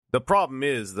The problem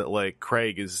is that, like,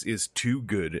 Craig is too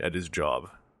good at his job.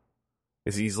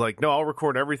 He's like, no, I'll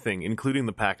record everything, including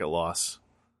the packet loss.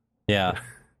 Yeah.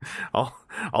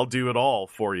 I'll do it all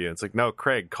for you. It's like, no,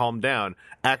 Craig, calm down.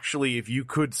 Actually, if you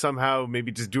could somehow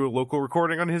maybe just do a local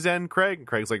recording on his end, Craig. And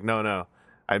Craig's like, no,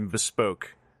 I'm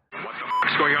bespoke. What the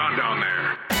fuck's going on down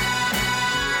there?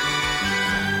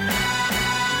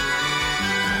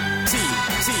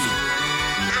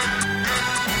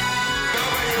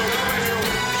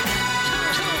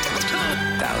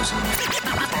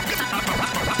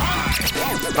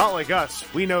 Not like us.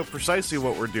 We know precisely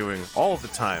what we're doing all the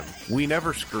time. We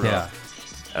never screw up.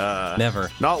 Never.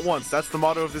 Not once. That's the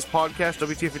motto of this podcast,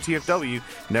 WTF and TFW.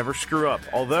 Never screw up.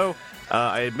 Although,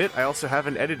 I admit I also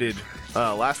haven't edited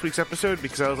last week's episode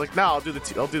because I was like, I'll do the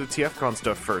TFCon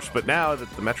stuff first. But now that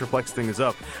the Metroplex thing is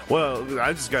up, well,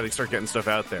 I just got to start getting stuff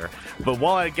out there. But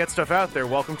while I get stuff out there,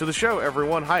 welcome to the show,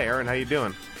 everyone. Hi, Aaron. How you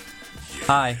doing?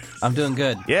 Hi. I'm doing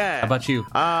good. Yeah. How about you?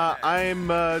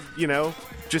 I'm,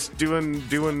 just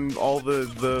doing all the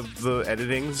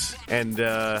editings, and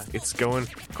it's going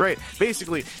great.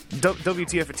 Basically,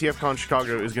 WTF at TFCon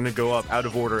Chicago is going to go up out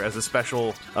of order as a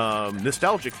special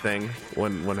nostalgic thing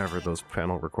whenever those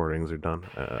panel recordings are done.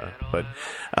 But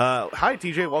hi,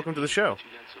 TJ. Welcome to the show.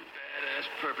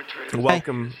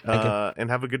 Welcome, and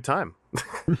have a good time.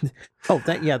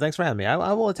 Thanks for having me.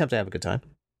 I will attempt to have a good time.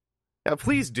 Yeah,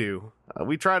 please do.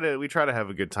 We try to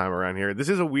have a good time around here. This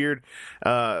is a weird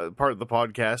part of the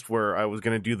podcast where I was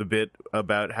going to do the bit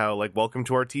about how, like, welcome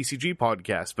to our TCG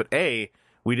podcast. But A,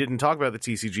 we didn't talk about the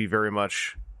TCG very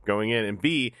much going in. And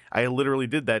B, I literally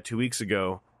did that 2 weeks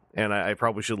ago, and I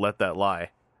probably should let that lie,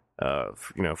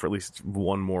 for at least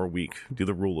one more week. Do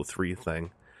the rule of three thing.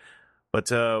 But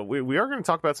we are going to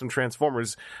talk about some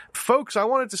Transformers. Folks, I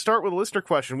wanted to start with a listener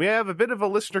question. We have a bit of a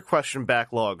listener question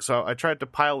backlog, so I tried to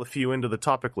pile a few into the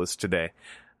topic list today.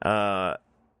 And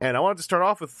I wanted to start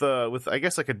off with I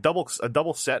guess, like a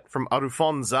double set from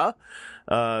Arufonza,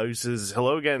 who says,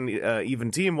 hello again,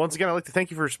 even team. Once again, I'd like to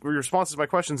thank you for your responses to my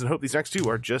questions and hope these next two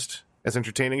are just as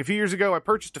entertaining. A few years ago, I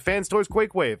purchased a Fans Toys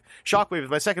Quakewave. Shockwave is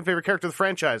my second favorite character of the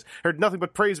franchise. I heard nothing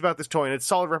but praise about this toy and its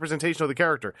solid representation of the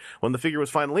character. When the figure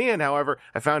was finally in, however,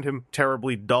 I found him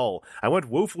terribly dull. I went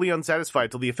woefully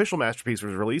unsatisfied till the official masterpiece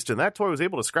was released, and that toy was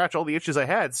able to scratch all the itches I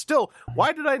had. Still,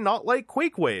 why did I not like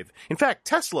Quakewave? In fact,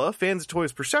 Tesla, Fans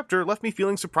Toys Perceptor, left me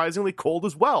feeling surprisingly cold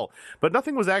as well. But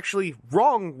nothing was actually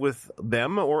wrong with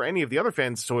them or any of the other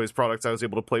Fans Toys products I was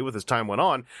able to play with as time went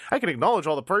on. I can acknowledge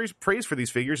all the praise for these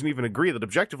figures and even agree that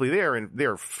objectively they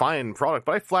are fine product,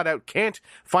 but I flat out can't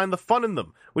find the fun in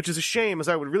them, which is a shame, as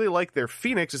I would really like their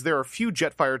Phoenix, as there are few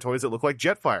Jetfire toys that look like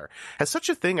Jetfire. Has such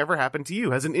a thing ever happened to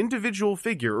you? Has an individual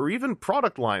figure or even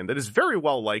product line that is very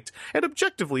well liked and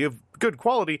objectively of good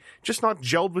quality just not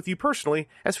gelled with you personally,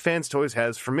 as Fans Toys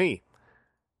has for me?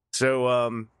 So,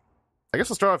 I guess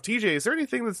I'll start off, TJ. Is there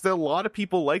anything that a lot of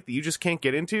people like that you just can't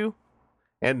get into?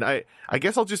 And I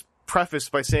guess I'll just preface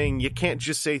by saying you can't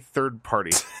just say third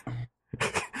party.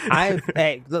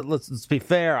 Hey, let's be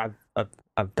fair.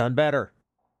 I've done better.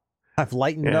 I've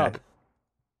lightened up.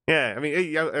 Yeah, I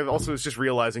mean, I also was just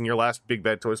realizing your last Big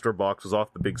Bad Toy Store box was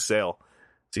off the big sale,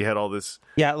 so you had all this.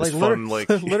 Yeah, this like fun,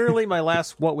 literally, my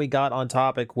last what we got on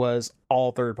topic was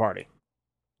all third party.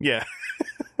 Yeah.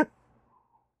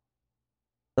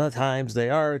 The times they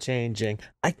are changing.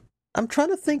 I'm trying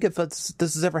to think if this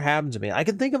has ever happened to me. I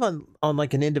can think of on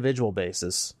like an individual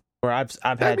basis. Where I've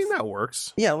had, I mean, that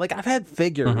works. Yeah, like I've had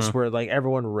figures where like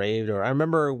everyone raved, or I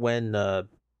remember when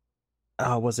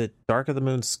was it Dark of the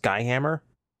Moon Skyhammer?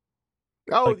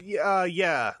 Oh,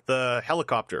 yeah, the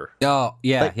helicopter. Oh,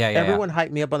 yeah, Everyone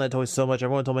hyped me up on that toy so much.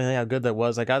 Everyone told me how good that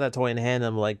was. I got that toy in hand,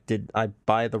 and I'm like, did I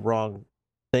buy the wrong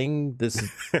thing?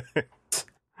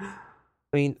 I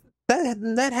mean,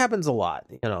 that happens a lot.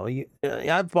 You know,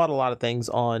 I've bought a lot of things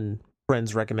on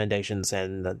friends' recommendations,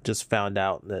 and just found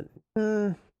out that.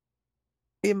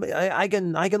 I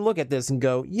can look at this and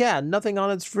go, yeah, nothing on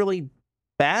it's really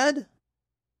bad.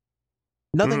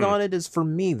 Nothing on it is for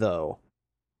me, though.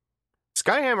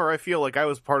 Skyhammer, I feel like I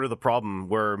was part of the problem,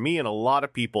 where me and a lot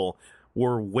of people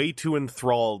were way too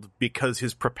enthralled because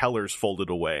his propellers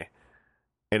folded away.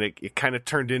 And it kind of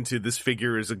turned into, this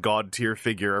figure is a god tier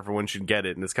figure, everyone should get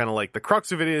it. And it's kind of like, the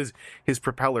crux of it is his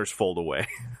propellers fold away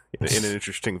in an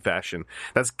interesting fashion.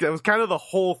 That was kind of the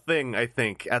whole thing, I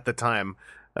think, at the time.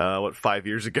 5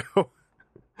 years ago?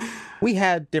 We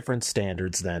had different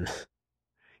standards then.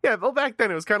 Yeah, well, back then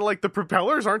it was kind of like the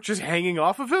propellers aren't just hanging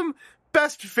off of him.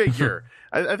 Best figure.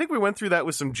 I think we went through that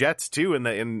with some jets too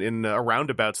in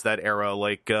roundabouts that era.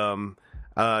 Like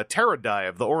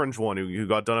Terradive, the orange one who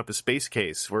got done up as Space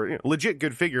Case, where legit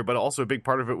good figure, but also a big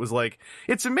part of it was like,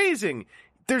 it's amazing.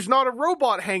 There's not a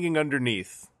robot hanging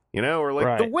underneath, or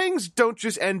like the wings don't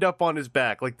just end up on his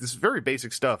back. Like this very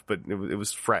basic stuff, but it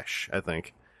was fresh, I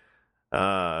think.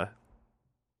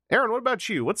 Aaron, what about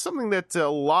you? What's something that a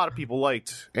lot of people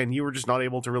liked and you were just not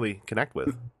able to really connect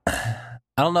with? I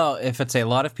don't know if it's a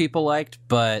lot of people liked,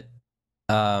 but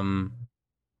I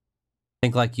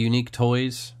think like Unique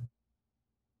Toys,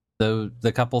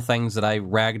 the couple things that I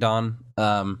ragged on.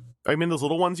 I mean those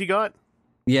little ones you got?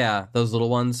 Yeah, those little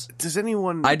ones. Does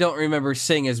anyone... I don't remember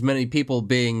seeing as many people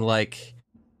being like,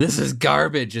 this is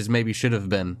garbage, as maybe should have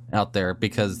been out there,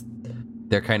 because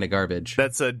they're kind of garbage.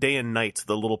 That's Day and Night,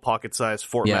 the little pocket-sized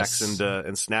Fort Max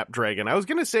and Snapdragon. I was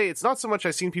going to say, it's not so much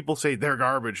I've seen people say they're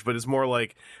garbage, but it's more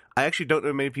like, I actually don't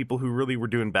know many people who really were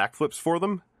doing backflips for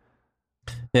them.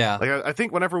 Yeah. Like I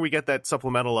think whenever we get that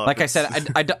supplemental up... Like I said,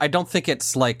 I don't think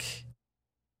it's like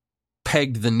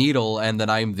pegged the needle and then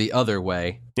I'm the other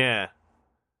way. Yeah.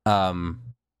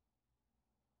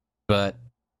 But...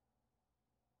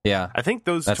 yeah, I think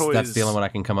those toys... That's the only one I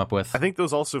can come up with. I think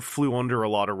those also flew under a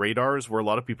lot of radars, where a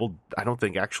lot of people, I don't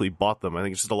think, actually bought them. I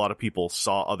think it's just a lot of people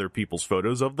saw other people's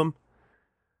photos of them.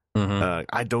 Mm-hmm.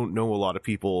 I don't know a lot of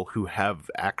people who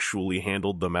have actually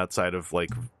handled them outside of,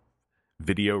 like,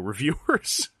 video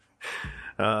reviewers.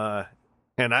 And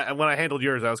when I handled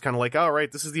yours, I was kind of like, all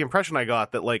right, this is the impression I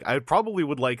got, that, like, I probably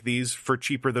would like these for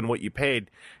cheaper than what you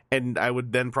paid, and I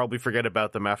would then probably forget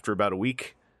about them after about a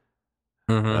week.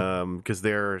 Because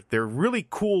they're really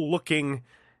cool looking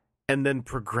and then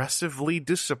progressively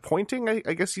disappointing,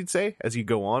 I guess you'd say, as you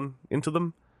go on into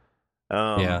them.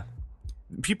 Yeah.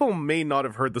 People may not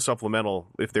have heard the supplemental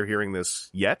if they're hearing this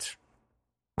yet,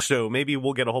 so maybe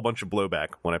we'll get a whole bunch of blowback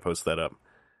when I post that up.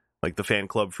 Like the fan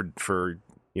club for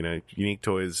Unique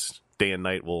Toys Day and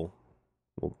Night will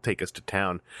take us to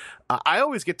town. I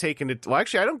always get taken to... well,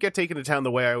 actually, I don't get taken to town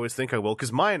the way I always think I will,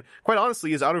 because mine, quite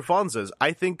honestly, is Arufanza's.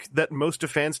 I think that most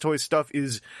of Fans Toys stuff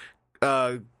is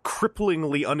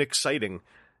cripplingly unexciting.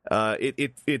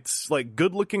 It's like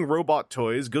good-looking robot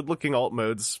toys, good-looking alt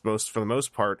modes, for the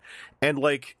most part, and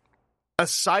like,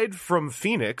 aside from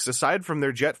Phoenix, aside from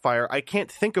their Jetfire, I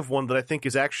can't think of one that I think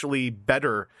is actually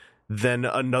better than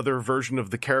another version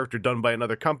of the character done by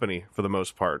another company, for the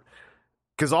most part.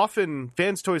 Because often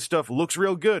Fans Toys stuff looks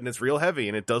real good and it's real heavy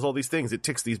and it does all these things. It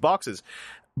ticks these boxes.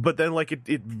 But then like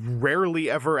it rarely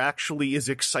ever actually is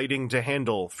exciting to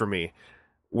handle for me.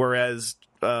 Whereas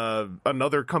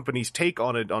another company's take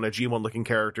on a G1 looking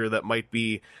character that might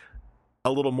be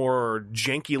a little more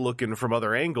janky looking from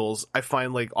other angles, I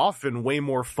find like often way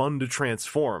more fun to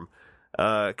transform.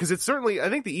 Because it's certainly, I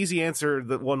think the easy answer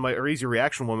that one might, or easy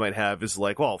reaction one might have is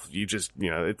like, well, you just,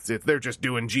 if they're just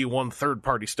doing G1 third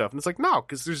party stuff. And it's like, no,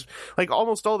 because there's like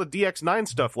almost all the DX9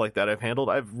 stuff like that I've handled,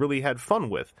 I've really had fun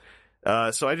with.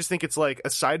 So I just think it's like,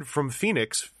 aside from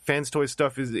Phoenix, Fans Toy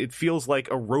stuff it feels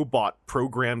like a robot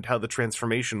programmed how the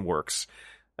transformation works.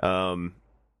 And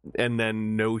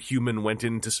then no human went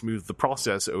in to smooth the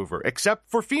process over, except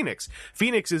for Phoenix.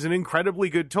 Phoenix is an incredibly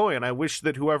good toy, and I wish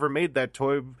that whoever made that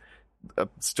toy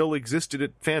still existed at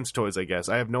Fans Toys, I guess.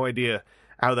 I have no idea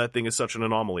how that thing is such an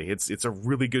anomaly. It's a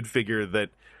really good figure that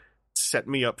set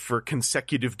me up for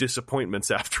consecutive disappointments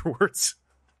afterwards.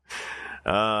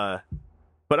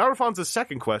 But Alfonso's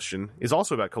second question is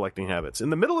also about collecting habits. In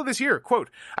the middle of this year, quote,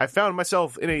 I found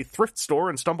myself in a thrift store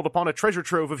and stumbled upon a treasure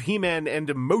trove of He-Man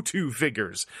and Motu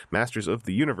figures, Masters of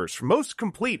the Universe, most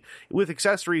complete with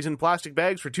accessories in plastic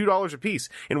bags for $2 a piece.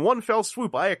 In one fell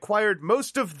swoop, I acquired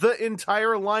most of the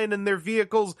entire line and their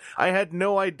vehicles. I had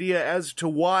no idea as to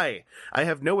why. I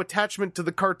have no attachment to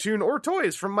the cartoon or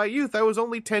toys. From my youth, I was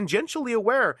only tangentially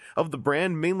aware of the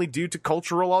brand, mainly due to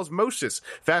cultural osmosis.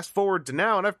 Fast forward to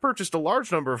now, and I've purchased a large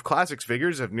number of classics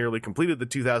figures, have nearly completed the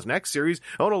 2000X series,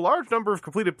 own a large number of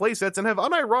completed playsets, and have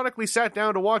unironically sat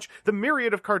down to watch the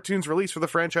myriad of cartoons released for the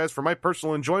franchise for my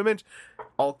personal enjoyment.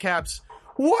 All caps.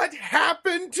 What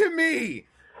happened to me?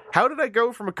 How did I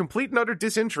go from a complete and utter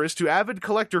disinterest to avid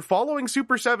collector following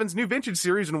Super 7's new vintage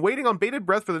series and waiting on bated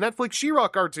breath for the Netflix She-Ra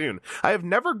cartoon? I have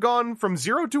never gone from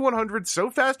 0 to 100 so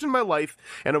fast in my life,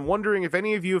 and I'm wondering if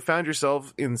any of you have found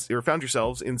yourselves in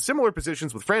similar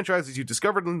positions with franchises you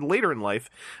discovered later in life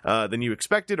than you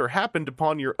expected or happened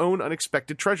upon your own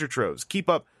unexpected treasure troves. Keep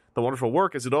up the wonderful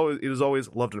work, as it is always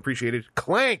loved and appreciated.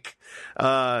 Clank!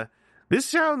 This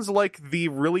sounds like the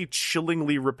really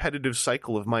chillingly repetitive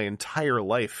cycle of my entire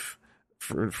life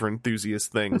for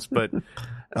enthusiast things, but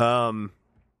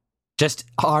just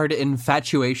hard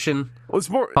infatuation. It's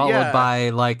more followed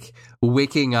by like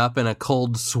waking up in a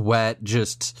cold sweat,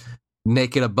 just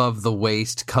naked above the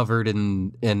waist, covered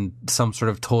in some sort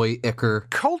of toy ichor,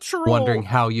 Cultural wondering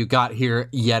how you got here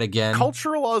yet again.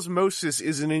 Cultural osmosis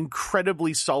is an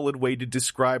incredibly solid way to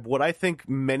describe what I think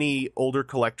many older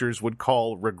collectors would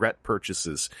call regret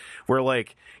purchases, where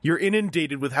like you're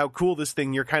inundated with how cool this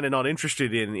thing you're kind of not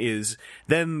interested in is,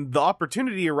 then the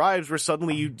opportunity arrives where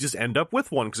suddenly you just end up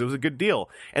with one because it was a good deal,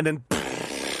 and then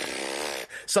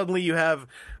suddenly you have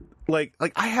like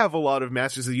I have a lot of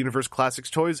Masters of the Universe Classics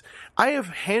toys. I have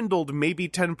handled maybe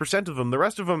 10% of them. The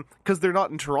rest of them, because they're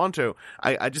not in Toronto,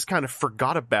 I just kind of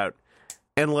forgot about.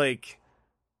 And like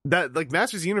that, like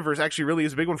Masters of the Universe actually really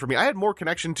is a big one for me. I had more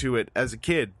connection to it as a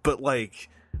kid, but like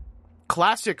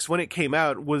Classics when it came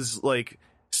out was like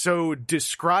so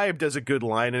described as a good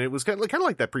line, and it was kind of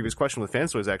like that previous question with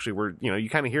Fans Toys actually, where you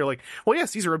kind of hear like, well,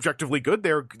 yes, these are objectively good.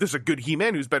 There's a good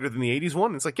He-Man who's better than the '80s one.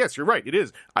 And it's like, yes, you're right, it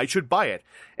is. I should buy it.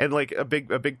 And like a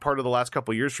big part of the last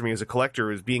couple of years for me as a collector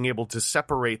is being able to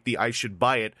separate the I should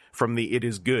buy it from the it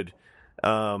is good.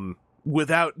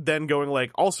 Without then going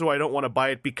like, also I don't want to buy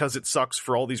it because it sucks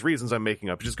for all these reasons I'm making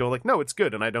up. Just go like, no, it's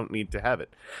good and I don't need to have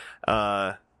it.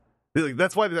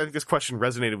 That's why I think this question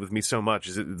resonated with me so much.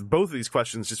 Both of these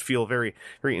questions just feel very,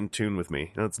 very in tune with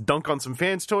me. Let's dunk on some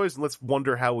Fans Toys and let's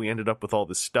wonder how we ended up with all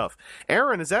this stuff.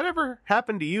 Aaron, has that ever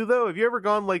happened to you though? Have you ever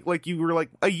gone like you were like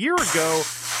a year ago,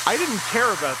 I didn't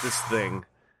care about this thing,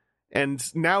 and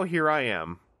now here I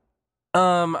am.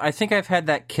 I think I've had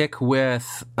that kick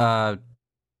with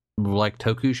like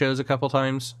Toku shows a couple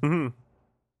times. Mm-hmm.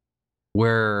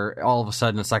 Where all of a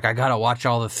sudden it's like I gotta watch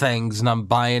all the things and I'm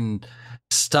buying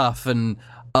stuff and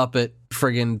up at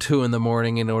friggin' 2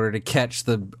 a.m. in order to catch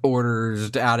the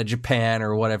orders out of Japan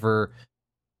or whatever,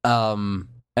 and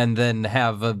then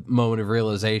have a moment of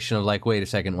realization of like, wait a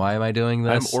second, why am I doing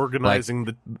this? I'm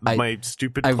organizing my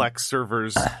stupid Plex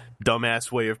server's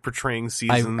dumbass way of portraying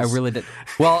seasons. I really did.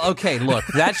 Well, okay, look,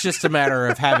 that's just a matter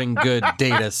of having good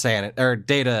data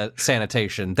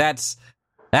sanitation. That's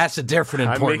a different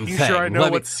important thing. I'm making sure I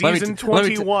know what season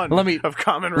 21 of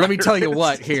Kamen Rider Let me tell you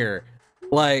what here.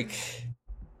 Like,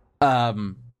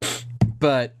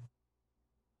 but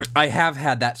I have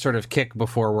had that sort of kick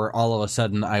before where all of a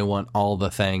sudden I want all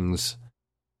the things,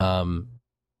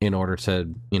 in order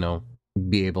to,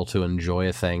 be able to enjoy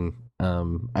a thing.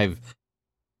 I've,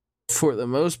 for the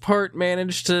most part,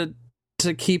 managed to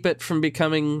keep it from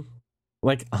becoming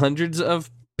like hundreds of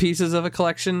pieces of a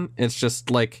collection. It's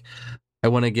just like, I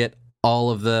want to get all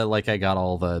of the, like I got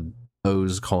all the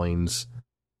O's coins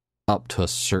up to a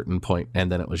certain point, and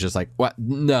then it was just like, what?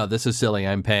 No, this is silly.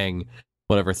 I'm paying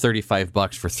whatever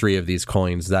 $35 for 3 of these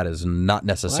coins. That is not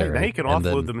necessary. Right, now you can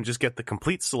offload them and just get the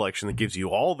complete selection that gives you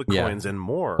all the coins and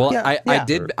more. Well,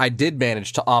 I did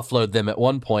manage to offload them at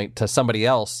one point to somebody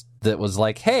else that was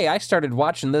like, hey, I started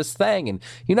watching this thing, and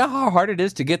you know how hard it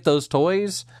is to get those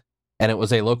toys? And it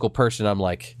was a local person. I'm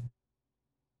like,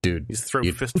 dude, you throw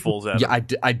fistfuls at yeah, him.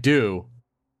 I do.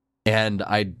 And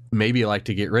I'd maybe like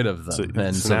to get rid of them. So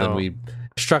then we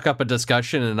struck up a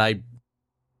discussion, and I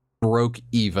broke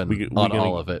even on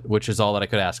all of it, which is all that I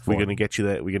could ask for. We're gonna get you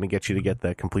to get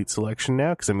that complete selection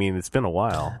now, because I mean, it's been a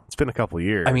while. It's been a couple of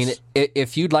years. I mean,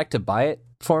 if you'd like to buy it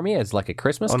for me as like a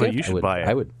Christmas gift, no, you should buy it.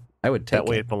 I would take that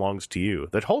way. It belongs to you.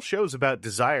 That whole show's about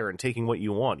desire and taking what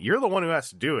you want. You're the one who has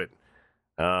to do it,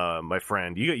 my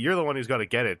friend. You're the one who's got to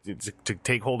get it to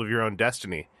take hold of your own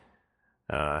destiny.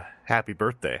 Happy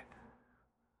birthday.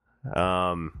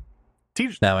 Now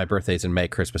my birthday's in May.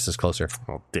 Christmas is closer.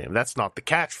 Oh, damn. That's not the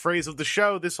catchphrase of the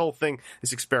show. This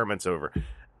experiment's over.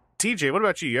 TJ, what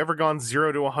about you? You ever gone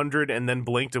 0 to 100 and then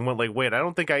blinked and went like, wait, I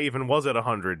don't think I even was at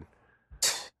 100.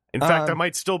 In fact, I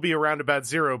might still be around about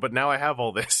 0, but now I have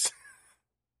all this.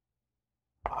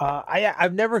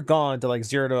 I've never gone to like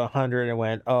 0 to 100 and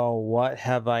went, oh, what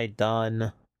have I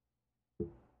done?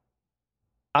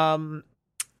 I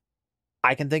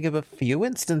can think of a few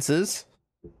instances.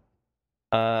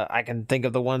 I can think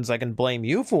of the ones I can blame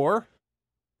you for.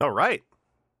 All right.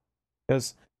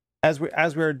 Because as we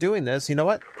were doing this, you know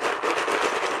what?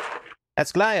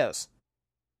 That's Glayos.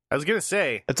 I was gonna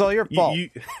say it's all your fault.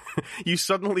 You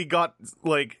suddenly got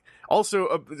like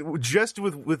also just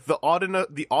with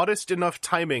the oddest enough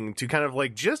timing to kind of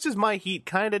like just as my heat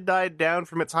kind of died down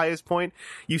from its highest point,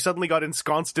 you suddenly got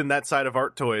ensconced in that side of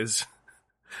Art Toys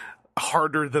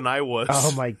harder than I was.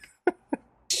 Oh my.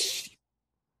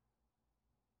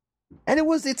 And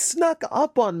it snuck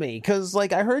up on me because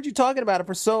like I heard you talking about it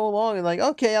for so long and like,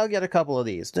 okay, I'll get a couple of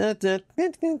these.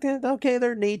 Okay,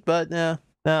 they're neat, but no,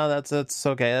 that's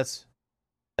okay.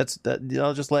 That's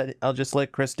I'll just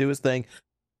let Chris do his thing.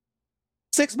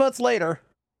 6 months later.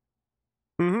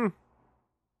 Mm-hmm.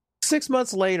 6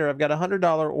 months later, I've got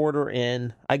 $100 order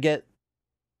in. I get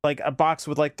like a box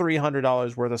with like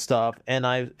 $300 worth of stuff, and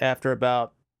after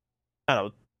about, I don't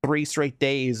know, 3 straight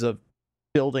days of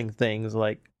building things,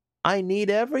 like, I need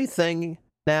everything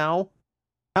now.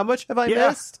 How much have I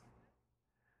missed?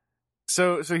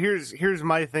 So here's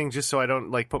my thing, just so I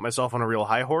don't like put myself on a real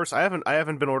high horse. I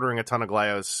haven't been ordering a ton of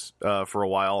Glyos for a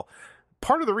while.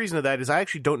 Part of the reason of that is I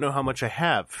actually don't know how much I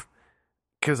have,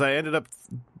 because I ended up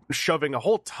shoving a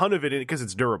whole ton of it in, because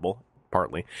it's durable,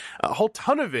 partly, a whole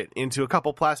ton of it into a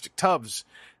couple plastic tubs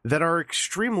that are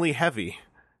extremely heavy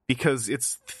because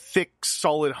it's thick,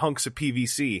 solid hunks of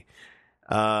PVC.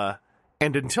 And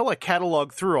until I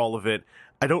catalog through all of it,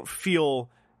 I don't feel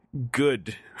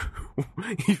good.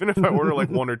 Even if I order like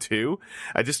 1 or 2,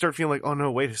 I just start feeling like, oh no,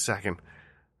 wait a second,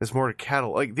 there's more to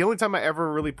catalog. Like, the only time I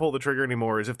ever really pull the trigger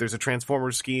anymore is if there's a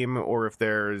Transformers scheme or if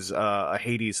there's a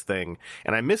Hades thing.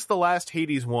 And I missed the last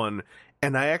Hades one,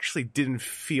 and I actually didn't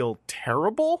feel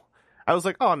terrible. I was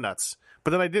like, oh, nuts.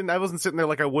 But then I wasn't sitting there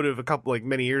like I would have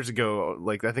many years ago,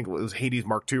 like I think it was Hades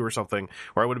Mark II or something,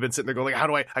 where I would have been sitting there going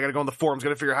like, I gotta go on the forums,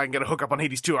 gotta figure out how I can get a hookup on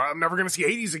Hades 2. I'm never gonna see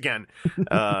Hades again.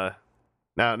 Now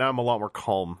I'm a lot more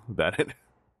calm about it.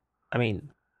 I mean,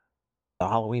 the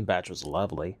Halloween batch was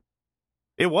lovely.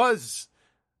 It was.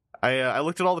 I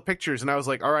looked at all the pictures and I was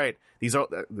like, all right, this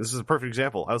is a perfect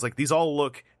example. I was like, these all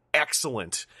look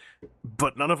excellent,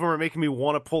 but none of them are making me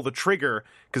want to pull the trigger,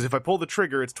 because if I pull the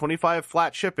trigger, it's $25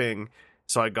 flat shipping,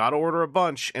 so I gotta order a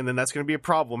bunch, and then that's gonna be a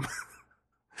problem.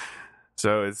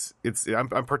 So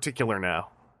I'm particular now.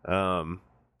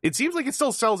 It seems like it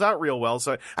still sells out real well,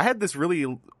 so I had this really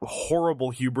horrible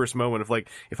hubris moment of like,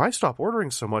 if I stop ordering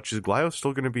so much, is Glyos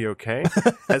still going to be okay?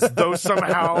 As though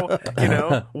somehow,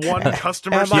 one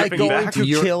customer Am I shipping going back. to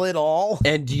kill it all?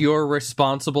 And you're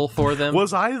responsible for them?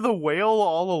 Was I the whale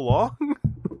all along?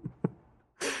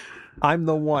 I'm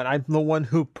the one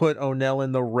who put Onell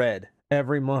in the red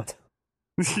every month.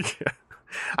 Yeah.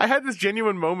 I had this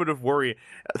genuine moment of worry.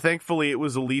 Thankfully, it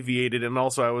was alleviated, and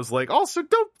also I was like, also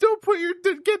don't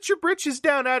get your britches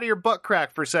down out of your butt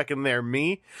crack for a second there,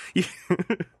 me.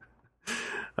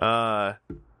 By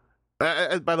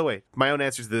the way, my own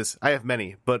answer to this, I have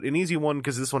many, but an easy one,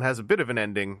 because this one has a bit of an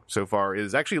ending so far,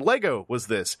 is actually Lego was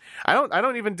this. I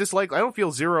don't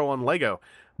feel zero on Lego,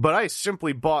 but I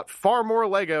simply bought far more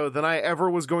Lego than I ever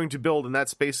was going to build in that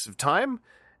space of time.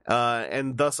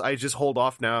 And thus I just hold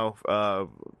off now,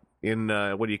 in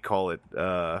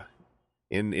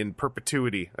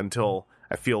perpetuity until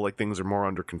I feel like things are more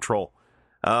under control.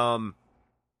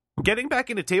 Getting back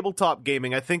into tabletop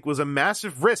gaming, I think, was a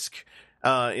massive risk,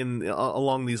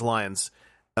 along these lines.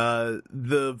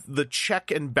 The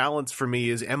check and balance for me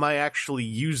is, am I actually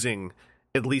using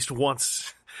at least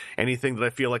once anything that I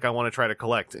feel like I want to try to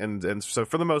collect, and so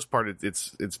for the most part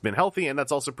it's been healthy, and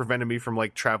that's also prevented me from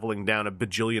like traveling down a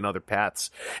bajillion other paths,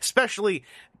 especially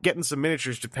getting some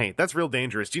miniatures to paint. That's real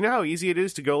dangerous. Do you know how easy it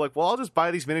is to go like, well, I'll just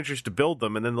buy these miniatures to build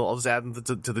them, and then I'll just add them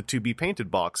to the to be painted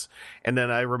box, and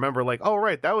then I remember like, oh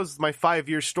right, that was my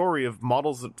 5-year story of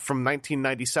models from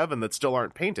 1997 that still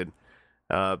aren't painted,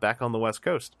 back on the West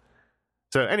Coast.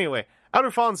 So anyway,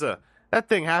 Outer Fonza, that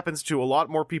thing happens to a lot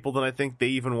more people than I think they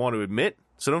even want to admit.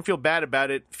 So don't feel bad about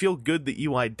it. Feel good that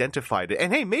you identified it.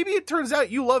 And hey, maybe it turns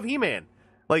out you love He-Man.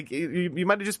 Like, you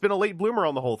might have just been a late bloomer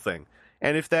on the whole thing.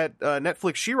 And if that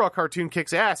Netflix She-Ra cartoon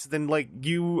kicks ass, then, like,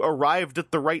 you arrived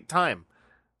at the right time.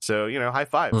 So, high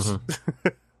fives.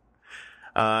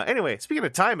 Mm-hmm. Anyway, speaking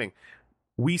of timing,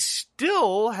 we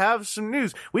still have some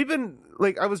news. We've been,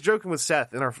 like, I was joking with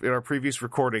Seth in our previous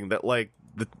recording that, like,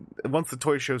 once the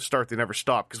toy shows start, they never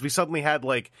stop, because we suddenly had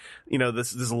like,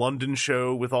 this London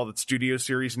show with all the Studio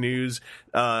Series news,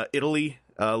 Italy,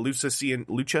 Luca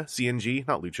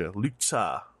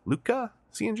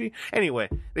CNG. Anyway,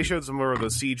 they showed some more of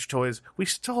those Siege toys. We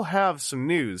still have some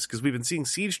news, because we've been seeing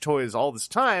Siege toys all this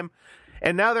time,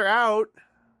 and now they're out.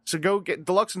 So go get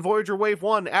Deluxe and Voyager Wave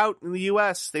 1 out in the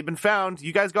US. They've been found.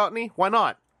 You guys got any? Why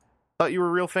not? Thought you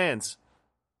were real fans.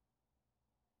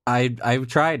 I've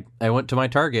tried. I went to my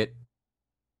Target.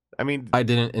 I mean, I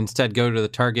didn't instead go to the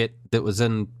Target that was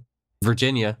in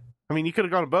Virginia. I mean, you could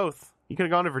have gone to both. You could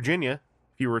have gone to Virginia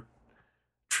if you were a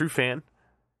true fan.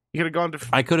 You could have gone to...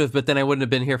 I could have, but then I wouldn't have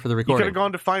been here for the recording. You could have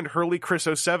gone to find Hurley Chris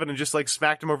 07 and just, like,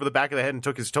 smacked him over the back of the head and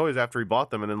took his toys after he bought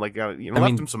them, and then, like,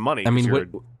 left him some money. I mean,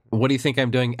 what do you think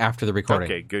I'm doing after the recording?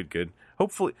 Okay, good.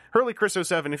 Hopefully, Hurley Chris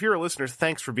 07, if you're a listener,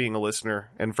 thanks for being a listener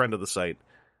and friend of the site.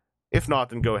 If not,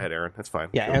 then go ahead, Aaron. That's fine.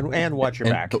 Yeah, and watch your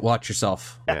back. But watch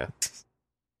yourself. Yeah.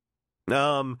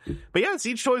 But yeah,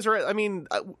 Siege toys are. I mean,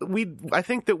 I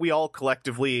think that we all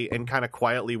collectively and kind of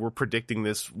quietly were predicting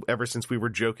this ever since we were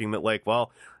joking that, like,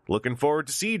 well, looking forward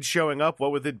to Siege showing up.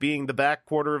 What with it being the back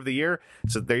quarter of the year,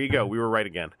 so there you go. We were right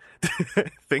again.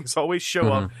 Things always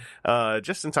show up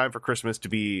just in time for Christmas to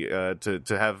be to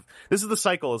have. This is the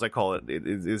cycle, as I call it.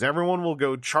 Is everyone will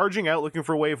go charging out looking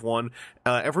for Wave 1.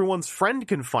 Everyone's friend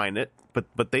can find it,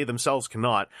 but they themselves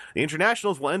cannot. The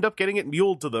internationals will end up getting it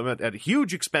muled to them at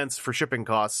huge expense for shipping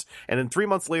costs, and then 3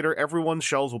 months later, everyone's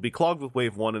shelves will be clogged with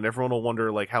Wave 1, and everyone will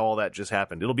wonder like how all that just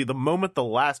happened. It'll be the moment the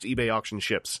last eBay auction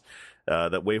ships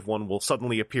that Wave 1 will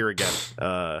suddenly appear again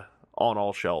on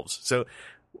all shelves. So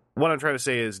what I'm trying to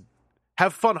say is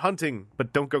have fun hunting,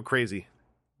 but don't go crazy.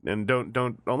 And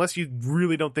don't unless you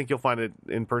really don't think you'll find it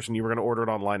in person, you were going to order it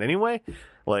online anyway.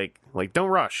 Like don't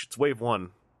rush. It's Wave 1.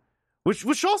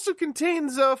 Which also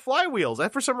contains flywheels. I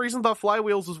for some reason thought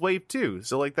flywheels was Wave 2.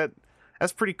 So like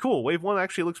that's pretty cool. Wave 1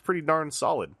 actually looks pretty darn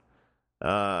solid.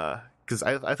 Because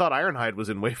I thought Ironhide was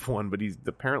in Wave 1, but he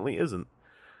apparently isn't.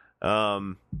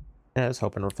 I was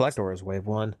hoping Reflector was Wave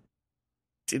 1.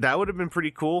 That would have been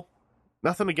pretty cool.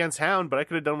 Nothing against Hound, but I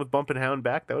could have done with bumping Hound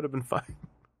back. That would have been fine.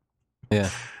 Yeah.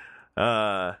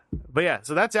 But yeah,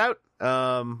 so that's out.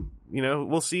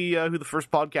 We'll see who the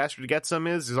first podcaster to get some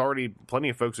is. There's already plenty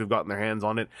of folks who've gotten their hands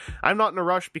on it. I'm not in a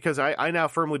rush because I now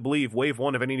firmly believe Wave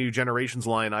 1 of any new Generations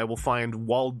line I will find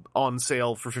while on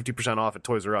sale for 50% off at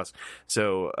Toys R Us.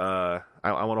 So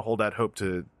I want to hold that hope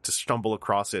to stumble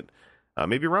across it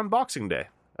maybe around Boxing Day,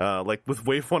 like with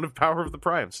Wave 1 of Power of the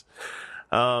Primes.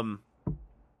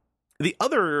 The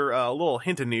other little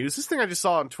hint of news, this thing I just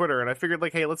saw on Twitter, and I figured,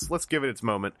 like, hey, let's give it its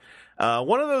moment.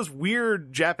 One of those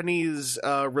weird Japanese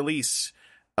release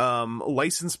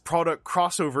licensed product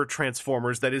crossover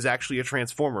Transformers that is actually a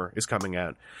Transformer is coming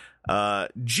out.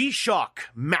 G-Shock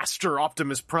Master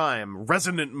Optimus Prime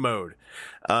Resonant Mode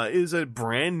is a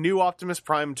brand new Optimus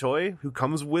Prime toy who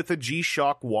comes with a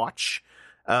G-Shock watch,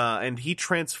 and he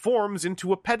transforms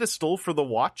into a pedestal for the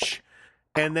watch,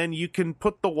 and then you can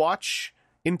put the watch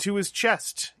into his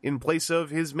chest in place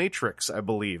of his Matrix, I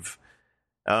believe.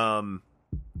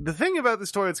 The thing about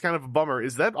this toy that's kind of a bummer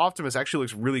is that Optimus actually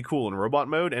looks really cool in robot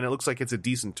mode, and it looks like it's a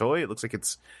decent toy. It looks like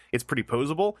it's pretty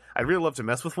posable. I'd really love to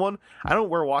mess with one. I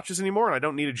don't wear watches anymore, and I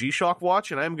don't need a G-Shock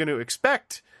watch, and I'm going to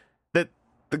expect that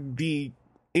the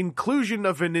inclusion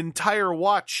of an entire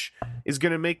watch is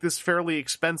going to make this fairly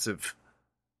expensive.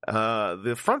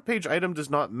 The front page item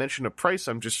does not mention a price.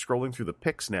 I'm just scrolling through the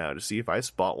pics now to see if I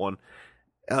spot one.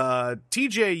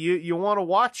 TJ, you want to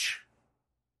watch?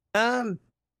 I'm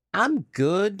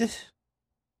good.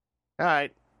 All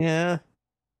right. Yeah.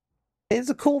 It's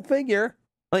a cool figure.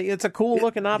 Like, it's a cool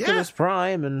looking Optimus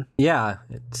Prime, and yeah,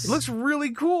 it looks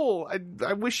really cool.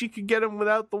 I wish you could get him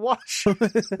without the watch.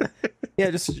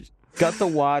 Yeah, just got the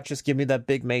watch. Just give me that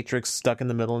big Matrix stuck in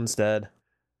the middle instead.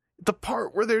 The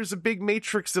part where there's a big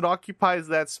Matrix that occupies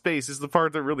that space is the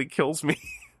part that really kills me.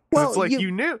 Well, it's like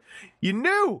you knew.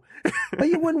 But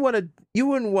you wouldn't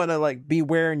want to like be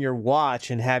wearing your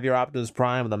watch and have your Optimus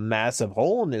Prime with a massive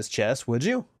hole in his chest, would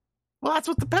you? Well, that's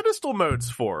what the pedestal mode's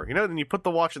for. Then you put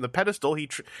the watch in the pedestal.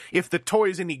 If the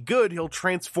toy's any good, he'll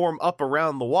transform up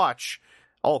around the watch,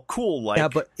 all cool like. Yeah,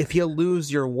 but if you lose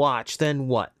your watch, then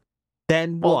what?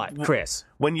 Chris?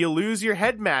 When you lose your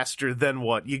Headmaster, then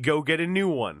what? You go get a new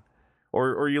one.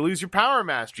 Or you lose your Power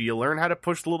Master. You learn how to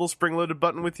push the little spring-loaded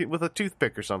button with a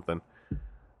toothpick or something.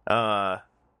 Aaron,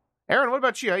 what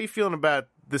about you? How you feeling about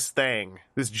this thing,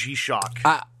 this G-Shock?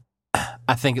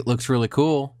 I think it looks really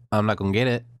cool. I'm not gonna get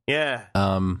it. Yeah.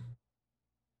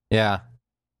 Yeah.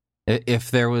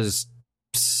 If there was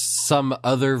some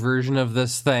other version of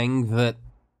this thing that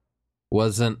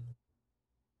wasn't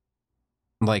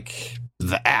like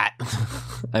that,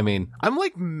 I mean, I'm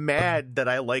like mad that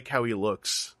I like how he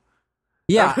looks.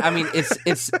 Yeah, I mean,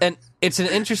 it's an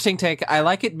interesting take. I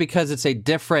like it because it's a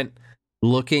different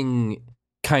looking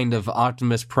kind of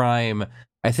Optimus Prime.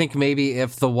 I think maybe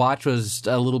if the watch was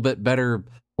a little bit better,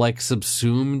 like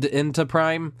subsumed into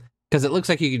Prime, because it looks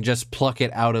like you can just pluck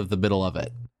it out of the middle of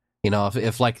it.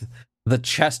 If like the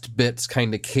chest bits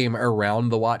kind of came around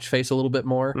the watch face a little bit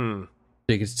more, so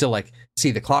you can still like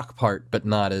see the clock part, but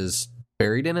not as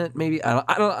buried in it. Maybe I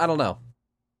don't know.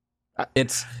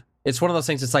 It's one of those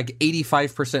things. It's like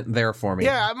 85% there for me.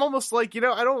 Yeah, I'm almost like, I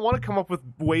don't want to come up with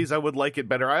ways I would like it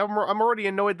better. I'm already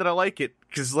annoyed that I like it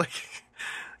because, like,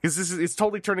 because it's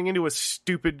totally turning into a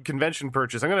stupid convention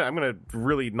purchase. I'm gonna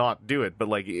really not do it, but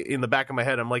like in the back of my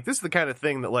head, I'm like, this is the kind of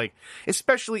thing that, like,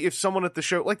 especially if someone at the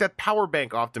show, like that power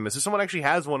bank Optimus, if someone actually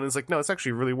has one and it's like, no, it's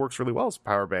actually really works really well as a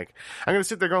power bank, I'm gonna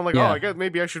sit there going like, Yeah. oh, I guess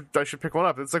maybe I should pick one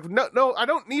up. It's like, no, I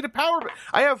don't need a power bank.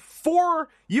 I have 4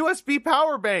 USB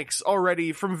power banks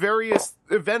already from various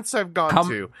events I've gone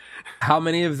to. How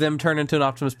many of them turn into an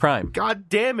Optimus Prime? God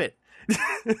damn it.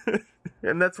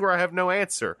 And that's where I have no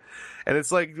answer. And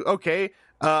it's like, okay,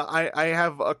 I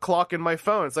have a clock in my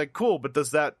phone. It's like, cool, but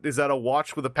is that a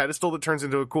watch with a pedestal that turns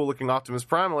into a cool looking Optimus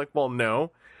Prime? I'm like, well,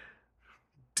 no.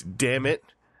 Damn it.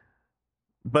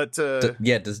 But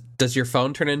does your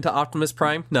phone turn into Optimus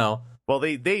Prime? No. well,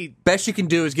 they Best you can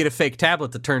do is get a fake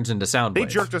tablet that turns into Soundwave. they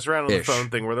jerked us around on the Ish. phone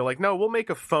thing where they're like, no, we'll make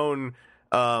a phone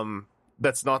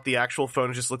that's not the actual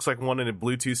phone. It just looks like one and it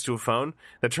Bluetooth to a phone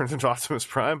that turns into Optimus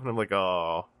Prime. And I'm like,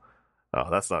 oh,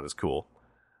 that's not as cool.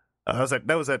 That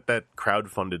was that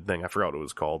crowdfunded thing. I forgot what it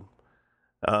was called.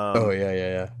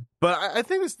 Yeah. But I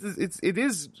think it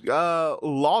is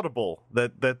laudable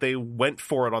that they went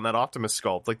for it on that Optimus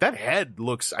sculpt. Like, that head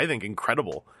looks, I think,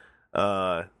 incredible.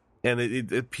 And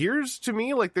it appears to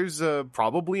me like there's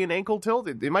probably an ankle tilt.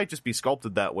 It might just be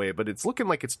sculpted that way, but it's looking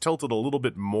like it's tilted a little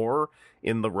bit more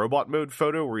in the robot mode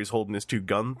photo where he's holding his 2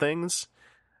 gun things.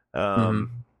 So,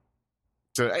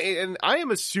 and I am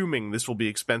assuming this will be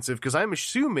expensive because I'm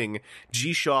assuming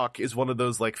G-Shock is one of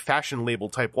those like fashion label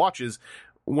type watches.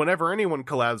 Whenever anyone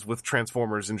collabs with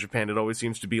Transformers in Japan, it always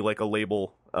seems to be like a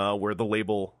label where the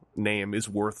label name is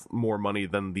worth more money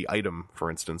than the item,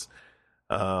 for instance.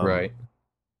 Right.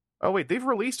 Oh, wait, they've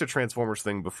released a Transformers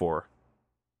thing before.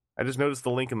 I just noticed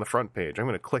the link in the front page. I'm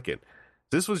going to click it.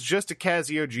 This was just a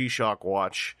Casio G-Shock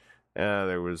watch.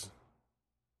 There was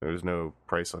no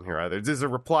price on here either. There's a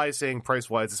reply saying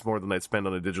price-wise it's more than I'd spend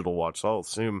on a digital watch, so I'll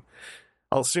assume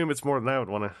it's more than I would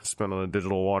want to spend on a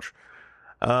digital watch.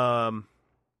 I'm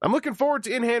looking forward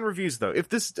to in-hand reviews, though. If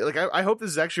this, like, I hope this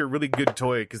is actually a really good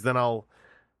toy, because then I'll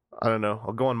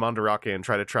go on Mandarake and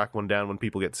try to track one down when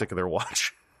people get sick of their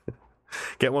watch.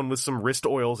 Get one with some wrist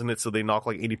oils in it so they knock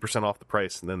like 80% off the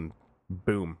price, and then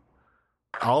boom.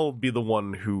 I'll be the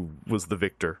one who was the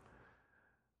victor.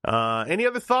 Any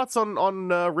other thoughts on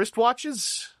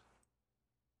wristwatches?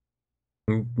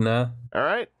 Nah. All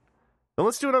right. Then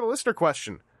let's do another listener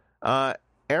question.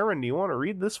 Aaron, do you want to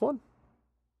read this one?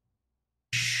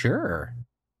 Sure.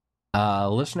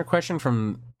 Listener question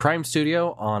from Prime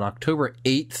Studio on October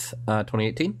 8th,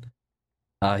 2018.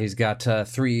 He's got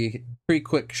three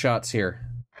quick shots here.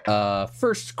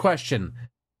 First question.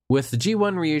 With the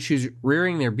G1 reissues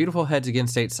rearing their beautiful heads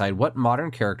against stateside, what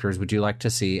modern characters would you like to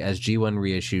see as G1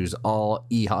 reissues all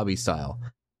e-hobby style,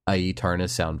 i.e.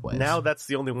 Tarna's Soundwave? Now that's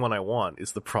the only one I want,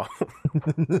 is the problem.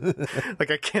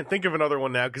 Like, I can't think of another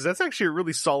one now, because that's actually a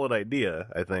really solid idea,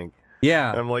 I think.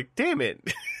 Yeah. And I'm like, damn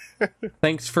it.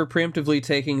 Thanks for preemptively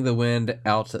taking the wind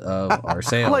out of our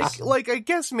sails. Like I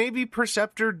guess maybe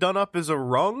Perceptor done up as a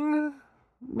rung?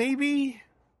 Maybe?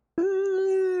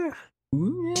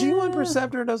 G1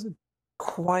 Perceptor doesn't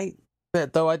quite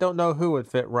fit, though. I don't know who would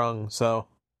fit rung, so.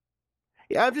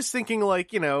 Yeah, I'm just thinking,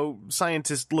 like,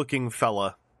 scientist-looking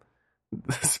fella.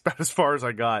 That's about as far as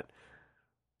I got.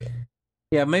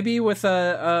 Yeah, maybe with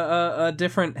a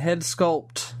different head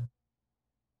sculpt.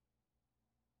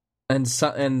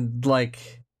 And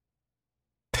like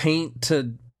paint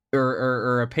to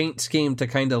or a paint scheme to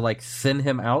kind of like thin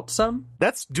him out some.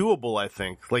 That's doable, I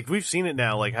think. Like, we've seen it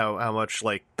now, like how much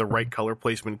like the right color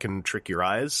placement can trick your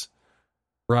eyes.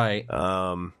 Right.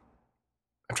 I'm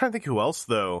trying to think who else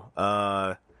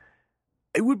though.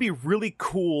 It would be really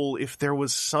cool if there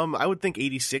was some, I would think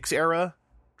 86 era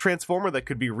Transformer that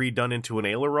could be redone into an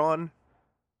aileron.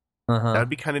 Uh-huh. That'd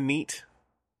be kind of neat.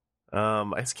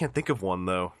 I just can't think of one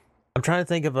though. I'm trying to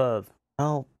think of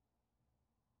no,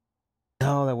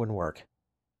 that wouldn't work.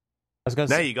 I was gonna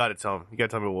Now say. you got to tell him. You got to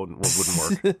tell me what wouldn't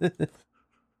work.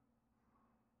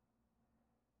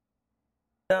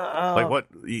 Like what?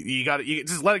 You got to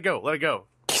just let it go. Let it go.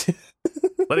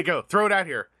 Let it go. Throw it out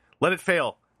here. Let it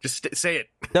fail. Just say it.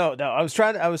 No. I was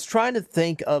trying to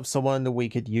think of someone that we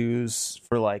could use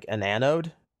for like an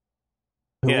anode,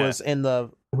 who's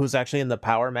actually in the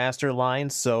Power Master line,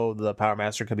 so the Power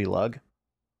Master could be Lug.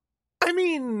 I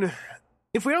mean,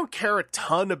 if we don't care a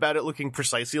ton about it looking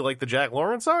precisely like the Jack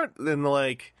Lawrence art, then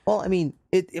like, well, I think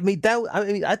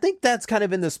that's kind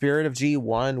of in the spirit of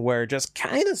G1, where it just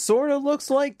kind of sort of looks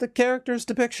like the character's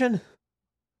depiction.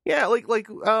 yeah, I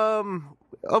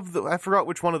forgot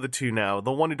which one of the two now.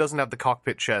 The one who doesn't have the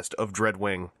cockpit chest of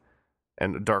Dreadwing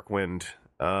and Darkwind.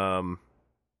 The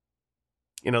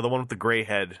one with the gray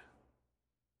head,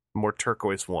 more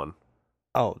turquoise one.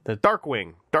 Oh, the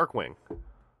Darkwing.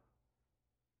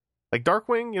 Like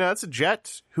Darkwing, that's a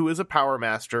jet who is a Power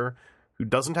Master who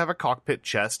doesn't have a cockpit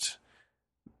chest.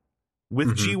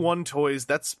 With G1 toys,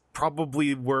 that's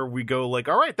probably where we go like,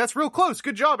 all right, that's real close.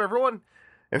 Good job, everyone.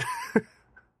 I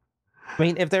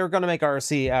mean, if they were going to make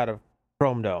RC out of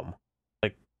Chrome Dome,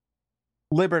 like,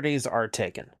 liberties are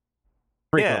taken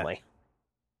frequently.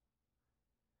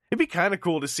 It'd be kind of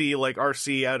cool to see like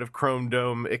RC out of Chrome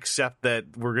Dome, except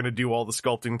that we're going to do all the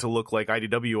sculpting to look like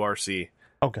IDW RC.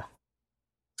 Okay.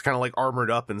 It's kind of like armored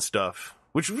up and stuff.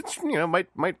 Which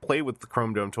might play with the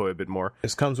Chrome Dome toy a bit more.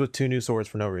 This comes with 2 new swords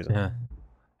for no reason. Yeah.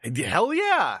 Hell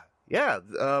yeah, yeah.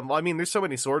 I mean, there's so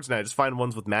many swords now. Just find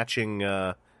ones with matching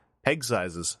peg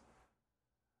sizes.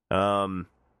 Man,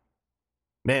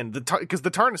 because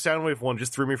the Tarn Soundwave one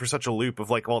just threw me for such a loop of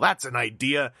like, well, that's an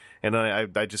idea, and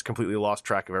I just completely lost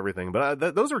track of everything. But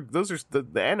those are the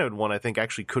Anode one. I think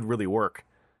actually could really work.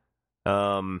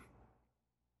 I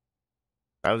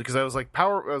was like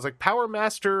Power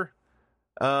Master.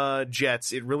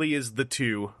 Jets, it really is the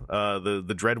 2,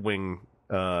 the Dreadwing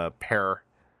pair.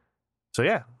 So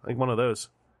yeah, like one of those.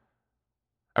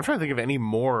 I'm trying to think of any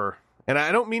more, and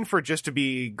I don't mean for it just to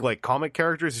be like comic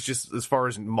characters. It's just as far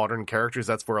as modern characters,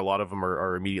 that's where a lot of them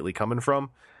are immediately coming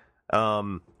from.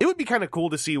 It would be kind of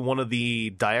cool to see one of the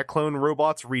Diaclone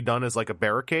robots redone as like a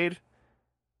barricade.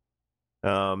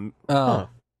 Yeah,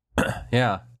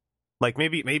 like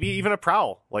maybe even a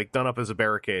Prowl like done up as a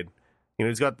barricade.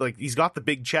 He's got the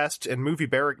big chest, and movie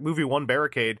 1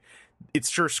 barricade. It's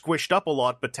sure squished up a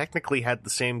lot, but technically had the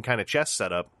same kind of chest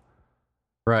setup.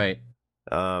 Right.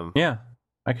 Yeah,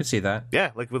 I could see that.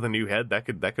 Yeah, like with a new head, that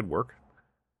could work.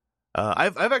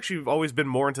 I've actually always been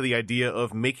more into the idea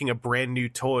of making a brand new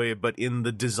toy, but in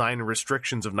the design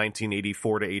restrictions of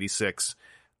 1984 to 86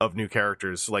 of new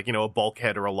characters, like a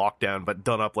Bulkhead or a Lockdown, but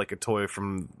done up like a toy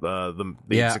from the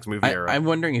 86 movie era. I'm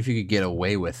wondering if you could get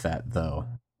away with that though,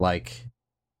 like.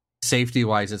 Safety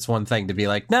wise, it's one thing to be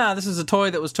like, nah, this is a toy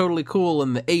that was totally cool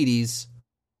in the 80s.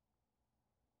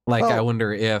 Like, I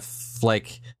wonder if,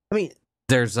 like, I mean,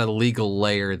 there's a legal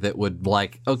layer that would,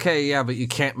 like, okay, yeah, but you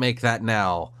can't make that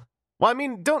now. Well, I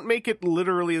mean, don't make it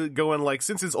literally going like,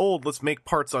 since it's old, let's make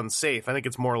parts unsafe. I think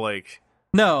it's more like.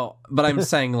 No, but I'm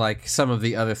saying, like, some of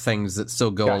the other things that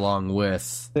still go along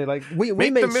with. They're like, we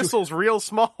make made the missiles real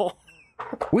small.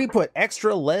 We put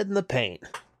extra lead in the paint.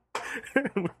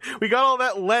 We got all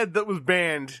that lead that was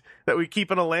banned that we keep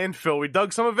in a landfill. We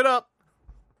dug some of it up.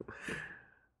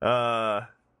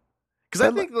 Because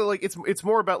I think that, like, it's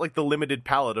more about like the limited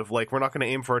palette of like, we're not going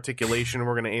to aim for articulation.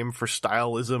 We're going to aim for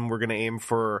stylism. We're going to aim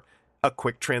for a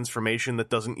quick transformation that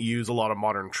doesn't use a lot of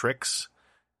modern tricks.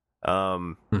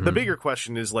 The bigger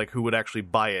question is like, who would actually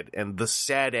buy it? And the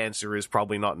sad answer is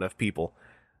probably not enough people.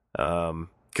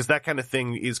 Because that kind of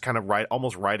thing is kind of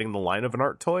almost riding the line of an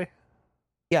art toy.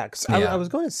 Yeah, because I was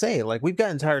going to say, like, we've got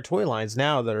entire toy lines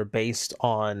now that are based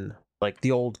on, like,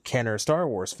 the old Kenner Star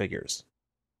Wars figures.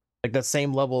 Like, that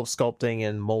same level of sculpting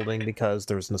and molding because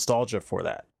there's nostalgia for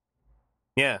that.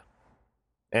 Yeah.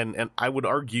 And I would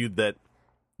argue that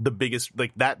the biggest,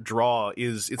 like, that draw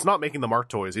is, it's not making them art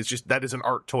toys, it's just, that is an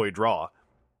art toy draw.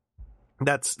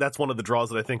 That's one of the draws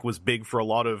that I think was big for a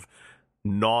lot of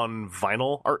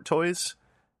non-vinyl art toys.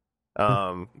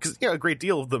 Because a great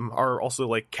deal of them are also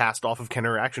like cast off of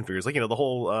Kenner action figures, like the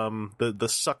whole the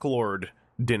Sucklord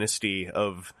dynasty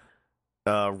of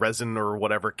resin or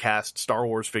whatever cast Star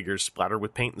Wars figures splattered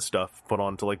with paint and stuff put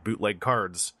onto like bootleg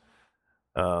cards.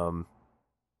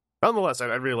 Nonetheless,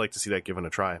 I'd really like to see that given a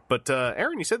try. But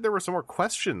Aaron, you said there were some more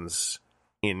questions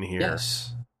in here.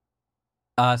 Yes.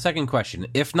 Second question: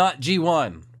 if not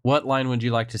G1, what line would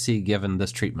you like to see given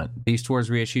this treatment? Beast Wars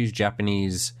reissues,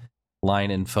 Japanese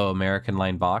line info, American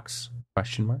line box?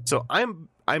 Question mark. So I'm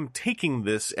taking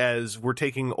this as we're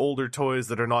taking older toys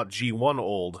that are not G1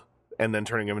 old and then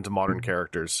turning them into modern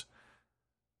characters.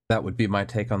 That would be my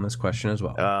take on this question as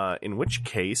well. In which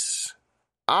case,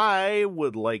 I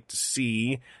would like to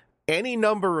see any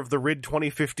number of the RID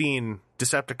 2015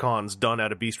 Decepticons done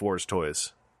out of Beast Wars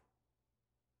toys.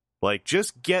 Like,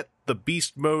 just get the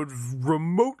Beast mode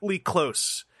remotely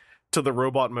close to the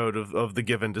robot mode of the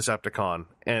given Decepticon,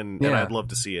 and I'd love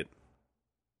to see it.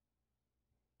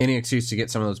 Any excuse to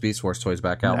get some of those Beast Wars toys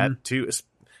back out. That too,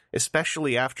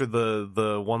 especially after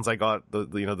the ones I got,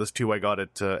 those 2 I got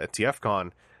at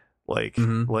TFCon.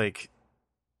 Like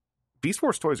Beast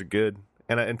Wars toys are good,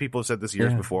 and people have said this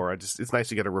years before. It's nice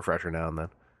to get a refresher now and then.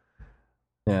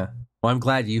 Yeah. Well, I'm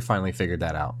glad you finally figured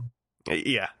that out.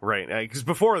 Yeah, right. Because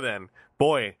before then,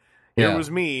 boy. Here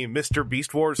was me, Mr.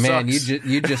 Beast Wars sucks. Man,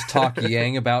 you just talk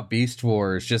yang about Beast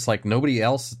Wars, just like nobody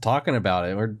else is talking about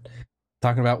it.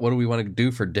 talking about what do we want to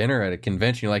do for dinner at a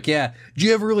convention. You're like, yeah, did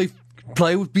you ever really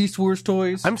play with Beast Wars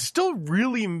toys? I'm still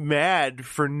really mad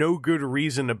for no good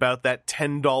reason about that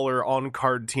 $10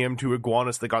 on-card TM2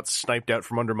 Iguanus that got sniped out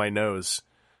from under my nose.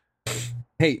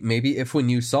 Hey, maybe if when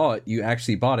you saw it, you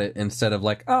actually bought it instead of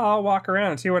like, oh, I'll walk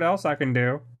around and see what else I can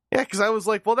do. Yeah, because I was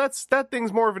like, well, that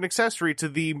thing's more of an accessory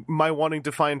to my wanting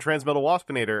to find Transmetal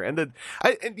Waspinator.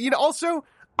 And also,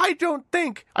 I don't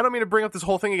mean to bring up this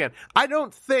whole thing again. I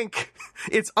don't think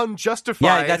it's unjustified.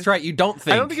 Yeah, that's right. You don't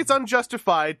think. I don't think it's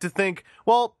unjustified to think,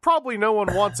 well, probably no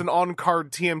one wants an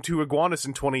on-card TM2 Iguanus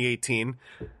in 2018.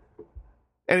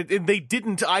 And they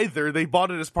didn't either. They bought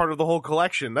it as part of the whole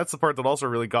collection. That's the part that also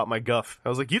really got my guff. I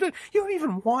was like, you don't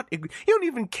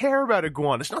even care about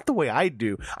Iguanus. Not the way I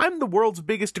do. I'm the world's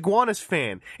biggest Iguanus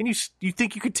fan. And you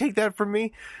think you could take that from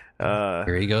me?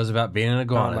 Here he goes about being an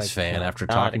Iguanus fan God. after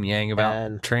talking Yang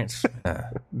about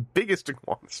biggest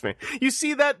Iguanus fan. You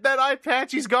see that eye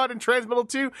patch he's got in Transmetal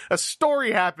 2? A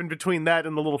story happened between that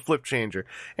and the little flip changer.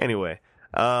 Anyway,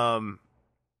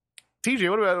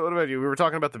 TJ, what about you? We were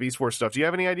talking about the Beast Wars stuff. Do you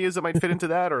have any ideas that might fit into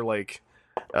that, or like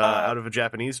out of a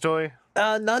Japanese toy?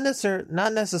 Not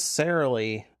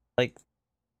necessarily. Like,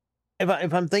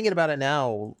 if I'm thinking about it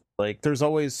now, like, there's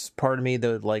always part of me that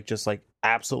would like just like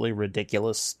absolutely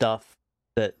ridiculous stuff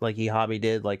that like eHobby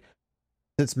did. Like,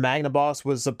 since Magnaboss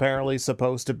was apparently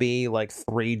supposed to be like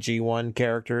 3 G1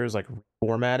 characters, like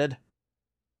formatted,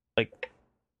 like,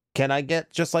 can I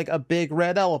get just like a big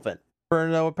red elephant for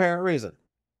no apparent reason?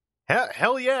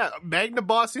 Hell yeah,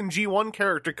 Magnaboss in G1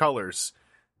 character colors.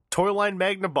 Toyline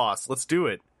Magnaboss, let's do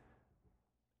it.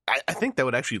 I think that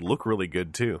would actually look really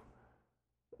good too.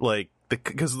 Like,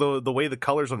 because the way the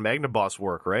colors on Magnaboss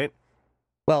work, right?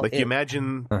 Well, like, you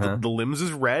imagine the limbs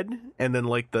is red, and then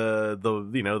like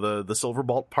the silver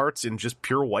bolt parts in just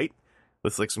pure white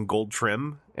with like some gold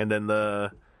trim, and then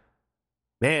the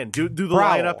do the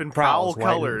lineup in Prowl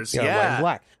colors, white and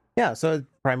black. Yeah, so it'd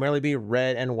primarily be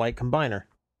red and white combiner.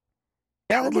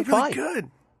 That would look really good.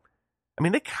 I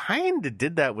mean, they kind of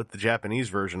did that with the Japanese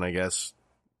version, I guess.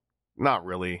 Not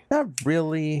really. Not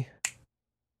really.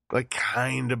 Like,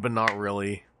 kind of, but not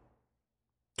really.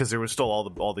 Because there was still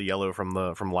all the yellow from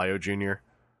Lyo Jr.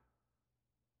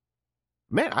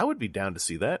 Man, I would be down to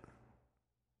see that.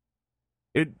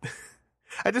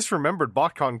 I just remembered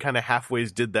BotCon kind of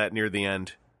halfways did that near the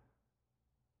end.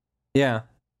 Yeah.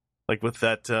 Like with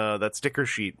that sticker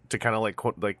sheet to kind of like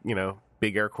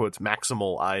big air quotes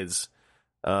maximalize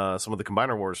some of the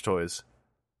Combiner Wars toys.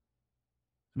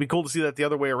 It'd be cool to see that the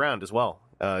other way around as well.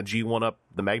 G1 up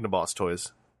the Magnaboss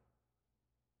toys.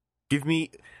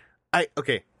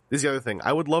 Okay, this is the other thing.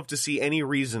 I would love to see any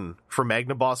reason for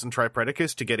Magnaboss and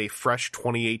Tripredacus to get a fresh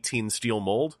 2018 steel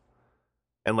mold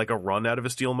and like a run out of a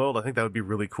steel mold. I think that would be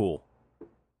really cool.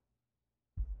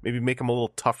 Maybe make them a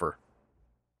little tougher.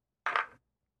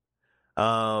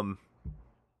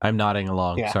 I'm nodding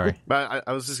along. Yeah. Sorry, but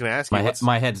I was just going to ask you.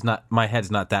 My head's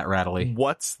not that rattly.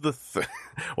 What's the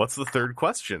third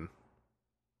question?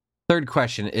 Third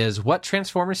question is: what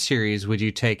Transformers series would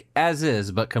you take as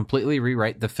is, but completely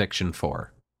rewrite the fiction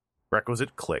for?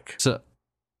 Requisite click. So,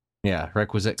 yeah,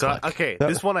 requisite click. Okay,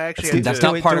 this one I actually had that's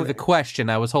to... not part of the question.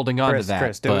 I was holding on to that.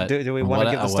 Chris, do we want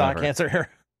to give the stock answer here?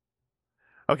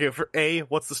 Okay, for A,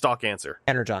 what's the stock answer?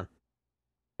 Energon.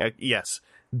 Yes.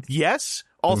 Yes.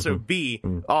 Also, B,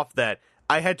 off that,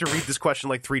 I had to read this question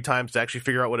like 3 times to actually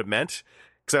figure out what it meant.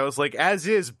 Because I was like, as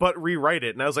is, but rewrite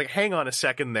it. And I was like, hang on a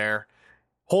second there.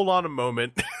 Hold on a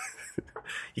moment.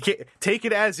 You can't take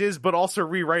it as is, but also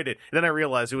rewrite it. And then I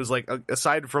realized it was like,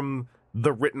 aside from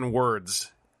the written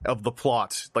words of the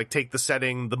plot, like take the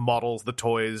setting, the models, the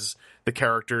toys, the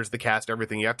characters, the cast,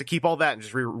 everything. You have to keep all that and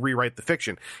just rewrite the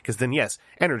fiction. Because then, yes,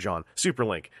 Energon,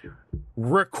 Superlink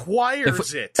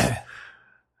requires it.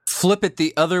 Flip it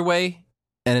the other way,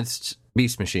 and it's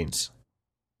Beast Machines.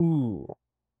 Ooh.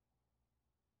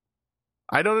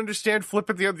 I don't understand flip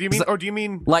it the other. Do you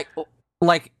mean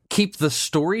like keep the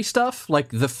story stuff? Like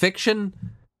the fiction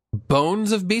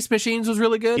Bones of Beast Machines was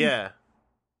really good. Yeah.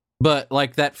 But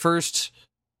like that first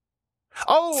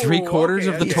 3/4 okay,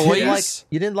 of the yeah. toys.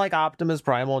 You didn't like Optimus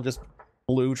Primal and just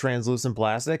blue translucent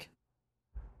plastic?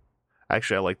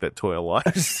 Actually, I like that toy a lot.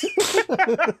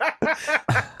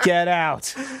 Get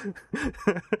out.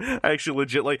 I actually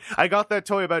legit I got that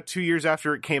toy about 2 years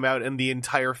after it came out, and the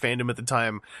entire fandom at the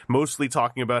time mostly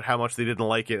talking about how much they didn't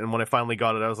like it. And when I finally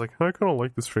got it, I was like, I kind of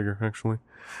like this figure, actually.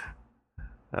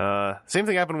 Same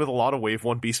thing happened with a lot of Wave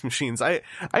 1 Beast Machines. I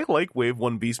like Wave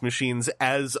 1 Beast Machines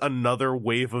as another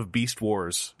wave of Beast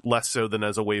Wars, less so than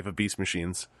as a wave of Beast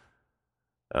Machines.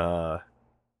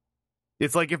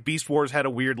 It's like if Beast Wars had a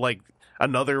weird, like,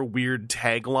 another weird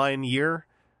tagline year,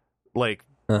 like,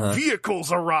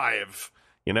 vehicles arrive,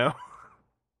 you know?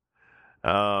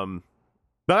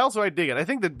 But I dig it. I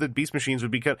think that the Beast Machines would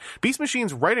be Beast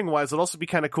Machines writing-wise would also be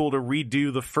kind of cool to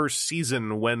redo the first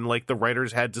season when, like, the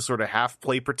writers had to sort of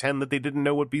half-play pretend that they didn't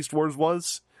know what Beast Wars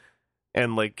was.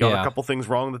 And, like, got a couple things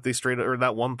wrong that they or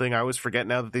that one thing I always forget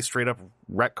now that they straight up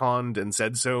retconned and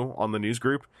said so on the news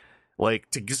group.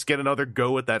 Like, to just get another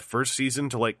go at that first season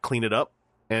to, like, clean it up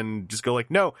and just go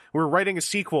like, no, we're writing a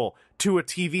sequel to a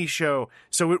TV show,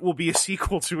 so it will be a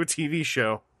sequel to a TV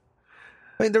show.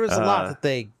 I mean, there was a lot that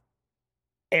they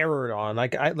errored on.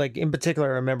 Like, in particular,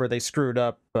 I remember they screwed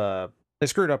up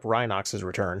Rhinox's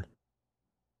return.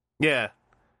 Yeah.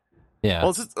 Yeah.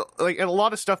 Well, it's just, like, and a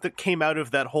lot of stuff that came out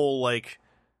of that whole, like,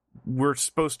 we're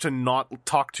supposed to not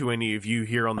talk to any of you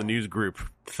here on the news group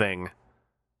thing.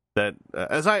 That,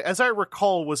 as I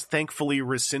recall, was thankfully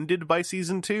rescinded by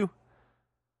season 2.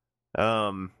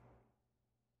 But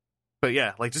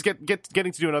yeah, like, just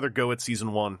getting to do another go at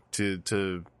season 1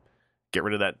 to get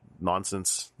rid of that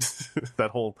nonsense.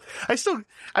 That whole,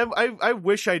 I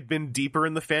wish I'd been deeper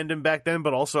in the fandom back then,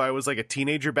 but also I was like a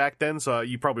teenager back then, so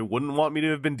you probably wouldn't want me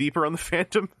to have been deeper on the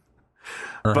fandom.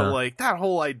 But like that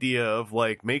whole idea of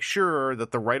like, make sure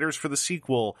that the writers for the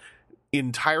sequel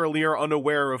entirely are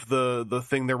unaware of the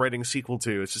thing they're writing a sequel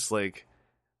to. It's just like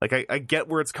I get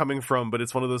where it's coming from, but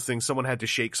it's one of those things someone had to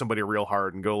shake somebody real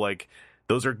hard and go like,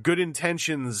 those are good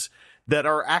intentions that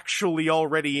are actually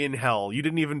already in hell. You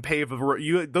didn't even pave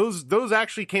those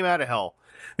actually came out of hell.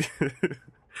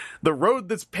 The road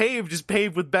that's paved is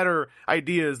paved with better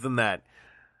ideas than that.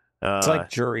 It's like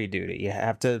jury duty. You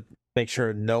have to make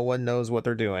sure no one knows what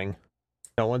they're doing.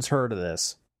 No one's heard of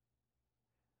this.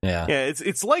 Yeah. Yeah,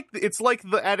 it's like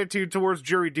the attitude towards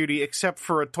jury duty, except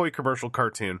for a toy commercial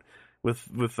cartoon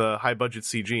with high budget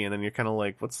CG, and then you're kind of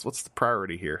like, what's the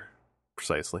priority here,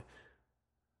 precisely?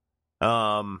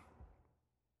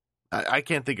 I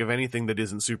can't think of anything that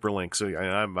isn't Superlink, so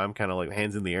I'm kind of like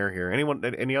hands in the air here.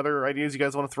 Any other ideas you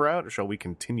guys want to throw out, or shall we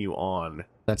continue on?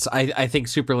 I think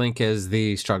Superlink is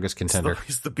the strongest contender.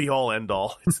 It's the be all end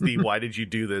all. It's the why did you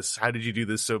do this? How did you do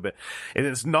this so bad? And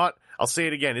it's not. I'll say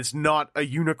it again. It's not a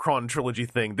Unicron trilogy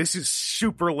thing. This is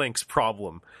Superlink's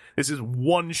problem. This is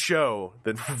one show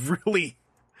that really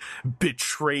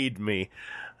betrayed me.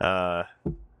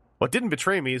 What didn't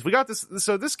betray me is we got this.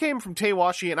 So this came from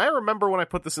Teiwashi, and I remember when I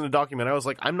put this in the document, I was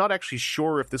like, I'm not actually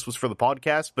sure if this was for the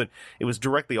podcast, but it was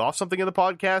directly off something in the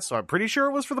podcast, so I'm pretty sure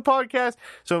it was for the podcast.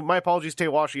 So my apologies,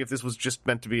 Teiwashi, if this was just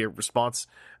meant to be a response.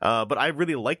 But I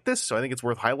really like this, so I think it's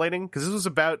worth highlighting, because this was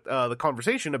about the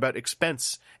conversation about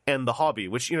expense and the hobby,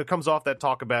 which, comes off that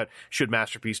talk about should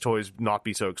Masterpiece toys not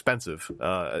be so expensive,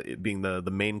 it being the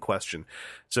main question.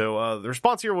 So the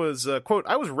response here was, quote,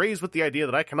 I was raised with the idea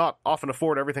that I cannot often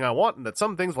afford everything I want, and that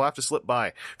some things will have to slip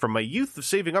by. From my youth of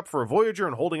saving up for a Voyager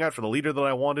and holding out for the leader that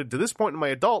I wanted, to this point in my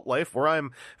adult life where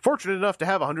I'm fortunate enough to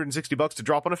have $160 to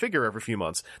drop on a figure every few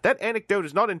months. That anecdote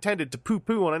is not intended to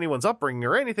poo-poo on anyone's upbringing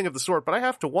or anything of the sort, but I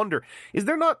have to wonder, is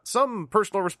there not some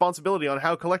personal responsibility on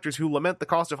how collectors who lament the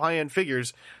cost of high-end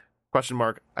figures... Question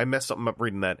mark. I messed something up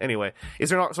reading that. Anyway, is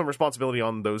there not some responsibility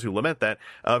on those who lament that?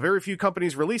 Very few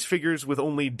companies release figures with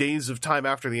only days of time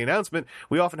after the announcement.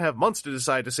 We often have months to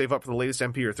decide to save up for the latest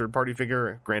MP or third-party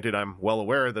figure. Granted, I'm well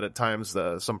aware that at times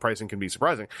some pricing can be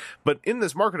surprising. But in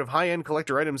this market of high-end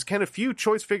collector items, can a few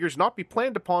choice figures not be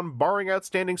planned upon barring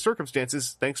outstanding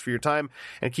circumstances? Thanks for your time,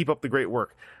 and keep up the great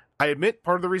work. I admit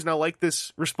part of the reason I like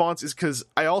this response is because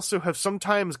I also have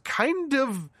sometimes kind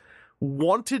of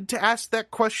wanted to ask that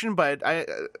question, but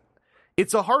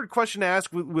it's a hard question to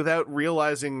ask without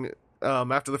realizing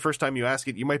after the first time you ask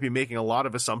it, you might be making a lot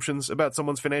of assumptions about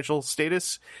someone's financial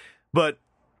status. But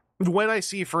when I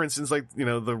see, for instance, like,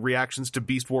 the reactions to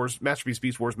Masterpiece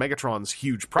Beast Wars Megatron's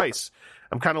huge price,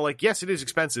 I'm kind of like, yes, it is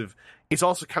expensive. It's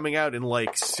also coming out in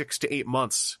like 6 to 8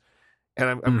 months. And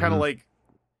I'm kind of like,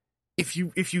 if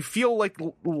you feel like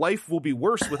life will be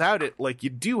worse without it, like, you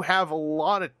do have a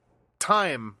lot of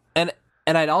time.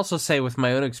 And I'd also say, with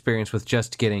my own experience with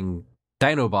just getting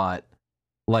Dinobot,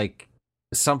 like,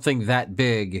 something that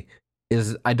big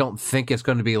is, I don't think it's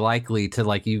going to be likely to,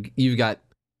 like, you've got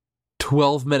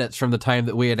 12 minutes from the time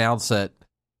that we announce it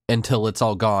until it's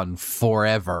all gone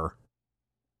forever.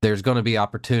 There's going to be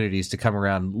opportunities to come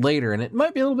around later, and it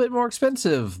might be a little bit more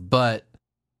expensive, but,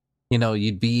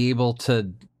 you'd be able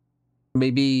to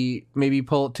maybe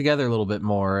pull it together a little bit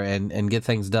more and get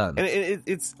things done. And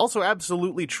it's also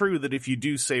absolutely true that if you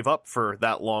do save up for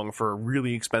that long for a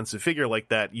really expensive figure like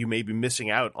that, you may be missing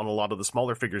out on a lot of the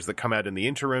smaller figures that come out in the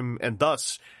interim, and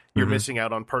thus you're Mhm. missing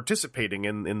out on participating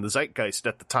in the zeitgeist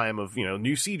at the time of,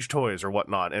 new Siege toys or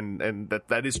whatnot, and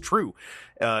that is true.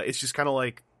 It's just kind of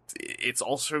like, it's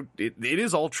also, it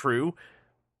is all true,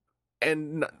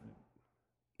 and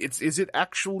is it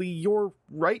actually your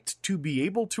right to be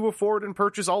able to afford and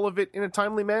purchase all of it in a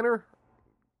timely manner,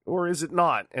 or is it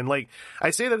not? And like, I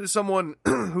say that as someone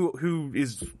who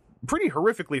is pretty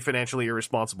horrifically financially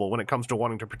irresponsible when it comes to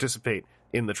wanting to participate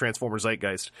in the Transformer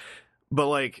zeitgeist, but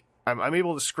like, I'm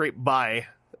able to scrape by,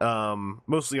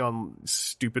 mostly on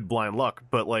stupid blind luck,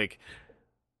 but like,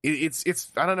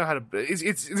 it's I don't know how to,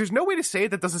 it's there's no way to say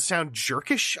it that doesn't sound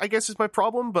jerkish, I guess is my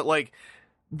problem, but like,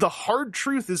 the hard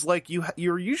truth is like,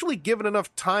 you're usually given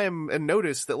enough time and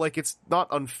notice that like, it's not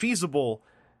unfeasible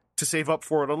to save up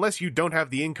for it unless you don't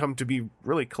have the income to be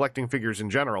really collecting figures in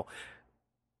general.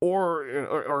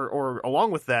 Or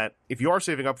along with that, if you are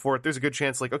saving up for it, there's a good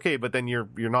chance like, okay, but then you're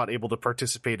not able to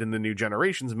participate in the new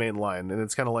generation's main line, and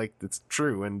it's kind of like, it's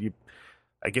true, and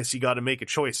I guess you got to make a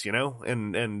choice,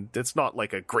 and it's not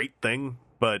like a great thing,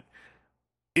 but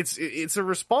it's a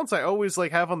response I always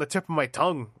like have on the tip of my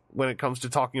tongue when it comes to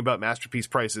talking about Masterpiece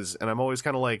prices, and I'm always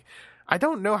kind of like, I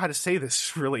don't know how to say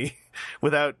this really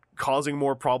without causing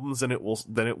more problems than it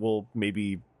will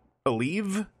maybe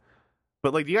alleviate.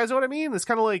 But like, do you guys know what I mean? It's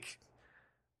kind of like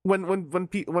when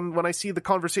I see the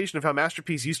conversation of how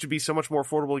Masterpiece used to be so much more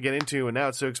affordable to get into, and now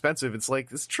it's so expensive. It's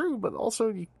like, it's true, but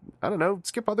also, I don't know,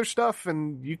 skip other stuff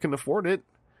and you can afford it.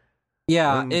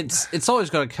 Yeah, it's always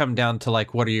going to come down to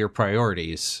like, what are your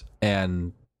priorities?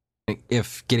 And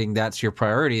if getting that's your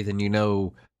priority, then you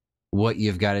know what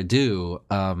you've got to do.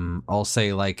 I'll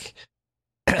say like,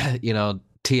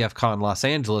 TFCon Los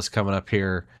Angeles coming up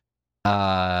here,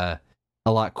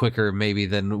 a lot quicker maybe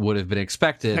than would have been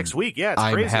expected. Next week, yeah, it's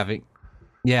crazy.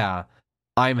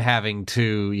 I'm having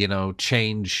to,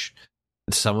 change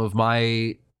some of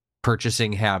my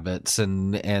purchasing habits,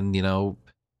 and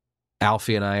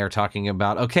Alfie and I are talking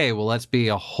about, okay, well, let's be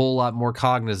a whole lot more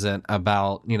cognizant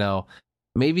about,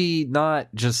 maybe not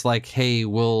just like, hey,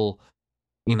 we'll,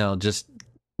 just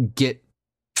get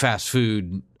fast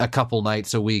food a couple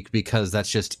nights a week because that's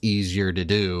just easier to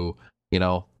do.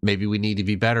 Maybe we need to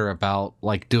be better about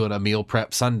like doing a meal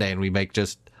prep Sunday and we make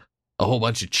just a whole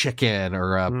bunch of chicken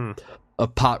or a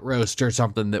pot roast or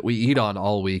something that we eat on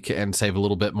all week and save a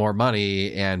little bit more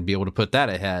money and be able to put that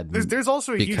ahead. There's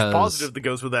also a huge positive that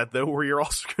goes with that, though, where you're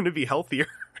also going to be healthier.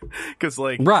 Because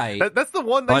like, right, that's the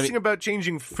one nice thing about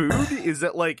changing food is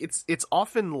that like, it's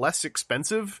often less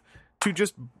expensive to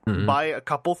just buy a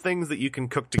couple things that you can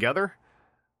cook together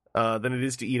than it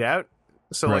is to eat out.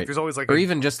 So like, there's always like, or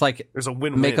even just like, there's a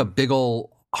win-win. Make a big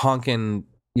ol' honkin',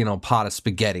 pot of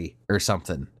spaghetti or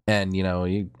something, and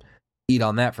you eat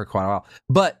on that for quite a while.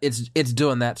 But it's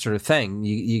doing that sort of thing.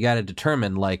 You got to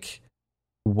determine like,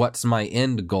 what's my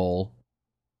end goal?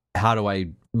 How do I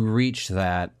reach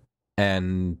that?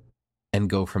 And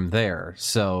go from there.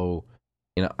 So,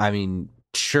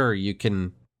 sure, you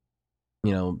can,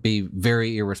 be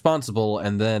very irresponsible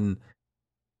and then,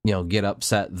 get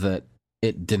upset that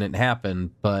it didn't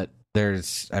happen. But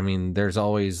there's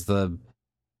always the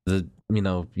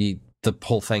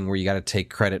whole thing where you got to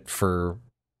take credit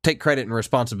and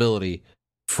responsibility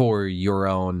for your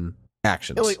own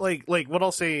actions. Like what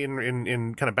I'll say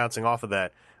in kind of bouncing off of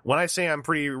that. When I say I'm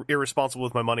pretty irresponsible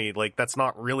with my money, like, that's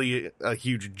not really a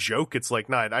huge joke. It's like,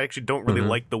 I actually don't really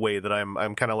like the way that I'm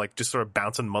kind of like just sort of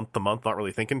bouncing month to month, not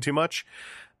really thinking too much.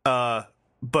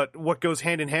 But what goes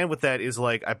hand in hand with that is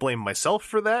like, I blame myself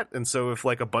for that. And so if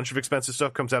like a bunch of expensive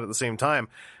stuff comes out at the same time,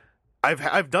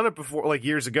 I've done it before, like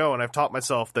years ago, and I've taught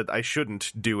myself that I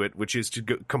shouldn't do it, which is to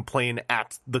complain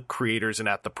at the creators and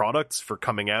at the products for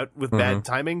coming out with bad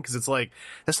timing. Cause it's like,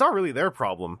 it's not really their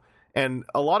problem. And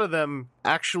a lot of them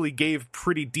actually gave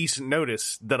pretty decent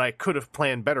notice that I could have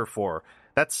planned better for.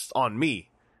 That's on me.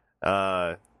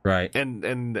 Right.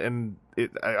 And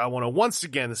I want to once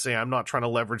again say I'm not trying to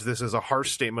leverage this as a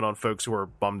harsh statement on folks who are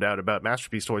bummed out about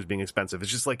Masterpiece toys being expensive. It's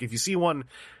just like, if you see one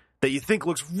that you think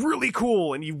looks really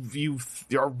cool and you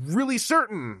are really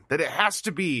certain that it has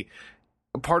to be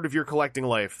a part of your collecting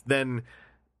life, then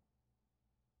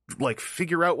like,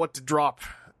 figure out what to drop.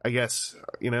 I guess,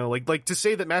 like to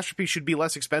say that Masterpiece should be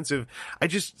less expensive.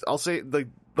 I'll say the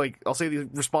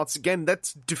response again.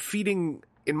 That's defeating,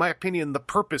 in my opinion, the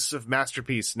purpose of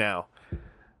Masterpiece now.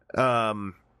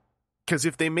 Because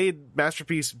if they made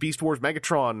Masterpiece Beast Wars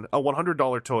Megatron a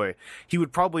 $100 toy, he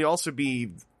would probably also be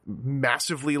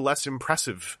massively less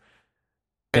impressive.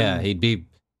 Yeah, he'd be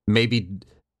maybe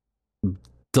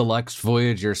deluxe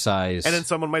Voyager size. And then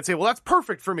someone might say, well, that's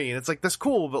perfect for me. And it's like, that's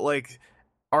cool, but like,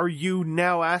 are you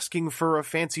now asking for a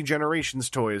fancy Generations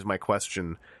toy is my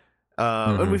question.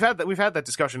 And we've had that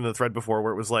discussion in the thread before,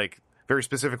 where it was like very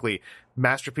specifically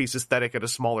masterpiece aesthetic at a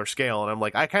smaller scale, and I'm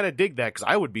like, I kind of dig that because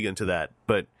I would be into that,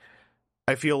 but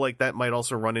I feel like that might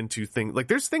also run into things like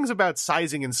there's things about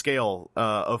sizing and scale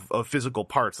of physical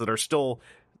parts that are still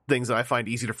things that I find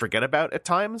easy to forget about at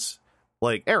times.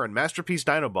 Like Aaron, Masterpiece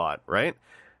Dinobot, right?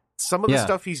 Some of the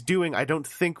stuff he's doing, I don't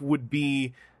think would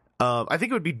be. I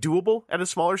think it would be doable at a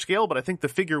smaller scale, but I think the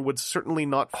figure would certainly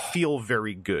not feel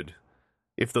very good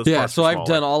if those. Parts so were I've smaller.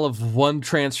 done all of one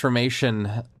transformation,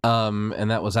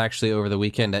 and that was actually over the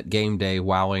weekend at Game Day,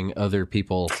 wowing other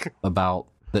people about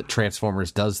that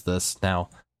Transformers does this now.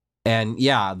 And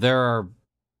yeah, there are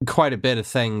quite a bit of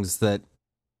things that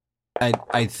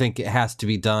I think it has to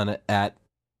be done at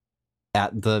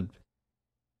the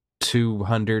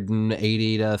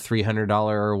 $280 to $300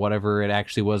 or whatever it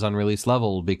actually was on release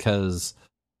level, because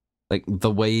like the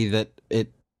way that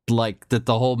that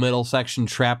the whole middle section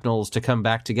shrapnels to come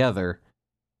back together,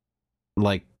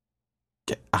 like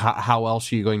how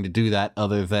else are you going to do that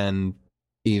other than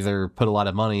either put a lot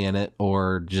of money in it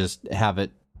or just have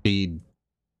it be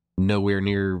nowhere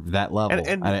near that level?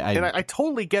 And I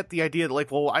totally get the idea that,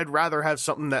 like, well, I'd rather have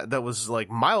something that was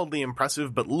like mildly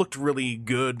impressive but looked really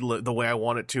good the way I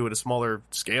want it to at a smaller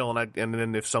scale. And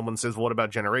then if someone says, "What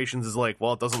about Generations?" is like,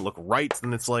 well, it doesn't look right,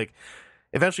 and it's like,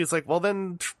 eventually it's like, well,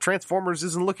 then Transformers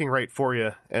isn't looking right for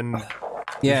you, and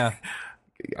yeah.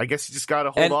 I guess you just gotta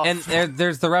hold off. And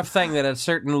there's the rough thing that at a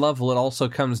certain level, it also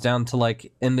comes down to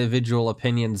like individual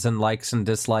opinions and likes and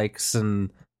dislikes,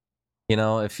 and you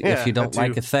know, if you don't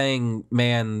like a thing,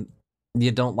 man,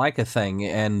 you don't like a thing,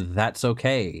 and that's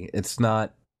okay. It's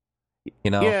not,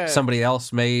 somebody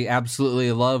else may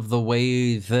absolutely love the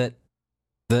way that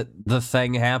the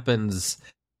thing happens,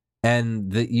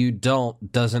 and that you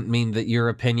doesn't mean that your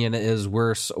opinion is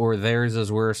worse or theirs is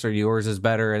worse or yours is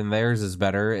better and theirs is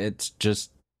better. It's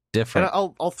just different.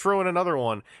 And I'll throw in another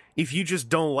one. If you just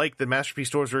don't like that Masterpiece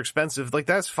stores are expensive, like,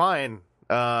 that's fine.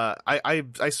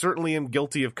 I certainly am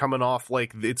guilty of coming off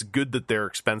like it's good that they're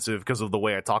expensive because of the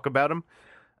way I talk about them.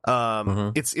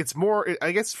 It's more,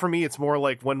 I guess for me, it's more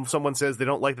like when someone says they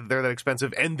don't like that they're that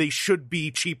expensive and they should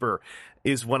be cheaper,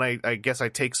 is when I guess I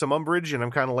take some umbrage, and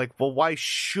I'm kind of like, well, why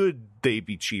should they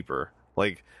be cheaper?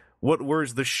 Like,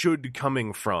 where's the should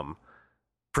coming from?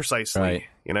 Precisely, right.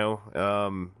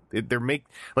 They're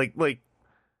like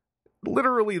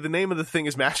literally the name of the thing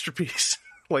is Masterpiece.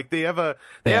 Like, they have a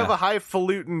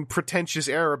highfalutin, pretentious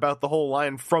air about the whole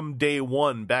line from day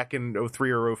one back in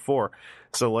 03 or 04.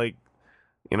 So, like,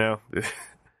 at the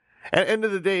end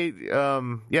of the day,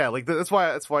 like, that's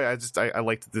why I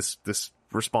liked this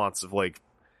response of, like,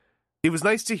 it was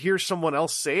nice to hear someone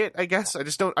else say it. I guess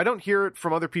I don't hear it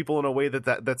from other people in a way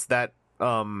that's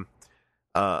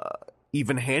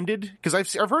even-handed, because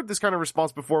I've heard this kind of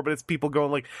response before, but it's people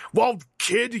going like, well,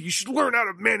 kid, you should learn how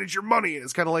to manage your money, and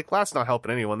it's kind of like, that's not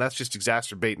helping anyone, that's just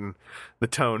exacerbating the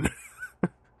tone.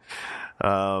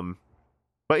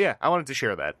 But yeah, I wanted to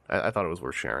share that. I thought it was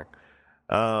worth sharing.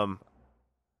 I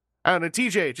don't know,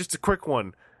 TJ, just a quick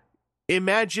one.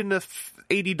 Imagine a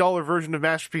 $80 version of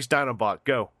Masterpiece Dinobot.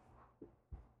 Go.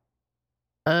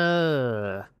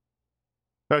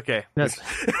 Okay.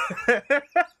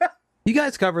 You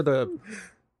guys cover the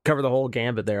whole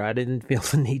gambit there. I didn't feel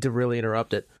the need to really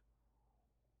interrupt it.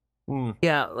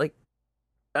 Yeah, like,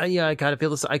 I kind of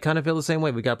feel the same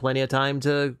way. We got plenty of time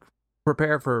to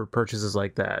prepare for purchases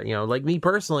like that. Like me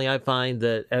personally, I find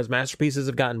that as masterpieces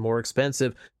have gotten more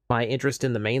expensive, my interest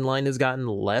in the main line has gotten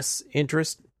less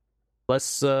involved.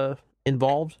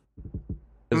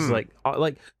 It's like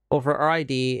for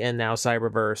RID and now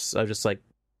Cyberverse, I just like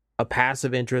a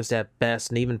passive interest at best,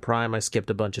 and even Prime, I skipped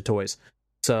a bunch of toys.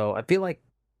 So I feel like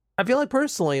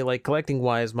personally, like, collecting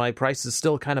wise, my prices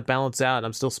still kind of balance out.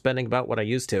 I'm still spending about what I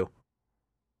used to.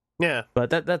 Yeah,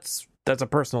 but that's a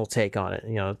personal take on it.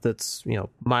 That's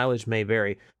mileage may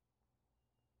vary.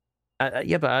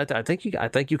 But I think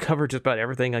you covered just about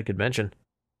everything I could mention.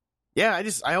 Yeah,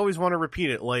 I always want to repeat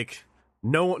it. Like,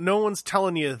 no one's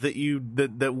telling you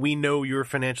that we know your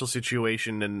financial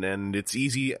situation, and it's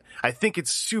easy. I think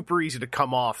it's super easy to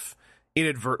come off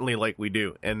inadvertently like we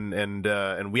do,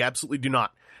 and we absolutely do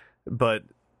not. But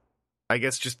I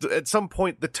guess just at some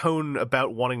point, the tone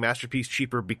about wanting Masterpiece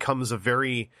cheaper becomes a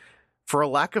very, for a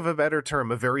lack of a better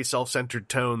term, a very self-centered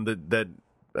tone that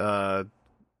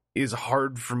is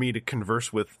hard for me to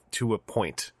converse with to a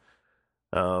point.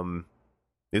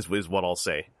 Is what I'll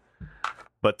say.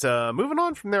 But moving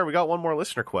on from there, we got one more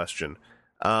listener question.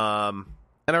 And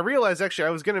I realized, actually, I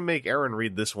was going to make Aaron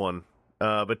read this one.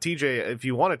 But TJ, if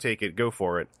you want to take it, go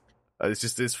for it.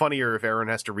 It's funnier if Aaron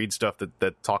has to read stuff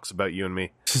that talks about you and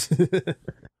me.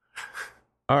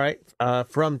 All right.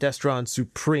 From Destron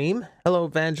Supreme. Hello,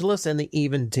 Evangelist and the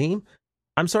Even team.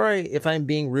 I'm sorry if I'm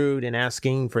being rude and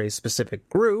asking for a specific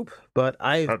group, but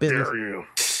How dare you?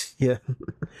 Yeah.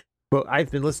 But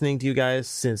I've been listening to you guys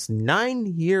since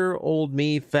 9-year-old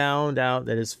me found out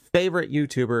that his favorite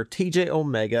YouTuber, TJ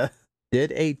Omega,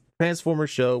 did a Transformer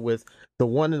show with the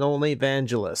one and only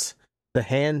Evangelist, the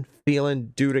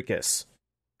hand-feeling Dudicus.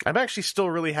 I'm actually still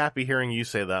really happy hearing you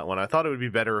say that one. I thought it would be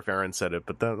better if Aaron said it,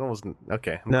 but that wasn't...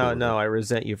 Okay. I'm cool with No, it. I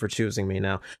resent you for choosing me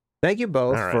now. Thank you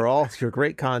both All right. for all your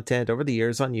great content over the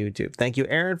years on YouTube. Thank you,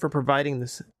 Aaron, for providing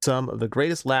some of the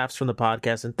greatest laughs from the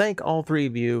podcast, and thank all three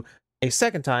of you a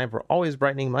second time for always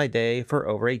brightening my day for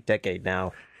over a decade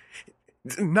now.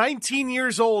 19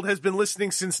 years old, has been listening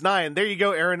since 9. There you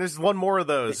go, Aaron. There's one more of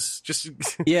those. Just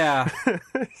Yeah.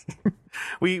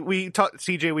 we talked,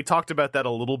 CJ. We talked about that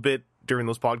a little bit during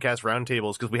those podcast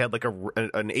roundtables because we had like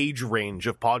an age range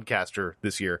of podcaster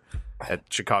this year at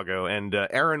Chicago, and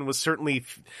Aaron was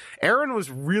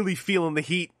really feeling the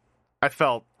heat. I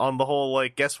felt on the whole,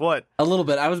 like, guess what? A little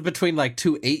bit. I was between like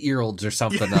 2 8-year-olds or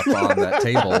something up on that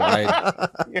table.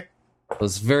 It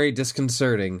was very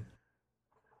disconcerting.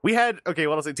 We had, okay,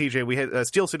 what else say, TJ? We had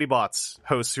Steel City Bots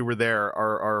hosts who were there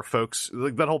are folks,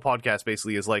 like that whole podcast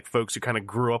basically is like folks who kind of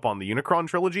grew up on the Unicron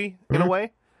trilogy in a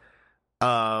way,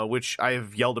 which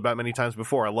I've yelled about many times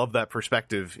before. I love that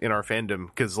perspective in our fandom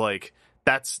because, like,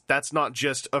 that's not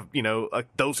just a,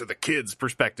 those are the kids'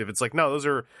 perspective. It's like, no, those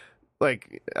are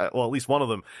like, well, at least one of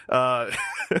them.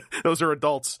 Those are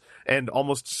adults and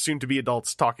almost soon to be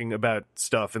adults talking about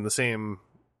stuff in the same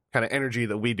kind of energy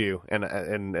that we do and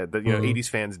the 80s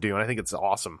fans do, and I think it's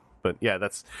awesome. But yeah,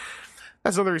 that's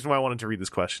another reason why I wanted to read this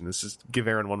question. Is just give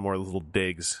Aaron one more little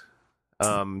digs.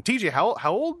 TJ, how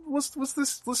old was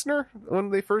this listener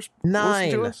when they first 9.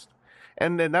 listened to us?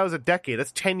 And that was a decade.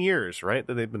 That's 10 years, right?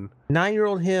 That they've been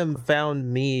 9-year-old him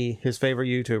found me, his favorite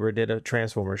YouTuber, did a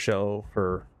Transformer show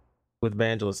with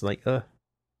Evangelist. Like, a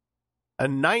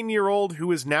 9-year-old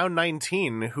who is now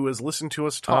 19 who has listened to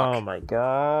us talk. oh my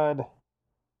god.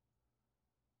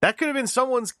 That could have been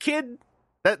someone's kid.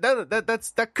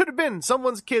 That could have been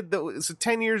someone's kid that was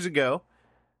 10 years ago.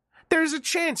 There's a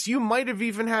chance you might have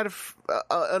even had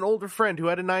an older friend who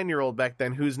had a 9-year-old back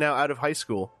then who's now out of high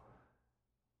school.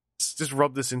 Just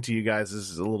rub this into you guys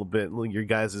a little bit, your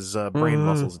guys' brain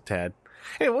muscles a tad.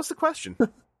 Hey, what's the question?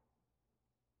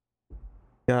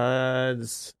 I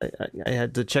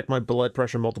had to check my blood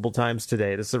pressure multiple times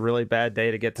today. This is a really bad day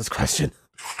to get this question.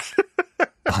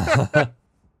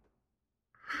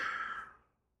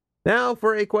 Now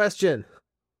for a question.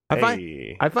 I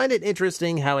find it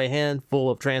interesting how a handful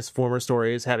of Transformer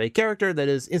stories have a character that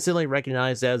is instantly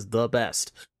recognized as the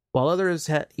best, while others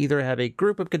either have a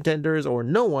group of contenders or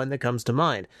no one that comes to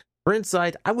mind. For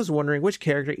insight, I was wondering which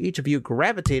character each of you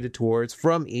gravitated towards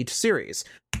from each series.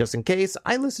 Just in case,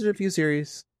 I listed a few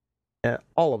series,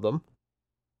 all of them,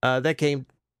 that came...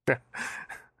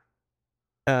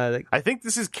 I think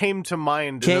this came to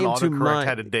mind and then autocorrect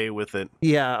had a day with it.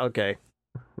 Yeah, okay.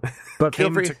 But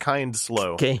came to kind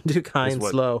slow. Came to kind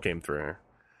slow. Came through.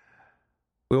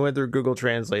 We went through Google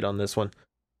Translate on this one.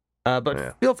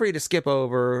 But feel free to skip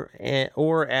over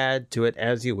or add to it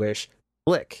as you wish.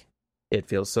 Blick. It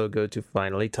feels so good to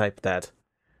finally type that.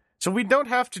 So we don't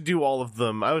have to do all of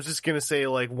them. I was just going to say,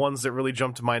 like, ones that really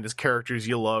jumped to mind as characters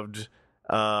you loved.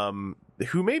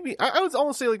 Who maybe I would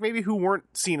almost say like maybe who weren't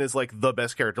seen as like the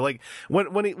best character. Like when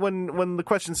the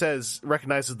question says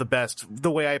recognizes the best,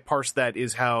 the way I parse that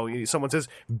is how someone says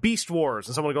Beast Wars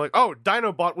and someone will go like, oh,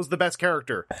 Dinobot was the best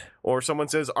character, or someone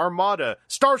says Armada,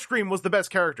 Starscream was the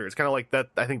best character. It's kind of like that.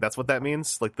 I think that's what that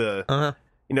means. Like the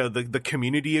the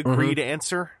community agreed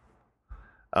answer.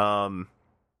 Because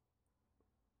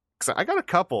I got a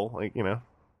couple, like,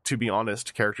 to be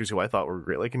honest, characters who I thought were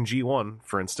great, like in G1,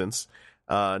 for instance.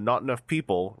 Not enough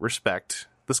people respect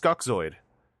the Skuckzoid.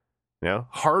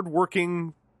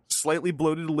 Hardworking, slightly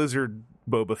bloated lizard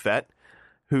Boba Fett,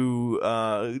 who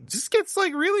just gets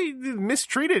like really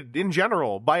mistreated in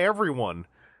general by everyone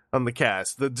on the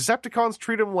cast. The Decepticons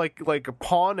treat him like a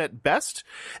pawn at best.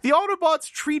 The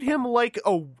Autobots treat him like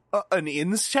an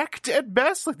insect at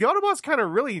best. Like the Autobots kind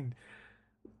of really.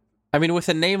 I mean, with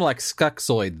a name like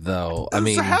Skuckzoid, though,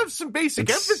 have some basic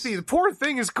empathy. The poor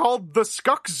thing is called the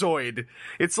Skuckzoid.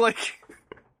 It's like,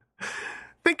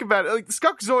 think about it. Like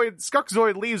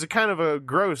Skuckzoid leaves a kind of a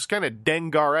gross, kind of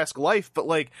Dengar-esque life, but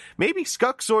like maybe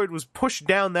Skuckzoid was pushed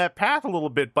down that path a little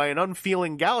bit by an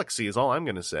unfeeling galaxy. Is all I'm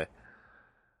gonna say.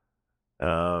 So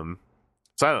I don't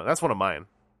know. That's one of mine.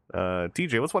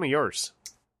 TJ, what's one of yours?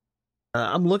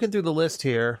 I'm looking through the list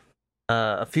here.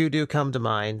 A few do come to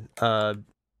mind.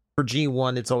 For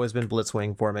G1, it's always been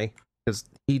Blitzwing for me. because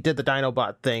he did the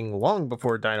Dinobot thing long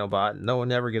before Dinobot. No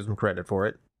one ever gives him credit for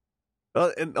it.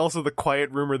 And also the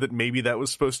quiet rumor that maybe that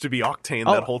was supposed to be Octane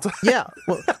that whole time. Yeah,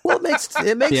 well,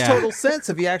 it makes total sense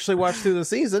if you actually watch through the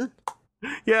season.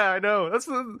 Yeah, I know. That's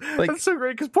so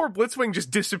great because poor Blitzwing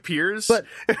just disappears. But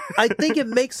I think it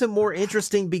makes him more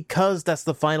interesting because that's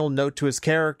the final note to his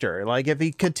character. Like, if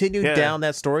he continued down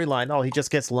that storyline, he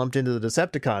just gets lumped into the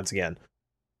Decepticons again.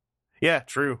 Yeah,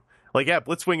 true. Like,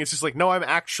 Blitzwing is just like, no, I'm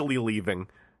actually leaving.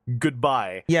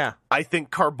 Goodbye. Yeah. I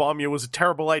think Carbomia was a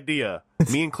terrible idea.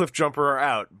 Me and Cliffjumper are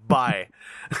out. Bye.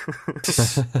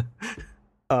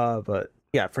 But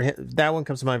yeah, for him, that one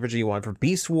comes to mind for G1. For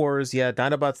Beast Wars,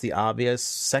 Dinobot's the obvious.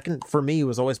 Second for me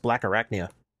was always Black Arachnia.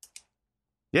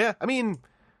 Yeah, I mean,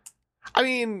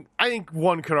 I think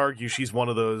one could argue she's one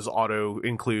of those auto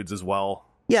includes as well.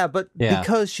 Yeah, but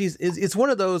because it's one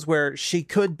of those where she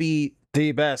could be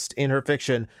the best in her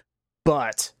fiction,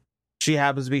 but she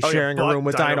happens to be sharing a room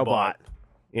with Dinobot.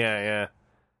 Yeah.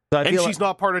 So and she's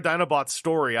not part of Dinobot's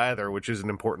story either, which is an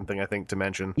important thing, I think, to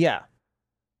mention. Yeah.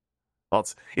 Well,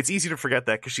 it's easy to forget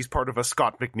that because she's part of a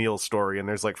Scott McNeil story, and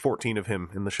there's like 14 of him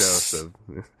in the show. So,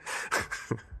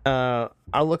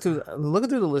 I'll looking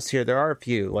through the list here. There are a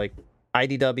few like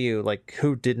IDW. Like,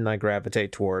 who didn't I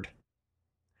gravitate toward?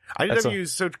 IDW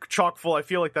is so chock full. I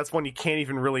feel like that's one you can't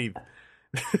even really.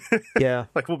 Yeah,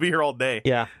 like we'll be here all day.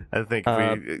 Yeah, I think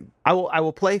I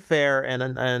will play fair,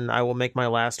 and I will make my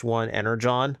last one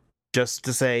Energon, just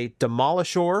to say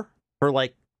Demolishor for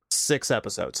like 6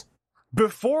 episodes.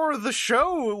 Before the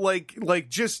show,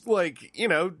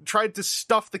 tried to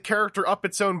stuff the character up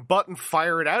its own butt and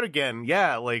fire it out again.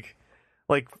 Yeah, like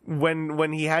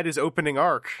when he had his opening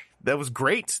arc, that was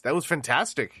great. That was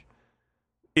fantastic.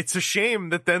 It's a shame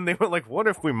that then they went like, what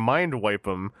if we mind wipe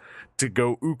him to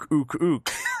go ook ook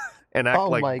ook and act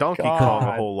like Donkey Kong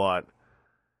a whole lot?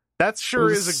 That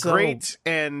sure is a great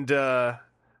and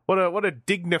what a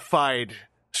dignified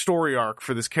story arc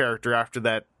for this character after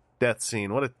that death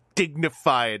scene. What a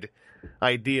dignified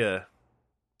idea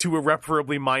to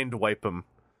irreparably mind wipe him.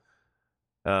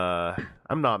 I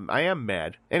am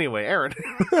mad. Anyway, Aaron.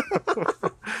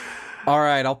 All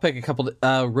right, I'll pick a couple.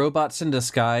 Robots in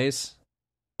Disguise.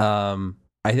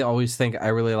 I always think I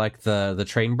really like the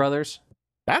Train Brothers.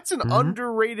 That's an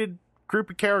underrated group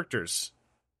of characters.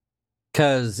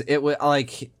 Because it was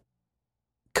like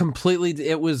completely.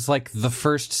 It was like the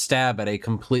first stab at a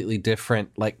completely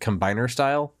different like combiner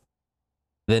style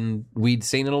than we'd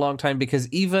seen in a long time.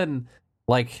 Because even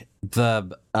like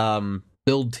the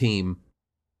build team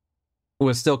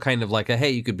was still kind of like a hey,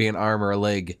 you could be an arm or a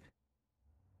leg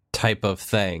type of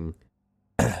thing.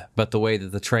 But the way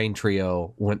that the Train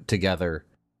Trio went together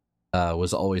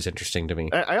was always interesting to me.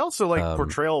 I also like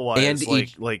portrayal wise, and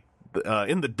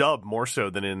in the dub more so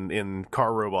than in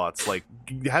Car Robots. Like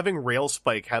having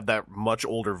Railspike have that much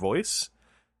older voice,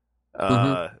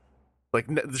 like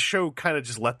the show kind of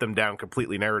just let them down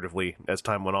completely narratively as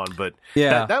time went on. But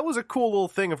that was a cool little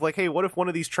thing of like, hey, what if one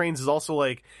of these trains is also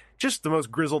like just the most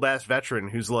grizzled ass veteran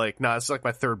who's like, nah, it's like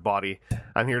my third body.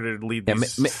 I'm here to lead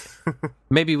these.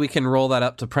 Maybe we can roll that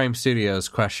up to Prime Studios'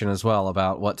 question as well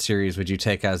about what series would you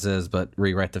take as is, but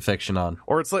rewrite the fiction on.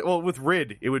 Or it's like, well, with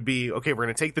Rid, it would be, okay, we're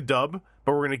going to take the dub,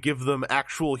 but we're going to give them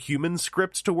actual human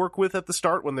scripts to work with at the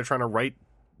start when they're trying to write,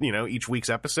 each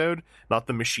week's episode, not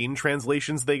the machine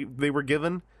translations they were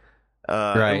given.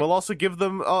 Right. And we'll also give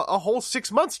them a whole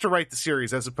 6 months to write the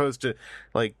series as opposed to,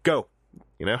 like, go,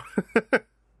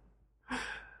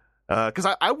 Because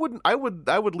I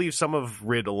would leave some of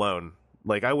Rid alone.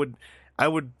 Like I would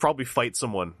probably fight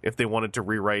someone if they wanted to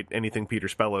rewrite anything Peter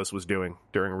Spellos was doing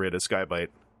during Rid as Skybite.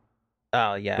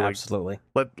 Oh yeah, like, absolutely.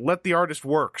 Let the artist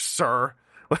work, sir.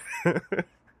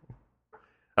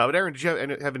 But Aaron, did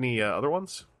you have any other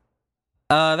ones?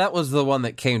 That was the one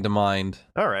that came to mind.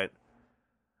 All right.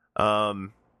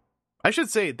 I should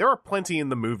say there are plenty in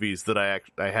the movies that I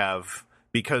have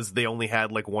because they only had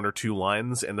like 1 or 2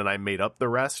 lines, and then I made up the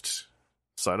rest.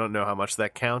 So I don't know how much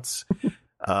that counts.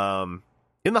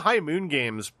 In the High Moon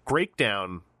games,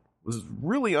 Breakdown was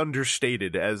really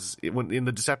understated as in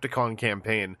the Decepticon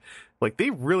campaign. Like they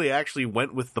really actually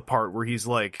went with the part where he's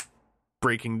like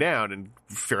breaking down and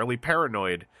fairly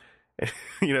paranoid.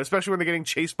 Especially when they're getting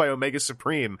chased by Omega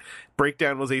Supreme.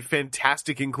 Breakdown was a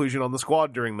fantastic inclusion on the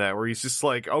squad during that, where he's just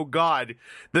like, oh god,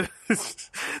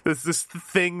 this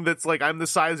thing that's like, I'm the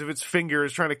size of its finger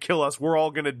is trying to kill us, we're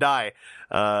all gonna die.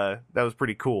 That was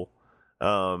pretty cool.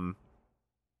 But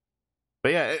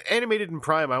yeah, animated in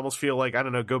Prime, I almost feel like, I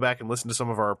don't know, go back and listen to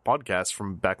some of our podcasts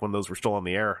from back when those were still on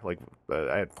the air. Like,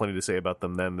 I had plenty to say about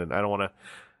them then, and I don't want to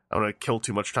kill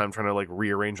too much time trying to like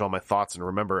rearrange all my thoughts and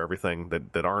remember everything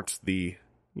that aren't the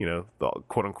the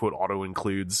quote unquote auto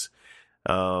includes.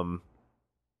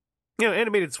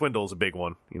 Animated Swindle is a big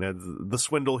one. The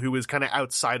Swindle who is kind of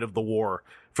outside of the war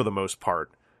for the most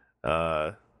part.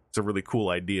 It's a really cool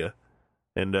idea.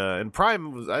 And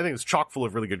Prime, I think, is chock full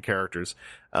of really good characters.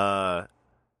 As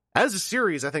a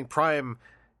series, I think Prime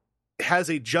has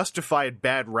a justified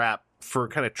bad rap for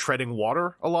kind of treading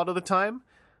water a lot of the time.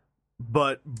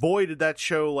 But boy, did that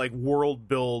show world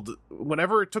build.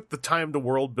 Whenever it took the time to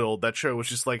world build, that show was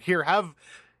just like, here, have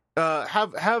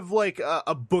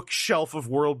a bookshelf of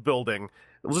world building.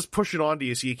 We'll just push it onto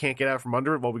you so you can't get out from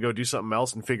under it while we go do something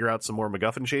else and figure out some more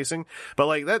MacGuffin chasing.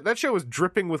 But that show was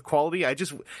dripping with quality.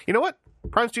 You know what?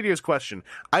 Prime Studios question.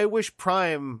 I wish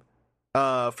Prime,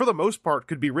 for the most part,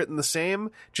 could be written the same,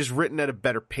 just written at a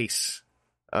better pace.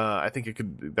 I think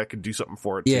that could do something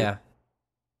for it too. Yeah.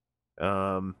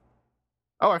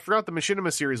 I forgot the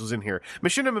Machinima series was in here.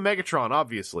 Machinima Megatron,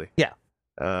 obviously. Yeah.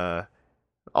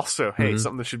 Also, hey,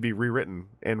 something that should be rewritten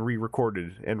and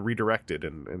re-recorded and redirected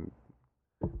and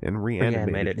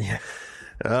reanimated. Yeah.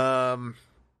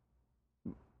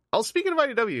 Speaking of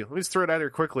IDW, let me just throw it out here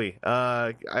quickly.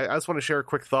 I just want to share a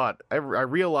quick thought. I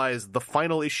realized the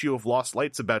final issue of Lost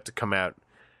Light's about to come out,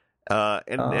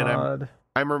 and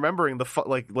I'm remembering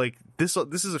this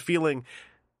is a feeling.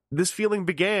 This feeling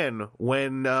began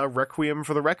when Requiem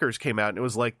for the Wreckers came out, and it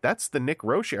was like, that's the Nick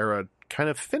Roche era kind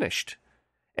of finished.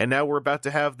 And now we're about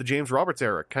to have the James Roberts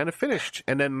era kind of finished.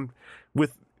 And then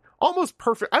with almost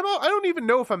perfect... I don't even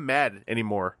know if I'm mad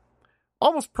anymore.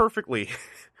 Almost perfectly.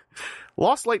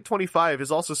 Lost Light 25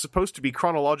 is also supposed to be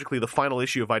chronologically the final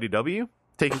issue of IDW,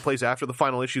 taking place after the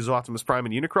final issues of Optimus Prime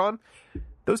and Unicron.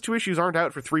 Those two issues aren't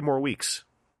out for 3 more weeks,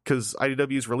 because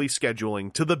IDW's release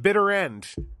scheduling, to the bitter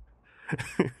end,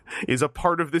 is a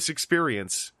part of this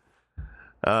experience.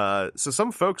 So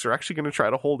some folks are actually going to try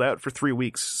to hold out for 3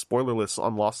 weeks, spoilerless,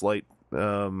 on Lost Light,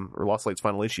 or Lost Light's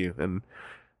final issue. And,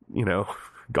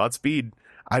 Godspeed.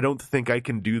 I don't think I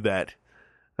can do that.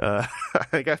 I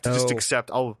think I have to just accept.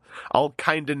 I'll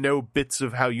kind of know bits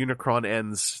of how Unicron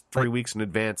ends 3 weeks in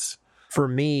advance. For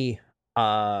me,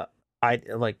 I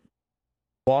like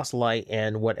Lost Light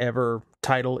and whatever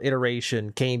title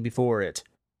iteration came before it.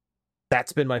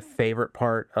 That's been my favorite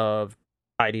part of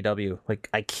IDW.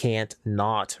 I can't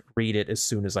not read it as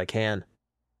soon as I can.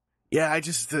 Yeah,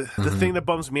 the thing that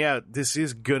bums me out, this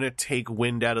is gonna take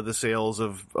wind out of the sails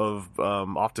of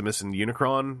Optimus and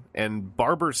Unicron, and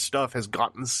Barber's stuff has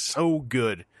gotten so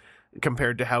good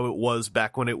compared to how it was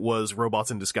back when it was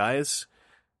Robots in Disguise.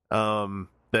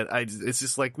 It's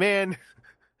just like, man,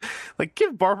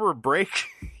 give Barber a break,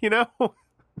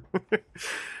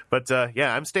 But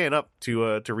yeah, I'm staying up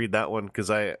to read that one, because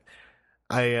I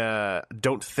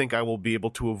don't think I will be able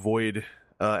to avoid,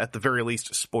 at the very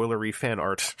least, spoilery fan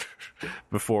art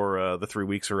before the 3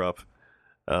 weeks are up.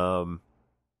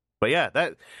 But yeah,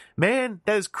 that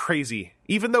is crazy.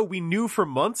 Even though we knew for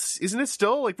months, isn't it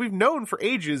still? We've known for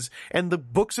ages, and the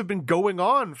books have been going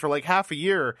on for half a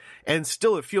year, and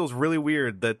still it feels really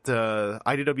weird that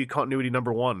IDW Continuity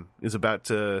 #1 is about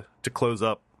to close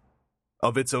up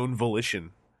of its own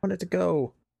volition. I want it to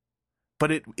go.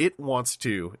 But it wants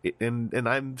to, and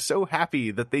I'm so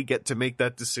happy that they get to make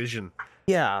that decision.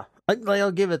 Yeah,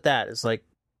 I'll give it that. It's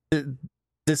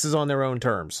this is on their own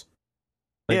terms.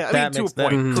 Yeah, I mean, to a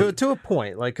point. To a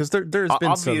point, because there's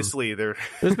been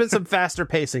there's been some faster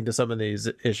pacing to some of these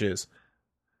issues.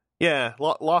 Yeah,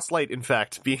 Lost Light, in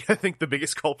fact, being, I think, the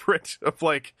biggest culprit of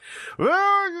we're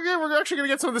actually going to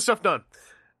get some of this stuff done.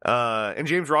 And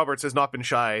James Roberts has not been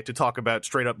shy to talk about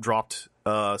straight up dropped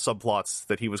subplots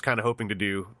that he was kind of hoping to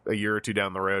do a year or two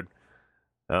down the road.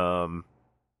 And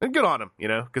good on him,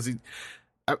 because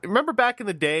I remember back in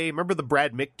the day, remember the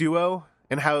Brad Mick duo,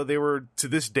 and how they were, to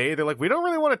this day, they're like, we don't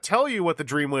really want to tell you what the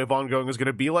Dreamwave ongoing is going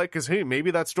to be like, because hey, maybe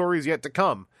that story is yet to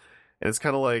come. And it's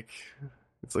kind of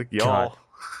it's like, y'all. God.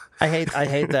 I hate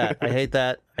that. I hate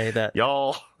that.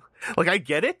 Y'all. I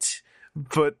get it.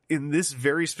 But in this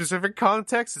very specific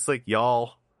context, it's like,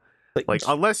 y'all,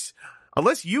 unless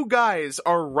you guys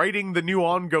are writing the new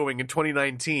ongoing in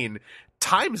 2019,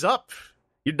 time's up.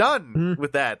 You're done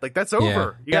with that. That's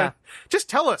over. Yeah. Just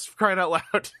tell us, for crying out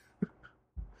loud.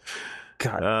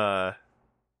 God.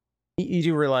 You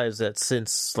do realize that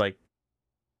since,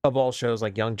 of all shows,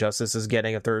 Young Justice is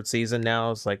getting a 3rd season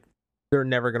now, it's they're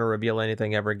never going to reveal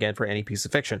anything ever again for any piece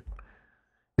of fiction.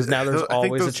 Because now there's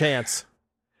always a chance.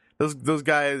 Those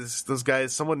guys,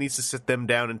 someone needs to sit them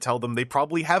down and tell them they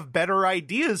probably have better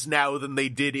ideas now than they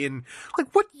did in,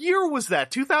 what year was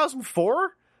that?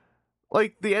 2004?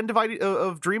 The end of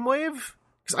Dreamwave?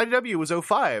 Because IDW was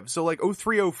 05, so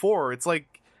 03, 04, it's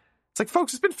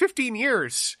folks, it's been 15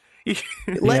 years.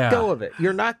 Let go of it.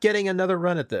 You're not getting another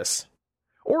run at this.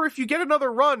 Or if you get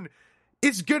another run,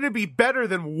 it's going to be better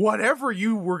than whatever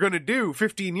you were going to do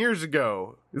 15 years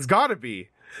ago. It's got to be.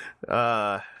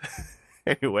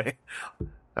 Anyway,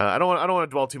 I don't want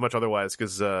to dwell too much otherwise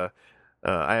because I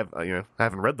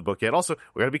haven't read the book yet. Also,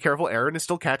 we got to be careful. Aaron is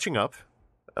still catching up.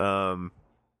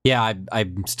 Yeah,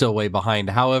 I'm still way behind.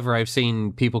 However, I've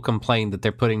seen people complain that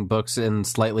they're putting books in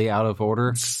slightly out of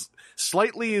order.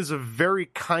 Slightly is a very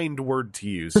kind word to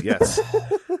use. Yes.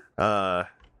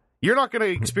 You're not going to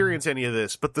experience any of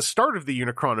this, but the start of the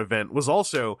Unicron event was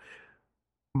also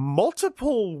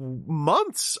multiple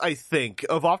months, I think,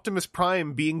 of Optimus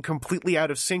Prime being completely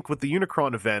out of sync with the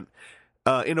Unicron event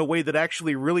in a way that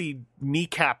actually really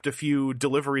kneecapped a few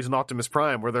deliveries in Optimus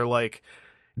Prime where they're like,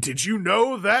 did you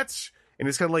know that? And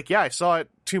it's kind of like, yeah, I saw it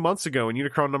 2 months ago in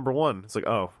Unicron #1. It's like,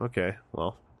 oh, okay,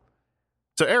 well.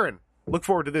 So, Aaron, look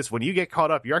forward to this. When you get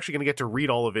caught up, you're actually going to get to read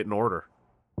all of it in order.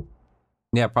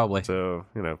 Yeah, probably. So,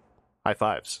 high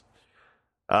fives.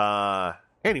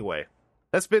 Anyway,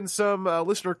 that's been some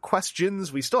listener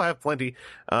questions. We still have plenty.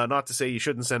 Not to say you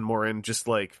shouldn't send more in, just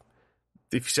like,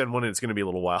 if you send one in, it's going to be a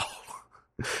little while.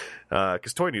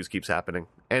 Because Toy News keeps happening.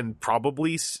 And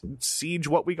probably Siege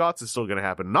What We Got's is still going to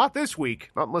happen. Not this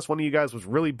week. Not unless one of you guys was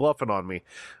really bluffing on me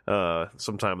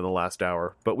sometime in the last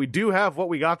hour. But we do have What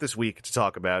We Got this week to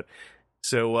talk about.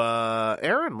 So,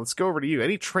 Aaron, let's go over to you.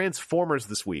 Any Transformers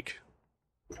this week?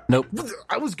 Nope.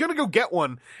 I was going to go get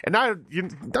one. And now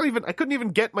I couldn't even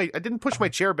get I didn't push my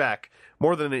chair back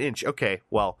more than an inch. Okay,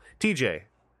 well, TJ.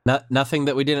 Nothing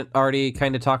that we didn't already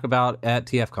kind of talk about at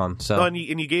TFCon. So, and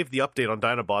you gave the update on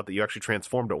Dinobot that you actually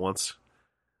transformed it once.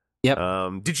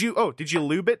 Yep. Did you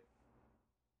lube it?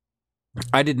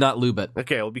 I did not lube it.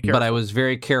 Okay, well, be careful. But I was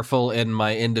very careful in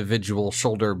my individual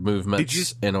shoulder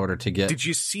movements in order to get. Did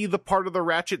you see the part of the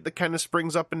ratchet that kind of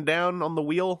springs up and down on the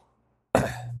wheel?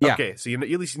 Yeah. Okay, so you at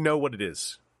least know what it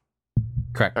is.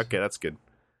 Correct. Okay, that's good.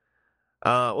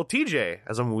 Well, TJ,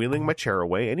 as I'm wheeling my chair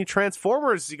away, any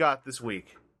Transformers you got this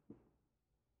week?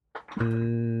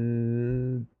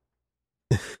 Mm.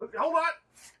 Hold on.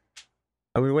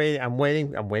 I'm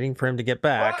waiting for him to get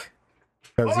back.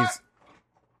 Because he's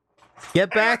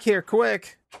get back here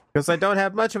quick. Because I don't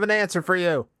have much of an answer for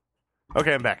you.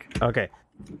 Okay, I'm back. Okay.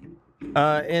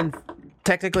 In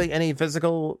technically any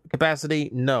physical capacity,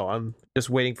 no. I'm just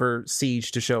waiting for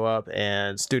Siege to show up,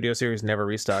 and Studio Series never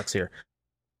restocks here.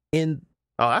 Oh,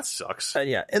 that sucks.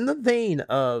 Yeah, in the vein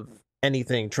of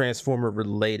anything Transformer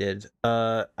related,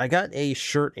 I got a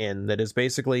shirt in that is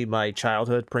basically my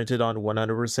childhood printed on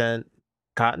 100%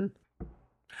 cotton.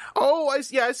 Oh, I've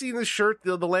seen this shirt,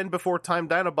 the Land Before Time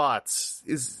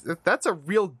Dinobots. That's a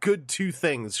real good two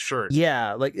things shirt.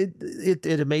 Yeah, like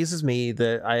it amazes me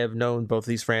that I have known both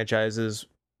these franchises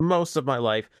most of my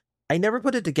life. I never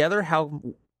put it together how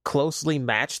closely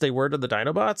matched they were to the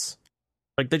Dinobots.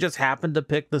 Like they just happened to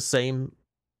pick the same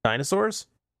dinosaurs.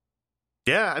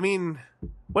 Yeah, I mean,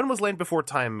 when was Land Before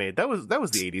Time made? That was the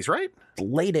 80s, right?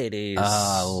 Late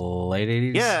 80s. Late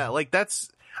 80s? Yeah, like that's...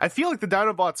 I feel like the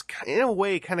Dinobots, in a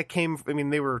way, kind of came... I mean,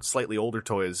 they were slightly older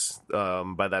toys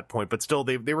by that point, but still,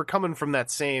 they were coming from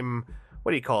that same...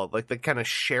 What do you call it? Like the kind of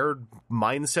shared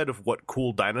mindset of what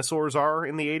cool dinosaurs are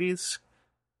in the 80s?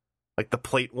 Like the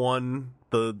plate one,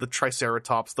 the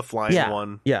Triceratops, the flying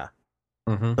one. Yeah.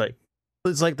 Mm-hmm. Like,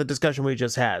 it's like the discussion we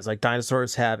just had. It's like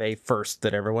dinosaurs have a first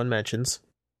that everyone mentions,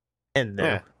 and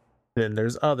then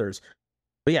there's others.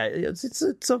 But yeah, it's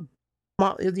a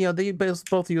they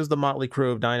both use the motley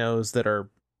crew of dinos that are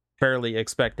fairly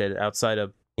expected outside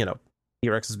of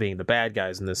T-Rexes being the bad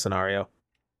guys in this scenario.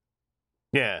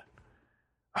 Yeah.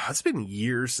 It's been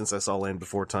years since I saw Land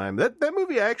Before Time. That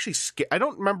movie I actually I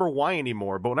don't remember why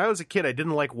anymore, but when I was a kid I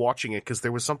didn't like watching it because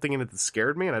there was something in it that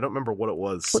scared me and I don't remember what it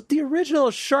was. But the original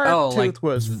Shark Tooth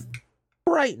was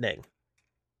frightening.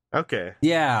 Okay.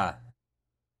 Yeah.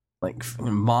 Like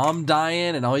mom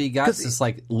dying and all you got is this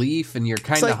like leaf and you're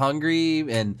kind of hungry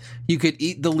and you could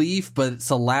eat the leaf but it's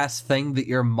the last thing that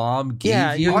your mom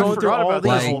gave you. You're going through all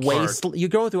these you're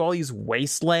going through all these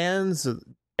wastelands,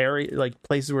 area like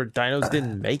places where dinos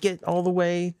didn't make it all the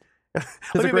way.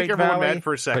 Let me make everyone mad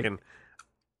for a second.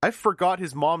 I forgot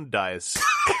his mom dies.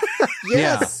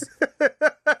 Yes.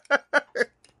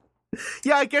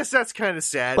 Yeah, I guess that's kind of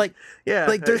sad.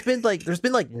 There's been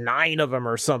 9 of them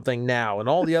or something now, and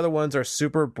all the other ones are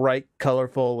super bright,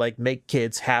 colorful, like make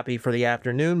kids happy for the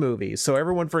afternoon movies. So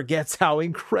everyone forgets how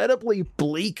incredibly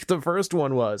bleak the first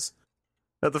one was.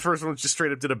 The first one just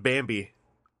straight up did a Bambi.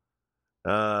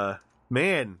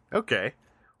 Man, okay.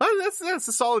 Well, that's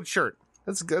a solid shirt.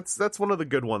 That's one of the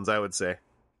good ones, I would say.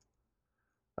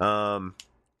 Well,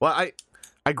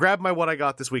 I grabbed my what I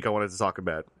got this week I wanted to talk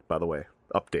about, by the way.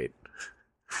 Update.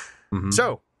 Mhm.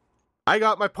 So, I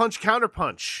got my Punch Counter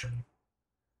Punch.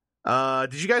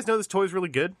 Did you guys know this toy is really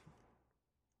good?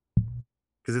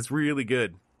 Because it's really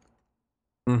good.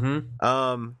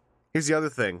 Mm-hmm. Here's the other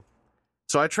thing.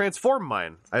 So I transformed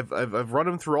mine. I've run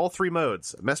them through all 3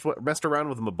 modes. Messed around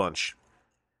with them a bunch.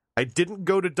 I didn't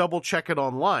go to double check it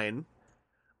online.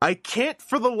 I can't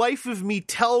for the life of me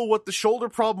tell what the shoulder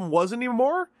problem was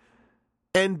anymore.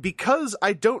 And because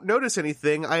I don't notice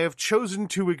anything, I have chosen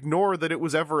to ignore that it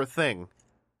was ever a thing.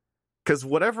 Because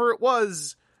whatever it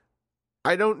was,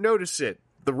 I don't notice it.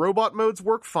 The robot modes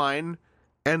work fine,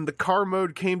 and the car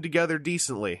mode came together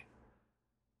decently.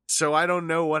 So I don't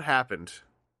know what happened.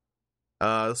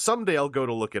 Someday I'll go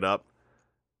to look it up.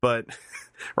 But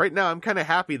right now I'm kind of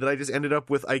happy that I just ended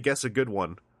up with, I guess, a good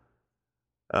one.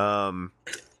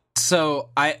 So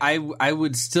I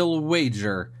would still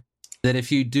wager that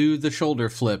if you do the shoulder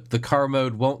flip, the car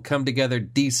mode won't come together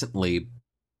decently,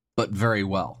 but very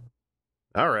well.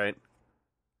 All right.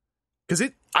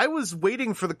 Because I was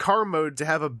waiting for the car mode to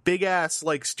have a big ass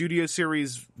like Studio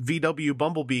Series VW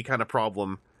Bumblebee kind of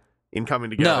problem in coming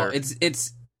together. No,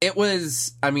 it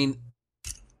was. I mean,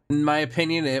 in my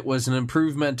opinion, it was an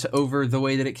improvement over the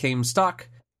way that it came stock,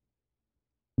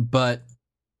 but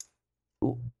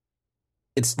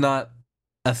it's not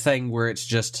a thing where it's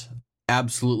just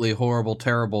absolutely horrible,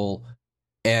 terrible,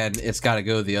 and it's got to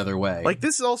go the other way. Like,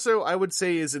 this also, I would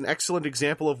say, is an excellent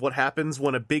example of what happens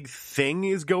when a big thing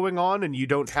is going on and you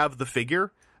don't have the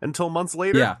figure until months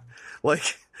later. Yeah.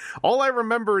 Like, all I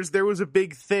remember is there was a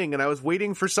big thing, and I was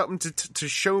waiting for something to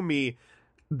show me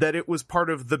that it was part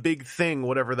of the big thing,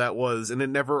 whatever that was, and it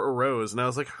never arose. And I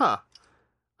was like, huh,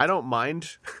 I don't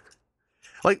mind.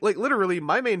 Like literally,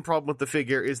 my main problem with the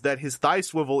figure is that his thigh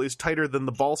swivel is tighter than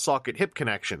the ball socket hip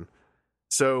connection.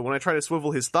 So when I try to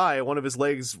swivel his thigh, one of his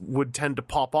legs would tend to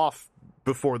pop off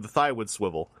before the thigh would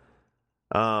swivel.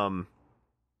 And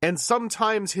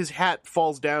sometimes his hat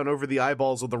falls down over the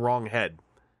eyeballs of the wrong head.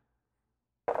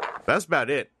 That's about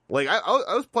it. Like, I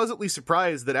was pleasantly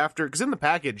surprised that after, because in the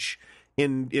package,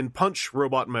 in Punch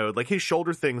robot mode, like, his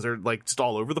shoulder things are, like, just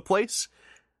all over the place.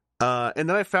 And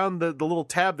then I found the little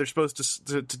tab they're supposed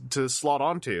to slot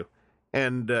onto.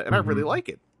 And I really like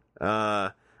it.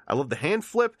 I love the hand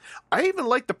flip. I even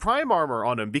like the prime armor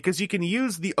on him because you can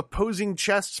use the opposing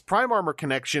chest's prime armor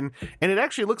connection, and it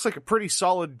actually looks like a pretty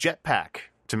solid jetpack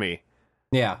to me.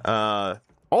 Yeah.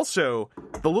 Also,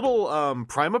 the little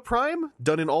Prima Prime,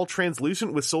 done in all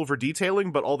translucent with silver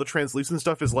detailing, but all the translucent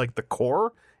stuff is like the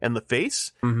core and the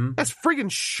face. Mm-hmm. That's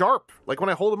friggin' sharp. Like, when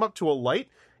I hold him up to a light,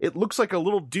 it looks like a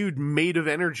little dude made of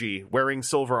energy wearing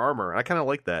silver armor. I kind of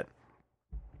like that.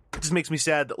 It just makes me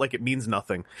sad that, like, it means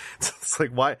nothing. It's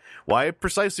like, why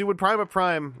precisely would Prima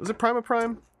Prime... Was it Prima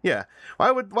Prime? Yeah.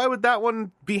 Why would that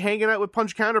one be hanging out with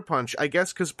Punch Counter Punch? I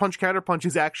guess because Punch Counter Punch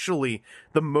is actually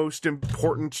the most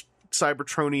important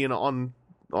Cybertronian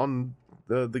on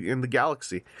in the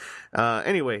galaxy.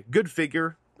 Anyway, good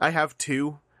figure. I have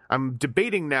 2. I'm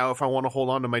debating now if I want to hold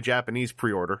on to my Japanese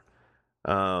pre-order.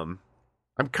 I'm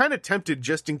kind of tempted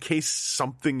just in case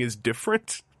something is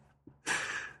different.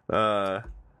 So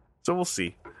we'll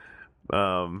see.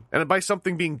 And by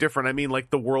something being different, I mean like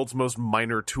the world's most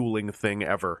minor tooling thing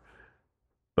ever.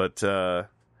 But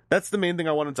that's the main thing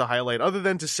I wanted to highlight. Other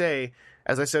than to say,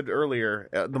 as I said earlier,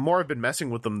 the more I've been messing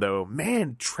with them, though,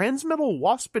 man, Transmetal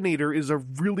Waspinator is a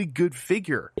really good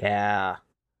figure. Yeah.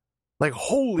 Like,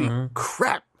 holy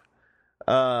crap.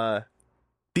 The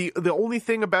only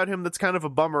thing about him that's kind of a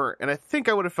bummer, and I think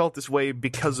I would have felt this way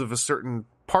because of a certain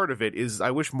part of it, is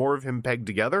I wish more of him pegged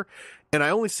together. And I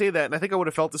only say that, and I think I would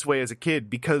have felt this way as a kid,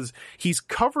 because he's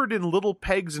covered in little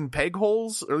pegs and peg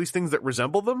holes, or at least things that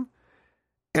resemble them.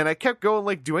 And I kept going,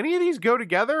 like, do any of these go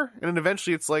together? And then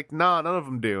eventually it's like, nah, none of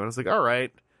them do. And I was like, all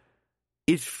right.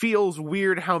 It feels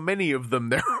weird how many of them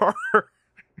there are.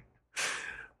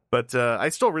 But I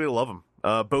still really love them.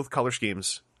 Both color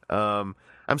schemes. I'm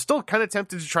still kind of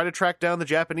tempted to try to track down the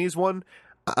Japanese one,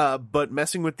 but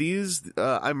messing with these,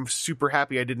 I'm super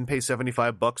happy I didn't pay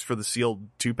 $75 for the sealed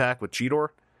 2-pack with Cheetor.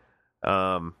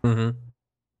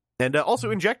 And also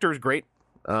Injector is great,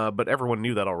 but everyone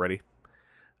knew that already.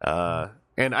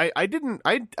 And I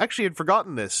actually had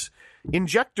forgotten this.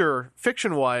 Injector,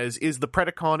 fiction-wise, is the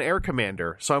Predacon Air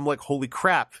Commander, so I'm like, holy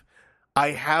crap,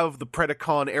 I have the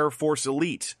Predacon Air Force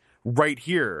Elite right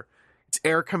here. It's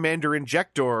Air Commander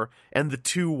Injector and the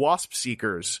 2 Wasp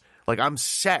Seekers. Like, I'm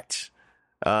set.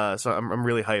 So I'm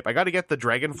really hype. I got to get the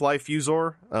Dragonfly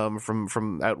Fusor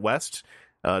from out west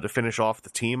to finish off the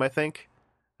team, I think.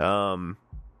 But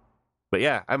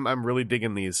yeah, I'm really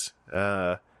digging these.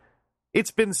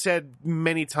 it's been said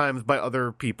many times by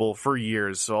other people for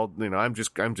years, so I'm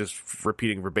just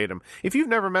repeating verbatim. If you've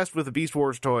never messed with a Beast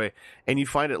Wars toy and you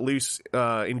find it loose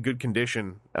in good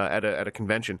condition at a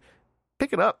convention,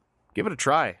 pick it up, give it a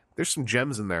try. There's some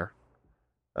gems in there.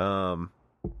 When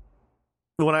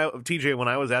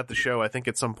I was at the show, I think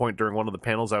at some point during one of the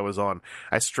panels I was on,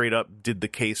 I straight up did the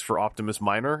case for Optimus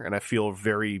Minor, and I feel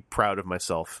very proud of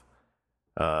myself.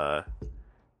 Because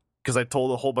I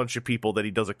told a whole bunch of people that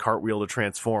he does a cartwheel to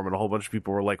transform, and a whole bunch of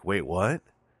people were like, wait, what?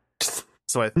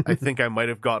 So I think I might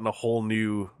have gotten a whole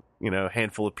new,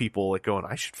 handful of people like going,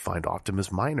 I should find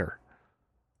Optimus Minor.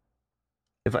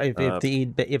 If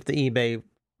the eBay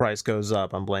price goes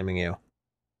up, I'm blaming you.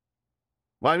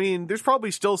 Well, I mean, there's probably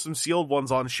still some sealed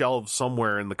ones on shelves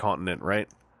somewhere in the continent, right?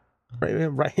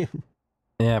 Right.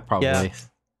 Yeah, probably. Yeah.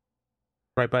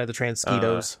 Right by the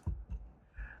Transketos.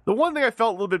 The one thing I felt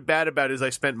a little bit bad about is I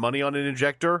spent money on an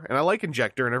Injector, and I like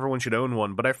Injector, and everyone should own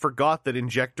one, but I forgot that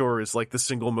Injector is like the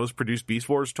single most produced Beast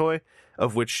Wars toy,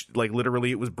 of which, like,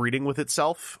 literally it was breeding with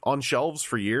itself on shelves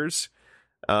for years.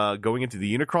 Going into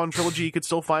the Unicron trilogy, you could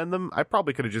still find them. I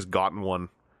probably could have just gotten one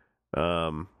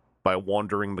by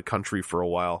wandering the country for a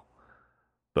while.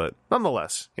 But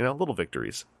nonetheless, little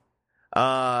victories.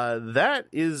 That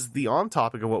is the on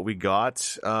topic of what we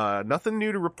got. Nothing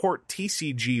new to report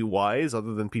TCG wise,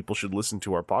 other than people should listen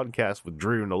to our podcast with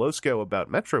Drew Nolosco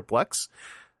about Metroplex.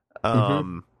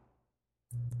 So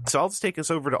I'll just take us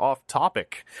over to off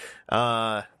topic.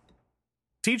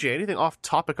 TJ, anything off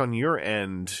topic on your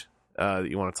end that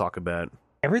you want to talk about?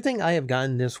 Everything I have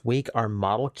gotten this week are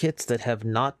model kits that have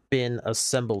not been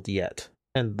assembled yet,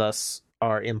 and thus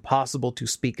are impossible to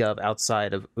speak of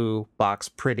outside of Ooh, Box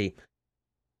Pretty.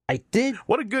 I did.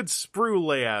 What a good sprue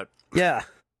layout. Yeah.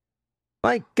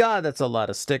 My God, that's a lot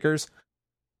of stickers.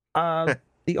 The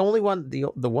only one,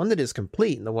 the one that is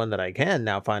complete, and the one that I can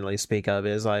now finally speak of,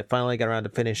 is I finally got around to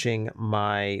finishing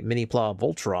my Mini Pla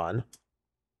Voltron.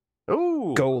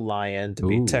 Ooh. Go Lion, to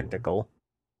be technical.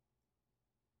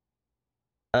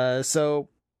 So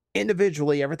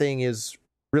individually, everything is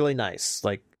really nice.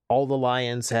 Like, all the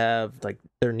lions have like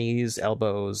their knees,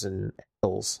 elbows, and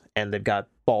ankles, and they've got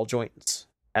ball joints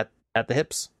at the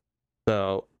hips.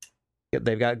 So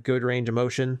they've got good range of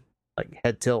motion, like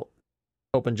head tilt,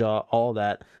 open jaw, all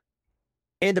that.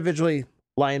 Individually,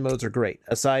 lion modes are great.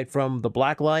 Aside from the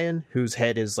black lion, whose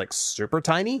head is like super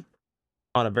tiny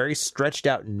on a very stretched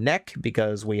out neck,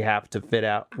 because we have to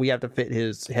fit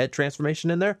his head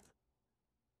transformation in there.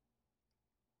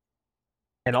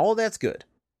 And all of that's good.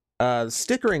 The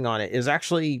stickering on it is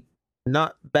actually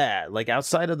not bad. Like,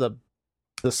 outside of the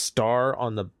star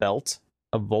on the belt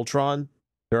of Voltron,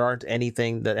 there aren't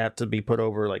anything that have to be put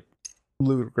over like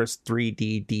ludicrous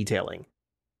 3D detailing.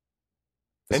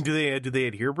 And do they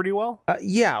adhere pretty well?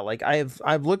 Yeah, like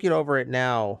I've looking over it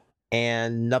now,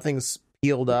 and nothing's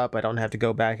peeled up. I don't have to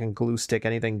go back and glue stick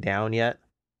anything down yet.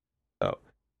 So,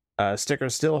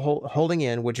 sticker's still holding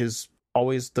in, which is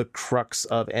always the crux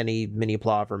of any mini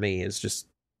pla for me. Is just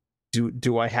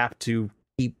do I have to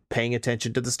keep paying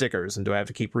attention to the stickers, and do I have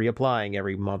to keep reapplying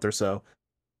every month or so?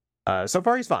 So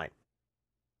far, he's fine.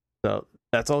 So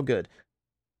that's all good.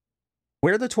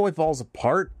 Where the toy falls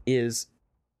apart is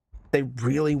they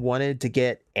really wanted to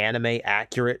get anime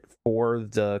accurate for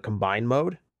the combined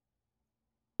mode,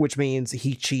 which means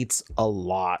he cheats a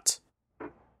lot.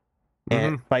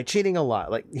 And by cheating a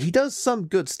lot, like, he does some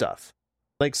good stuff.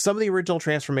 Like, some of the original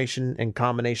transformation and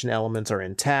combination elements are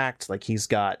intact. Like, he's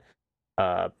got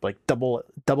like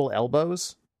double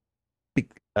elbows,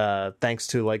 thanks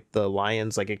to like the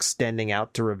lions like extending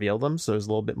out to reveal them, so there's a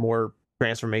little bit more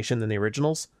transformation than the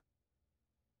originals.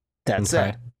 That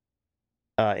said,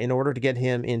 in order to get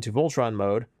him into Voltron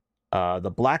mode,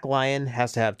 the black lion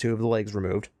has to have 2 of the legs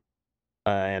removed,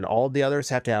 and all the others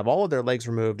have to have all of their legs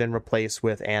removed and replaced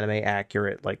with anime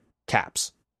accurate like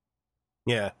caps.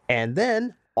 Yeah. And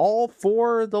then all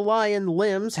 4 of the lion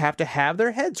limbs have to have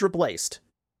their heads replaced.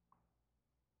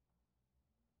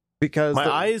 Because my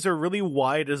eyes are really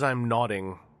wide as I'm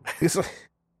nodding. It's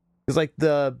like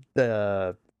the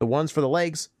ones for the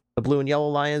legs, the blue and yellow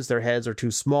lions, their heads are too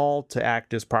small to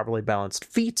act as properly balanced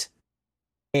feet,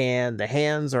 and the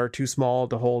hands are too small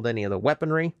to hold any of the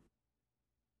weaponry.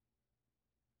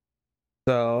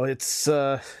 So it's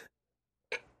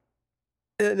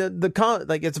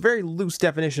it's a very loose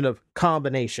definition of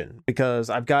combination, because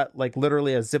I've got like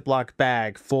literally a Ziploc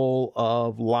bag full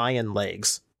of lion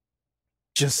legs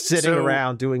just sitting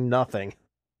around doing nothing.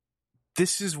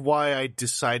 This is why I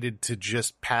decided to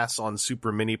just pass on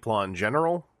Super Mini Pla in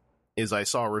general. Is I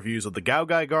saw reviews of the Gao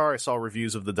Gaigar, I saw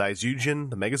reviews of the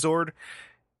Daizujin, the Megazord,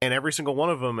 and every single one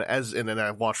of them, and then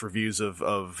I watched reviews of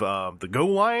the Go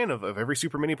line of every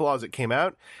Super Mini Pla as it came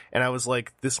out, and I was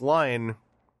like, this line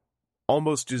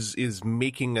almost is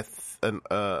making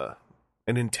an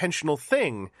intentional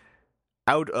thing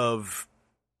out of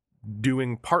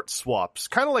doing part swaps,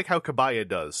 kind of like how Kabaya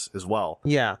does as well.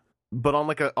 Yeah. But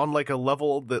on like a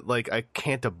level that like I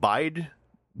can't abide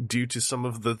due to some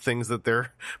of the things that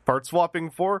they're part swapping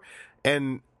for.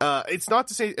 And it's not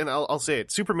to say, and I'll say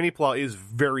it, Super Mini Pla is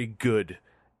very good.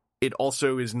 It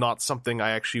also is not something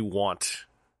I actually want.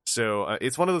 So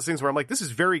it's one of those things where I'm like, this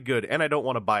is very good, and I don't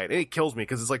want to buy it. And it kills me,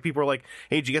 because it's like people are like,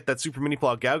 hey, did you get that Super Mini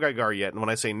Pla Gao yet? And when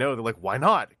I say no, they're like, why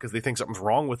not? Because they think something's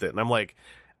wrong with it. And I'm like,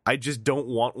 I just don't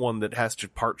want one that has to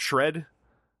part shred.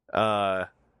 There's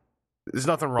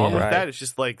nothing wrong with that. It's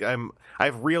just like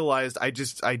I've realized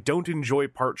I don't enjoy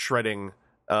part shredding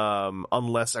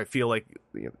unless I feel like,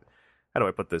 how do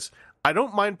I put this? I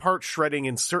don't mind part shredding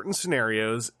in certain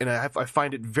scenarios, and I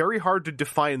find it very hard to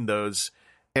define those.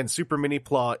 And Super Mini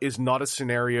Pla is not a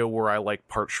scenario where I like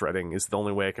part shredding. Is the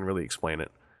only way I can really explain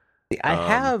it. I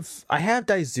have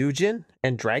Daizujin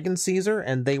and Dragon Caesar,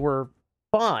 and they were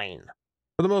fine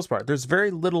for the most part. There's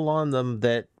very little on them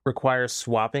that requires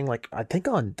swapping. Like, I think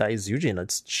on Daizujin,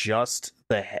 it's just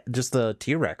the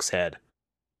T-Rex head.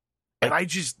 And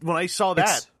when I saw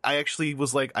that, I actually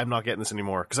was like, I'm not getting this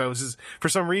anymore, because I was just, for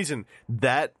some reason,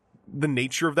 the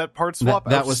nature of that part swap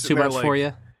that was too much for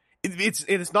you.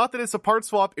 It's not that it's a part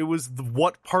swap. It was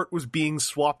what part was being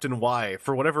swapped and why.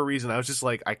 For whatever reason, I was just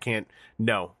like, I can't.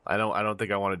 No, I don't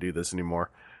think I want to do this anymore.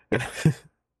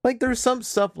 Like, there's some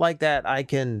stuff like that I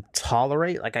can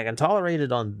tolerate. Like, I can tolerate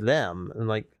it on them, and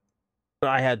like,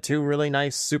 I had 2 really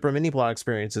nice Super Mini Pla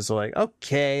experiences. So like,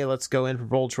 okay, let's go in for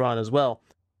Voltron as well.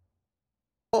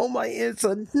 Oh my! It's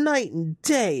a night and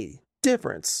day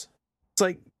difference. It's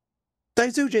like,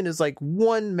 Daizujin is like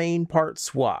one main part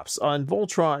swaps. On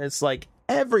Voltron, it's like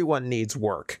everyone needs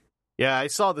work. Yeah, I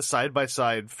saw the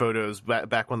side-by-side photos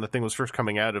back when the thing was first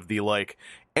coming out of the, like,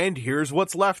 and here's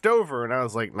what's left over. And I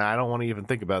was like, nah, I don't want to even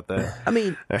think about that. I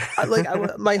mean,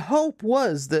 my hope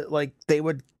was that, like, they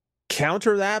would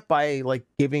counter that by, like,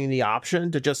 giving the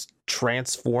option to just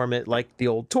transform it like the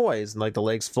old toys. And, like, the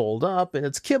legs fold up and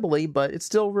it's kibbly, but it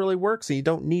still really works and you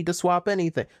don't need to swap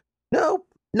anything. Nope.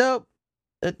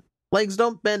 Legs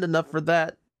don't bend enough for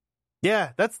that.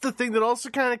 Yeah, that's the thing that also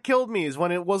kind of killed me, is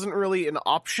when it wasn't really an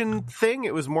option thing.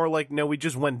 It was more like, no, we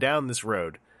just went down this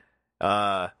road.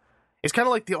 It's kind of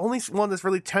like the only one that's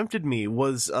really tempted me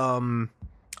was,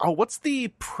 what's the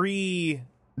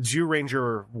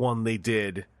pre-Zyuranger one they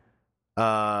did?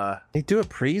 They do a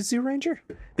pre-Zyuranger?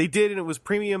 They did, and it was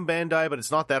premium Bandai, but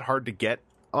it's not that hard to get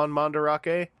on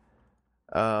Mandarake.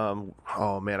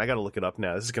 Oh man, I gotta look it up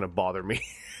now. This is gonna bother me.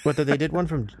 Whether they did one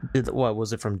from, what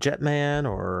was it, from Jetman,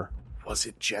 or was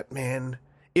it Jetman?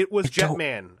 It was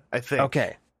Jetman, I think.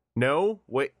 Okay. No,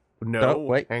 wait, hang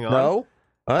on. No,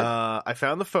 what? I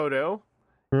found the photo.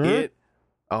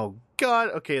 Oh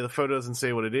god. Okay, the photo doesn't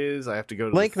say what it is. I have to go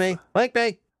to link me.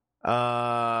 Hang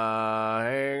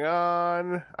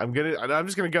on. I'm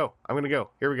just gonna go.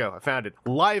 Here we go. I found it.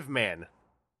 Live Man.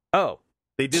 Oh,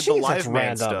 they did the Live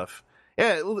Man stuff.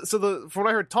 Yeah, so from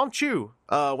what I heard, Tom Chu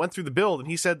went through the build, and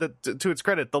he said that, to its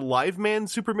credit, the Live Man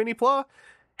Super Mini Pla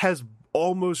has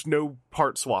almost no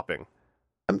part swapping.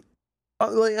 On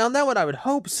that one, I would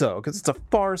hope so, because it's a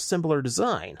far simpler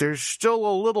design. There's still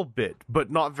a little bit,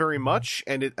 but not very much.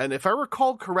 And if I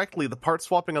recall correctly, the part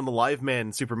swapping on the Live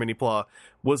Man Super Mini Pla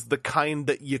was the kind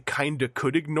that you kinda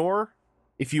could ignore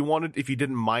if you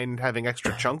didn't mind having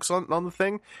extra chunks on the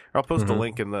thing. I'll post a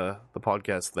link in the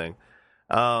podcast thing.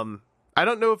 I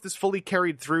don't know if this fully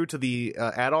carried through to the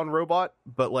add-on robot,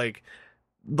 but like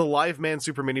the Live Man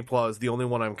Super Mini Pla is the only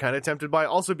one I'm kind of tempted by.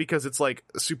 Also because it's like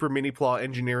Super Mini Pla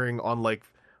engineering on like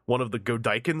one of the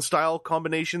Godaiken style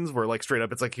combinations, where like straight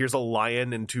up it's like, here's a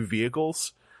lion and 2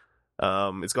 vehicles.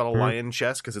 It's got a lion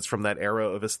chest because it's from that era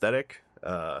of aesthetic.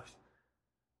 That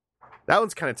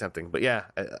one's kind of tempting, but yeah,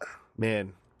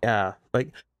 man. Yeah,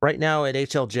 like right now at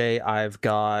HLJ, I've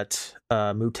got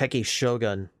Muteki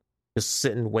Shogun just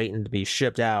sitting waiting to be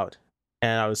shipped out,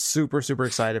 and I was super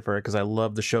excited for it because I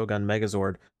love the Shogun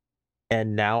Megazord,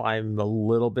 and now I'm a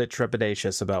little bit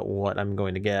trepidatious about what I'm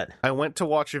going to get. I went to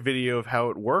watch a video of how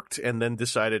it worked and then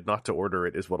decided not to order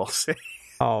it, is what I'll say.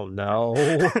 Oh no.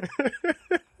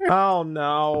 Oh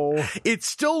no. It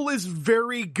still is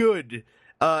very good,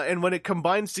 and when it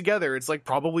combines together, it's like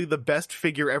probably the best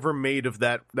figure ever made of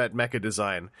that mecha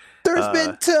design. There's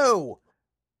been 2.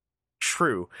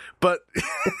 True, but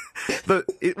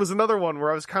it was another one where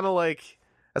I was kind of like,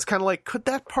 could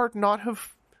that part not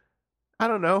have, I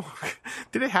don't know,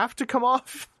 did it have to come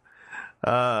off?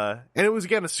 And it was,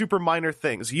 again, a super minor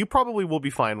thing, so you probably will be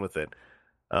fine with it.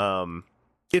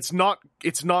 It's not,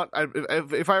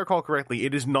 if I recall correctly,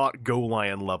 it is not Go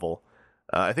Lion level.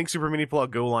 I think Super Mini Plot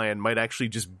Go Lion might actually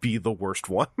just be the worst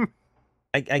one.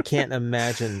 I can't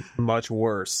imagine much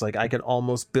worse. Like, I could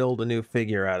almost build a new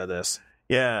figure out of this.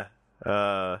 Yeah.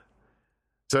 So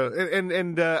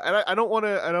and I don't want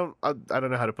to. I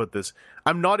don't know how to put this.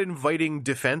 I'm not inviting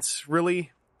defense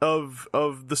really of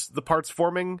the parts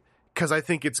forming, because I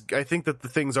think that the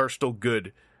things are still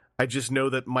good. I just know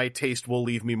that my taste will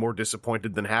leave me more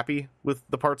disappointed than happy with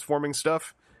the parts forming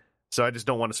stuff. So I just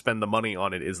don't want to spend the money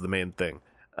on it, is the main thing.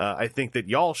 I think that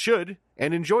y'all should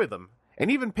and enjoy them, and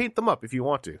even paint them up if you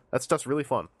want to. That stuff's really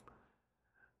fun.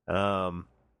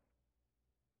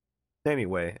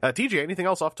 Anyway, TJ, anything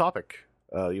else off topic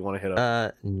you want to hit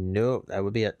up? Nope, that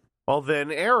would be it. Well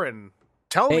then, Aaron,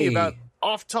 tell me Hey. about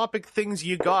off-topic things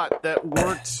you got that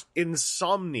weren't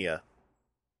Insomnia.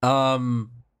 During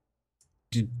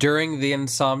the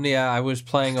insomnia, I was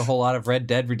playing a whole lot of Red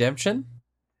Dead Redemption.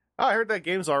 Oh, I heard that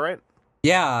game's all right.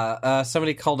 Yeah,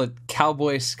 somebody called it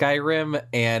Cowboy Skyrim,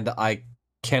 and I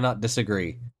cannot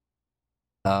disagree.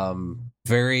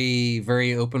 Very,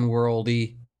 very open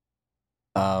worldy,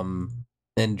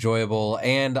 enjoyable,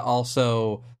 and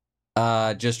also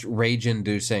just rage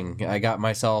inducing. I got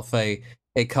myself a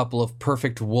couple of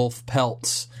perfect wolf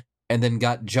pelts, and then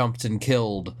got jumped and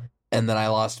killed, and then I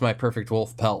lost my perfect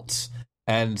wolf pelts.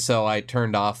 And so I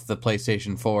turned off the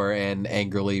PlayStation 4 and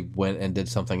angrily went and did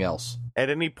something else. At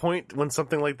any point when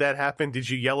something like that happened, did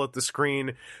you yell at the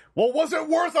screen, "Well, was it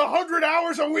worth 100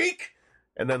 hours a week?"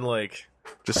 And then, like,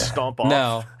 just stomp off?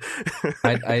 No,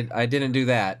 I didn't do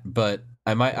that, but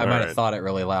I might have right. thought it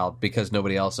really loud because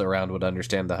nobody else around would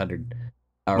understand the 100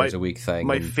 hours a week thing.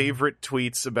 My favorite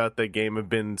tweets about that game have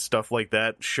been stuff like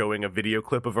that, showing a video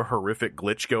clip of a horrific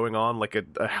glitch going on, like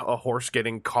a horse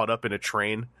getting caught up in a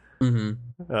train.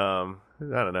 Mm-hmm.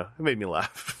 I don't know. It made me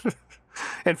laugh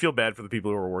and feel bad for the people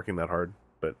who were working that hard.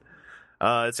 But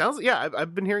it sounds, yeah,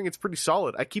 I've been hearing it's pretty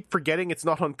solid. I keep forgetting it's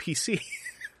not on PC.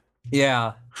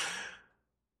 Yeah,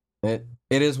 it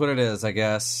is what it is, I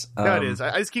guess. No, it is.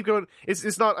 I just keep going.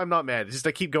 It's not. I'm not mad. It's just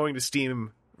I keep going to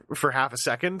Steam for half a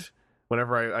second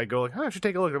whenever I go like, oh, I should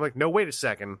take a look. I'm like, no, wait a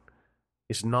second,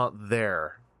 it's not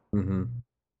there. Mm-hmm.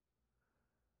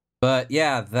 But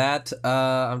yeah, that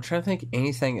I'm trying to think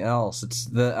anything else.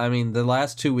 The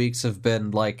last 2 weeks have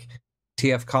been like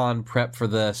TFCon prep for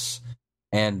this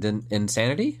and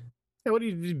Insanity. Yeah, what are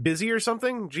you, busy or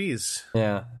something? Jeez.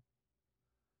 Yeah.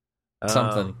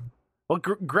 Something. Well,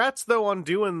 grats though on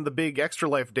doing the big Extra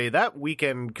Life Day that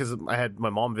weekend, because I had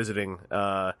my mom visiting.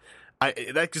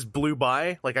 That just blew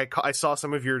by. Like I saw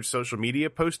some of your social media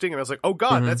posting, and I was like, oh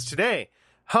god, that's today,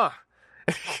 huh?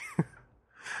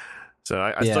 So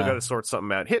I still got to sort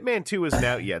something out. Hitman 2 isn't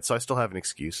out yet, so I still have an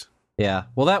excuse. Yeah.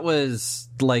 Well, that was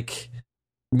like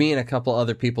me and a couple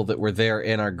other people that were there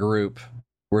in our group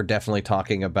were definitely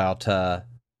talking about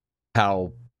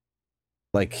how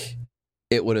like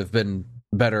it would have been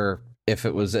better if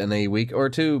it was in a week or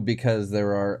two, because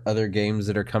there are other games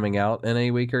that are coming out in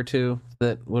a week or two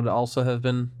that would also have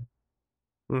been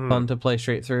fun to play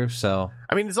straight through. So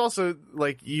I mean, it's also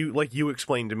like you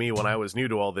explained to me when I was new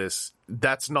to all this,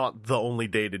 that's not the only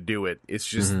day to do it. It's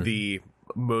just the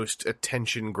most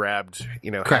attention grabbed,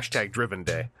 Correct. hashtag driven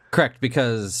day. Correct,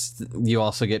 because you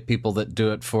also get people that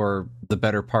do it for the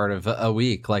better part of a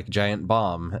week, like Giant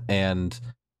Bomb, and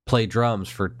play drums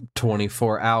for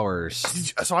 24 hours.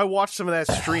 So I watched some of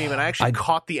that stream, and I actually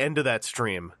caught the end of that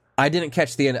stream. I didn't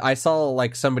catch the end. I saw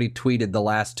like somebody tweeted the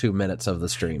last 2 minutes of the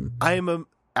stream.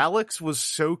 Alex was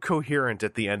so coherent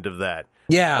at the end of that.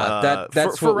 Yeah,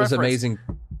 that's for what was reference, amazing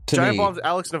to Giant me. Bomb's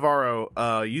Alex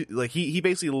Navarro, he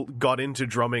basically got into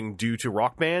drumming due to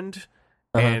Rock Band,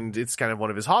 and it's kind of one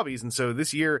of his hobbies. And so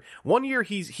one year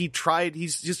he was going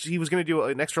to do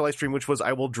an extra live stream, which was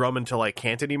I will drum until I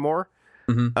can't anymore.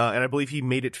 And I believe he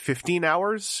made it 15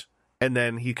 hours, and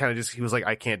then he was like,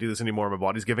 I can't do this anymore, my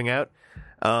body's giving out.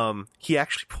 He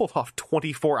actually pulled off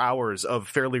 24 hours of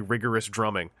fairly rigorous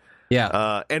drumming.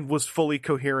 Yeah. And was fully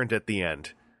coherent at the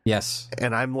end. Yes.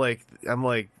 And I'm like,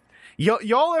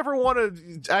 y'all ever want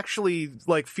to actually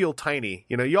like feel tiny?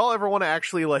 Y'all ever want to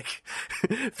actually like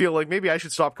feel like maybe I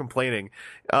should stop complaining?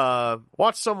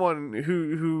 Watch someone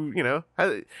who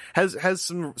has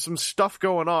some stuff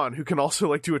going on, who can also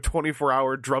like do a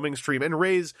 24-hour drumming stream and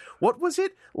raise, what was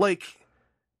it like?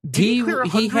 Did he clear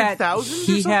 100,000?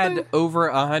 He had over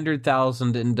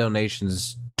 100,000 in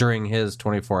donations during his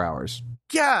 24 hours.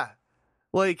 Yeah,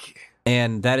 like.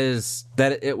 And that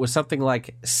it was something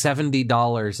like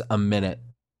 $70 a minute.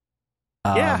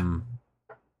 Yeah.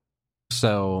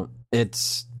 So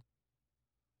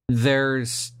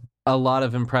there's a lot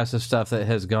of impressive stuff that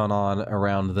has gone on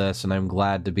around this, and I'm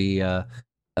glad to be a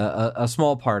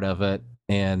small part of it.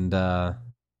 And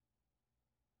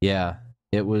yeah,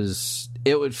 it was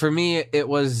for me. It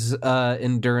was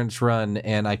endurance run,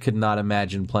 and I could not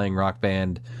imagine playing Rock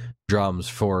Band drums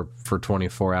for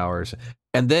 24 hours.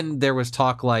 And then there was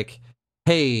talk like,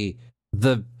 hey,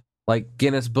 the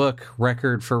Guinness Book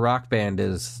record for Rock Band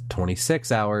is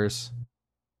 26 hours.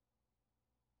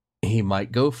 He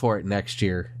might go for it next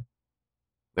year.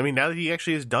 I mean, now that he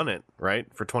actually has done it, right,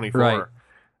 for 24, right.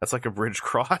 That's like a bridge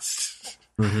crossed.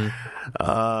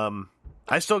 Mm-hmm.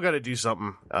 I still got to do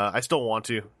something. I still want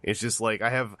to. It's just like I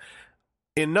have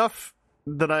enough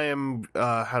that I am.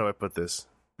 How do I put this?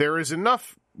 There is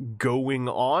enough going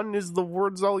on, is the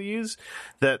words I'll use,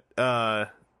 that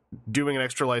doing an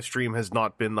Extra Life stream has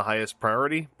not been the highest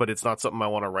priority, but it's not something I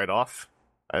want to write off.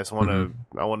 I just want to.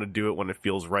 I want to do it when it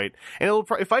feels right, and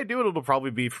if I do it, it'll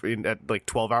probably be at like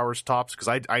 12 hours tops, because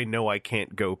I know I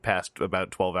can't go past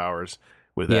about 12 hours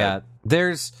with that. Yeah,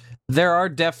 there are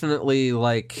definitely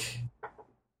like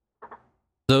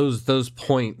those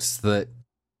points that,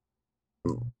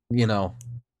 you know,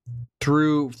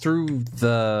 through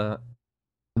the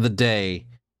day,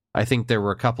 I think there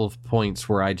were a couple of points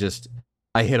where I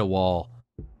hit a wall,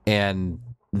 and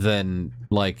then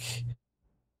like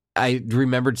I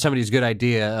remembered somebody's good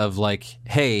idea of like,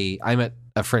 hey, I'm at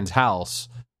a friend's house,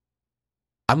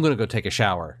 I'm gonna go take a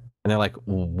shower, and they're like,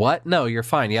 what? No, you're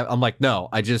fine. Yeah, I'm like, no,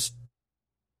 I'm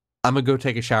gonna go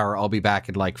take a shower. I'll be back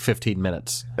in like 15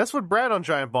 minutes. That's what Brad on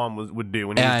Giant Bomb would do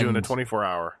when he was doing a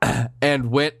 24-hour.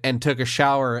 And went and took a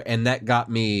shower, and that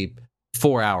got me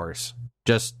 4 hours.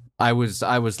 Just I was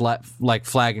like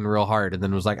flagging real hard, and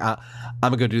then was like, I'm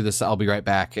gonna go do this. I'll be right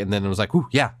back. And then it was like, ooh,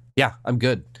 yeah, I'm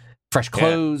good. Fresh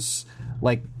clothes,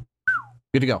 like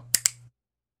good to go.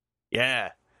 Yeah.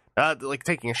 Like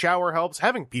taking a shower helps.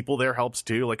 Having people there helps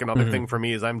too. Like another thing for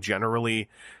me is I'm generally,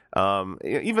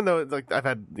 even though like I've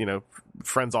had,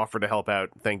 friends offer to help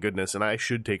out, thank goodness, and I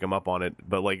should take them up on it.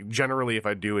 But like generally, if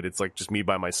I do it, it's like just me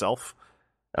by myself,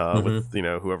 with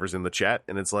whoever's in the chat,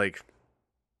 and it's like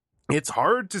it's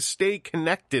hard to stay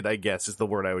connected, I guess is the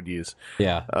word I would use.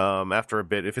 Yeah. After a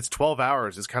bit, if it's 12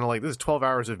 hours, it's kind of like this is 12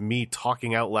 hours of me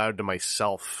talking out loud to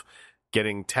myself,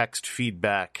 getting text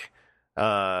feedback.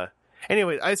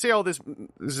 Anyway, I say all this.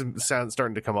 This is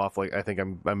starting to come off like I think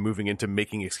I'm moving into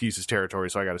making excuses territory,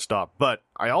 so I got to stop. But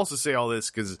I also say all this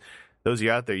because those of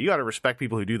you out there, you got to respect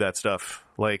people who do that stuff.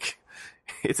 Like,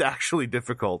 it's actually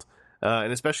difficult,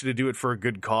 and especially to do it for a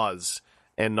good cause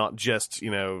and not just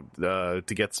to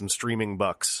get some streaming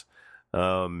bucks.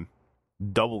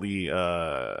 Doubly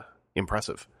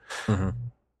impressive.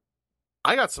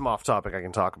 I got some off topic I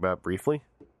can talk about briefly.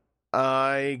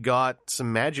 I got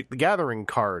some Magic the Gathering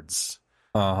cards.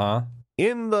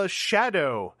 In the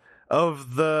shadow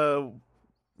of the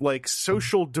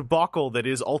social debacle that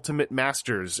is Ultimate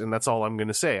Masters, and that's all I'm going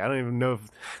to say. I don't even know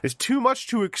if there's too much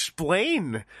to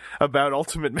explain about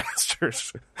Ultimate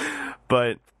Masters.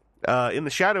 But in the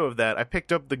shadow of that, I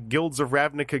picked up the Guilds of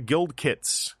Ravnica guild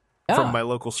kits from my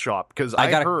local shop, because I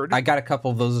got a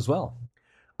couple of those as well.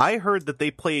 I heard that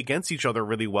they play against each other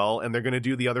really well, and they're going to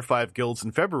do the other 5 guilds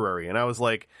in February. And I was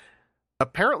like,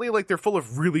 apparently, they're full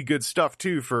of really good stuff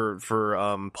too for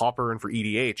Pauper and for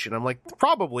EDH. And I'm like,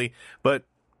 probably, but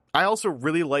I also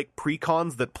really like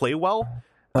pre-cons that play well.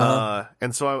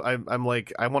 And so I'm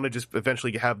like, I want to just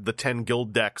eventually have the 10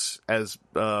 guild decks as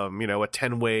a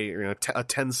 10-way, a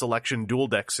 10 selection dual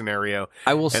deck scenario.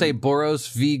 I will say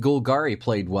Boros v Golgari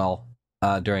played well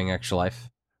during Extra Life.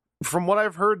 From what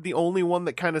I've heard, the only one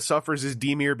that kind of suffers is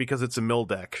Dimir because it's a mill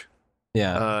deck.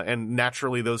 Yeah. And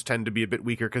naturally those tend to be a bit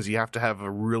weaker because you have to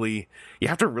really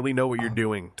know what you're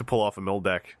doing to pull off a mill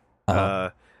deck.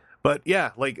 But yeah,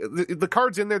 like the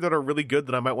cards in there that are really good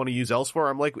that I might want to use elsewhere,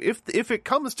 I'm like, if it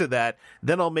comes to that,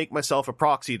 then I'll make myself a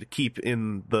proxy to keep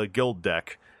in the guild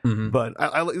deck. But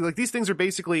I like these things are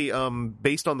basically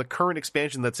based on the current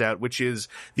expansion that's out, which is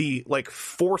the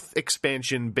 4th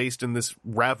expansion based in this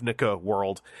Ravnica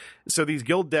world. So these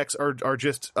guild decks are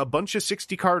just a bunch of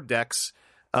 60 card decks,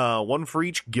 one for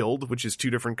each guild, which is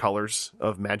 2 different colors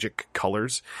of magic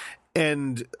colors.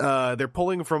 And they're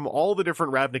pulling from all the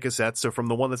different Ravnica sets, so from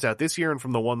the one that's out this year and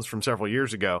from the ones from several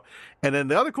years ago. And then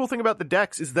the other cool thing about the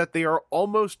decks is that they are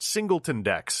almost singleton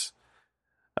decks.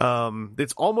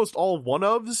 It's almost all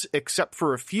one-ofs, except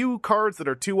for a few cards that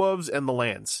are 2-ofs and the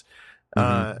lands.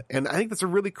 And I think that's a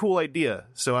really cool idea.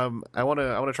 So I want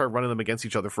to try running them against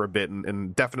each other for a bit,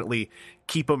 and definitely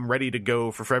keep them ready to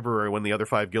go for February when the other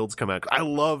 5 guilds come out. I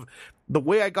love the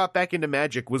way I got back into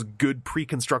Magic was good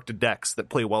pre-constructed decks that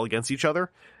play well against each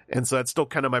other, and so that's still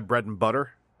kind of my bread and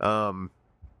butter.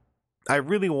 I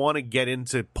really want to get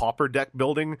into Pauper deck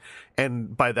building,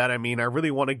 and by that I mean I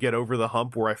really want to get over the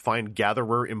hump where I find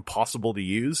Gatherer impossible to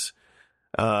use.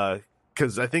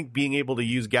 Because I think being able to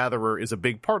use Gatherer is a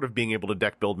big part of being able to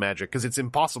deck build Magic, because it's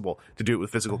impossible to do it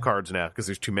with physical cards now because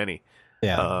there's too many.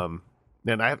 Yeah.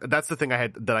 And that's the thing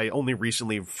I only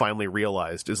recently finally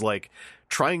realized is like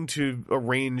trying to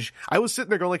arrange. I was sitting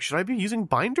there going like, should I be using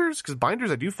binders? Because binders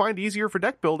I do find easier for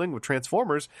deck building with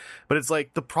Transformers, but it's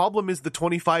like the problem is the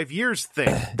 25 years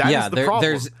thing. That is the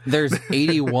problem. There's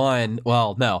 81.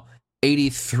 well, no,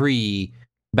 83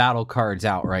 battle cards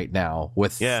out right now.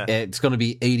 It's going to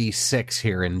be 86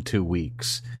 here in 2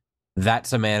 weeks.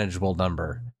 That's a manageable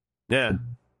number. Yeah.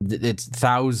 It's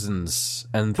thousands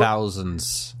and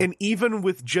thousands. And even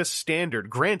with just standard,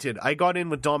 granted, I got in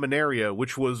with Dominaria,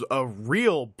 which was a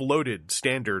real bloated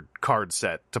standard card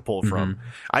set to pull from.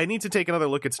 I need to take another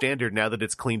look at standard now that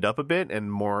it's cleaned up a bit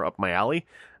and more up my alley.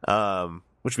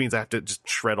 Which means I have to just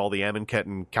shred all the Amonkhet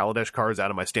and Kaladesh cards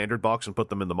out of my standard box and put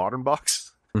them in the modern box.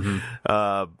 And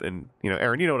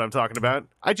Aaron, you know what I'm talking about.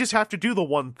 I just have to do the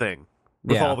one thing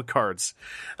with all the cards.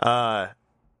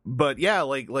 But yeah,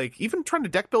 like even trying to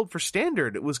deck build for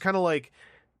standard, it was kind of like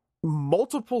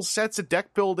multiple sets of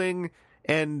deck building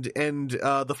and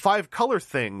the 5 color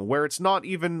thing where it's not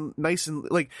even nice. And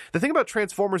like the thing about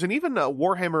Transformers and even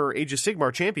Warhammer Age of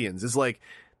Sigmar Champions is like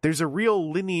there's a real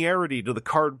linearity to the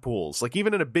card pools. Like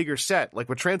even in a bigger set, like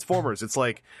with Transformers, it's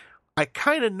like I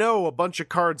kind of know a bunch of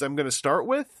cards I'm going to start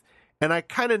with, and I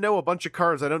kind of know a bunch of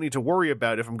cards I don't need to worry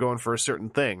about if I'm going for a certain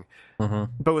thing.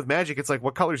 But with Magic, it's like,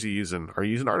 what colors are you using? Are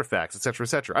you using artifacts, etc.,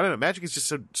 etc.? I don't know. Magic is just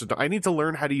so I need to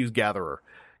learn how to use Gatherer,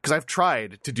 because I've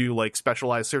tried to do like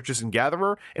specialized searches in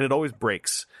Gatherer, and it always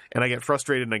breaks, and I get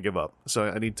frustrated and I give up. So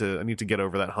I need to get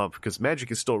over that hump, because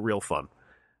Magic is still real fun,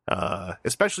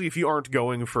 especially if you aren't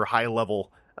going for high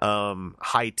level,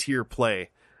 high tier play.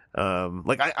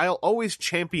 I'll always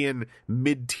champion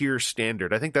mid-tier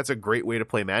standard. I think that's a great way to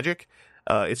play Magic.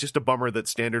 It's just a bummer that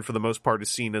standard for the most part is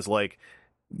seen as like,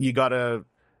 you gotta,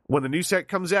 when the new set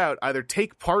comes out, either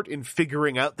take part in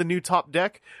figuring out the new top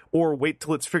deck or wait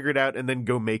till it's figured out and then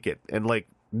go make it. And like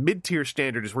mid-tier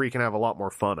standard is where you can have a lot more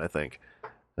fun, I think.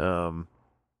 And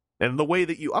the way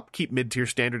that you upkeep mid-tier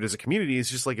standard as a community is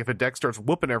just like if a deck starts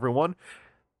whooping everyone,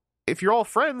 if you're all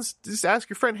friends, just ask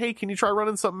your friend, hey, can you try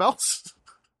running something else?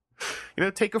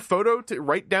 Take a photo to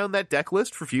write down that deck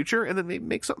list for future, and then maybe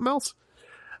make something else.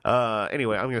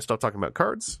 Anyway, I'm going to stop talking about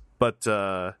cards, but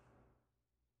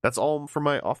that's all for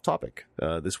my off-topic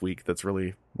this week that's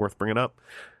really worth bringing up.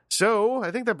 So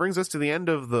I think that brings us to the end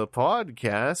of the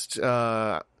podcast.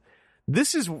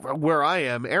 This is where I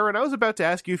am. Aaron, I was about to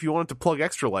ask you if you wanted to plug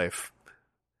Extra Life.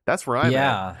 That's where I'm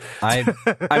at.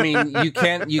 I mean,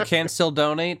 you can still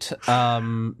donate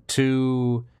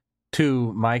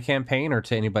to my campaign or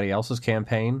to anybody else's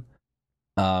campaign.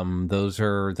 Those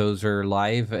are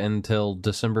live until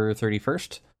December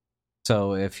 31st.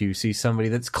 So if you see somebody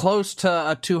that's close to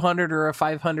a 200 or a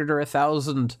 500 or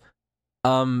 1,000,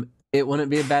 it wouldn't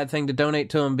be a bad thing to donate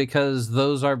to them, because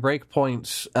those are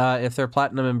breakpoints if they're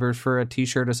platinum members for a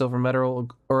t-shirt, a silver medal,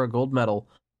 or a gold medal.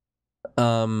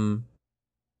 And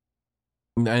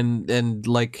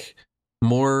like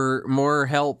more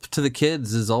help to the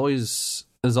kids is always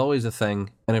a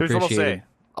thing, and Here's what appreciated.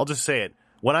 I'll just say it.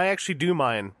 When I actually do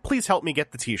mine, please help me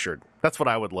get the t-shirt. That's what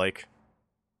I would like.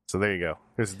 So there you go.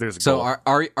 There's a so goal.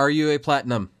 are you a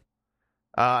platinum?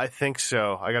 I think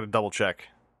so. I got to double check.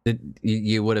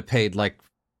 You would have paid like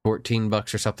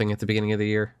 $14 or something at the beginning of the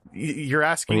year. You're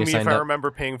asking me if I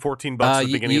remember paying $14 at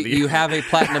the beginning of the year. You have a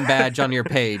platinum badge on your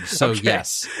page, so Okay.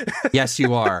 yes,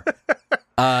 you are.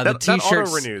 The t-shirts that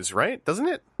auto renews, right? Doesn't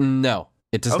it? No,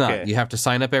 it does Okay. not. You have to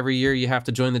sign up every year. You have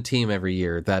to join the team every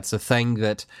year. That's a thing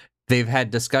that they've had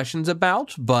discussions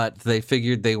about, but they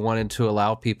figured they wanted to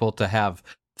allow people to have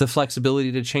the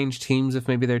flexibility to change teams if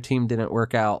maybe their team didn't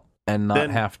work out and not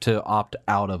have to opt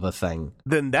out of a thing.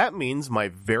 Then that means my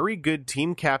very good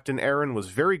team captain, Aaron, was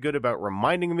very good about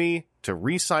reminding me to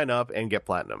re-sign up and get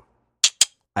platinum.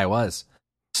 I was.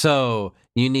 So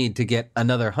you need to get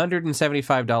another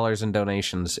 $175 in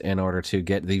donations in order to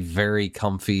get the very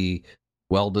comfy,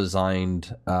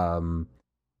 well-designed 10th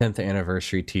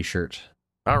anniversary t-shirt.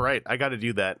 All right, I got to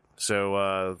do that. So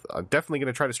I'm definitely going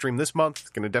to try to stream this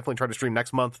month. Going to definitely try to stream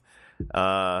next month.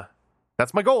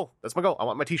 That's my goal. I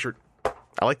want my t-shirt.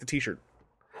 I like the t-shirt.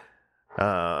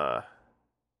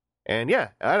 And yeah,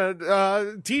 I don't,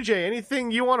 TJ,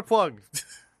 anything you want to plug?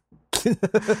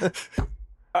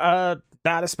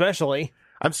 Not especially.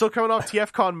 I'm still coming off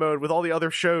TFCon mode with all the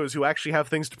other shows who actually have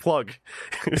things to plug.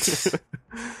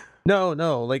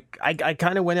 No, like I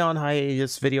kind of went on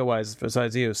hiatus video wise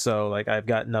besides you, so like I've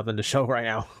got nothing to show right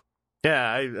now.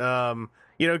 Yeah,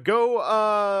 go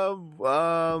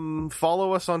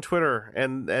follow us on Twitter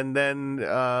and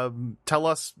then tell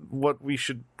us what we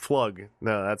should plug.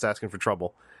 No, that's asking for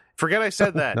trouble. Forget I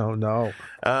said that. No.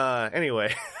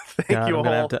 Anyway, thank you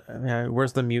all.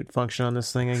 Where's the mute function on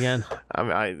this thing again?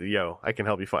 I can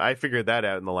help you. I figured that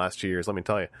out in the last 2 years. Let me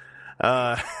tell you.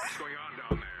 What's going on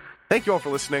down there? Thank you all for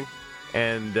listening,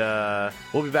 and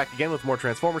we'll be back again with more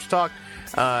Transformers talk.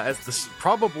 As this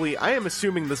probably, I am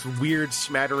assuming this weird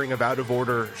smattering of out of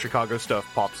order Chicago stuff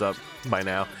pops up by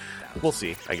now. We'll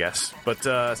see, I guess. But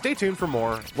stay tuned for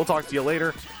more. We'll talk to you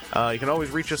later. You can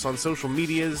always reach us on social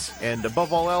medias, and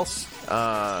above all else,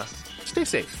 stay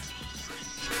safe.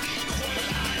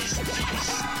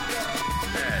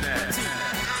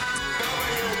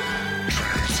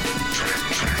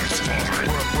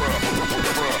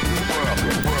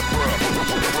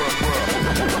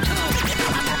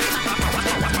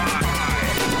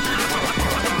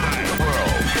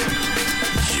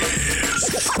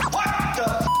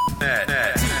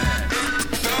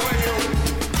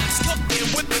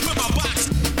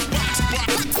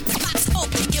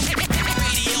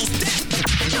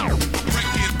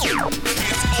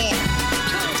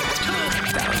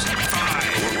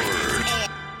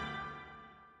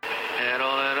 Add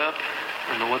all that up,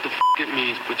 I don't know what the f*** it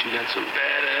means, but you got some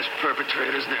badass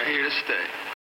perpetrators and they're here to stay.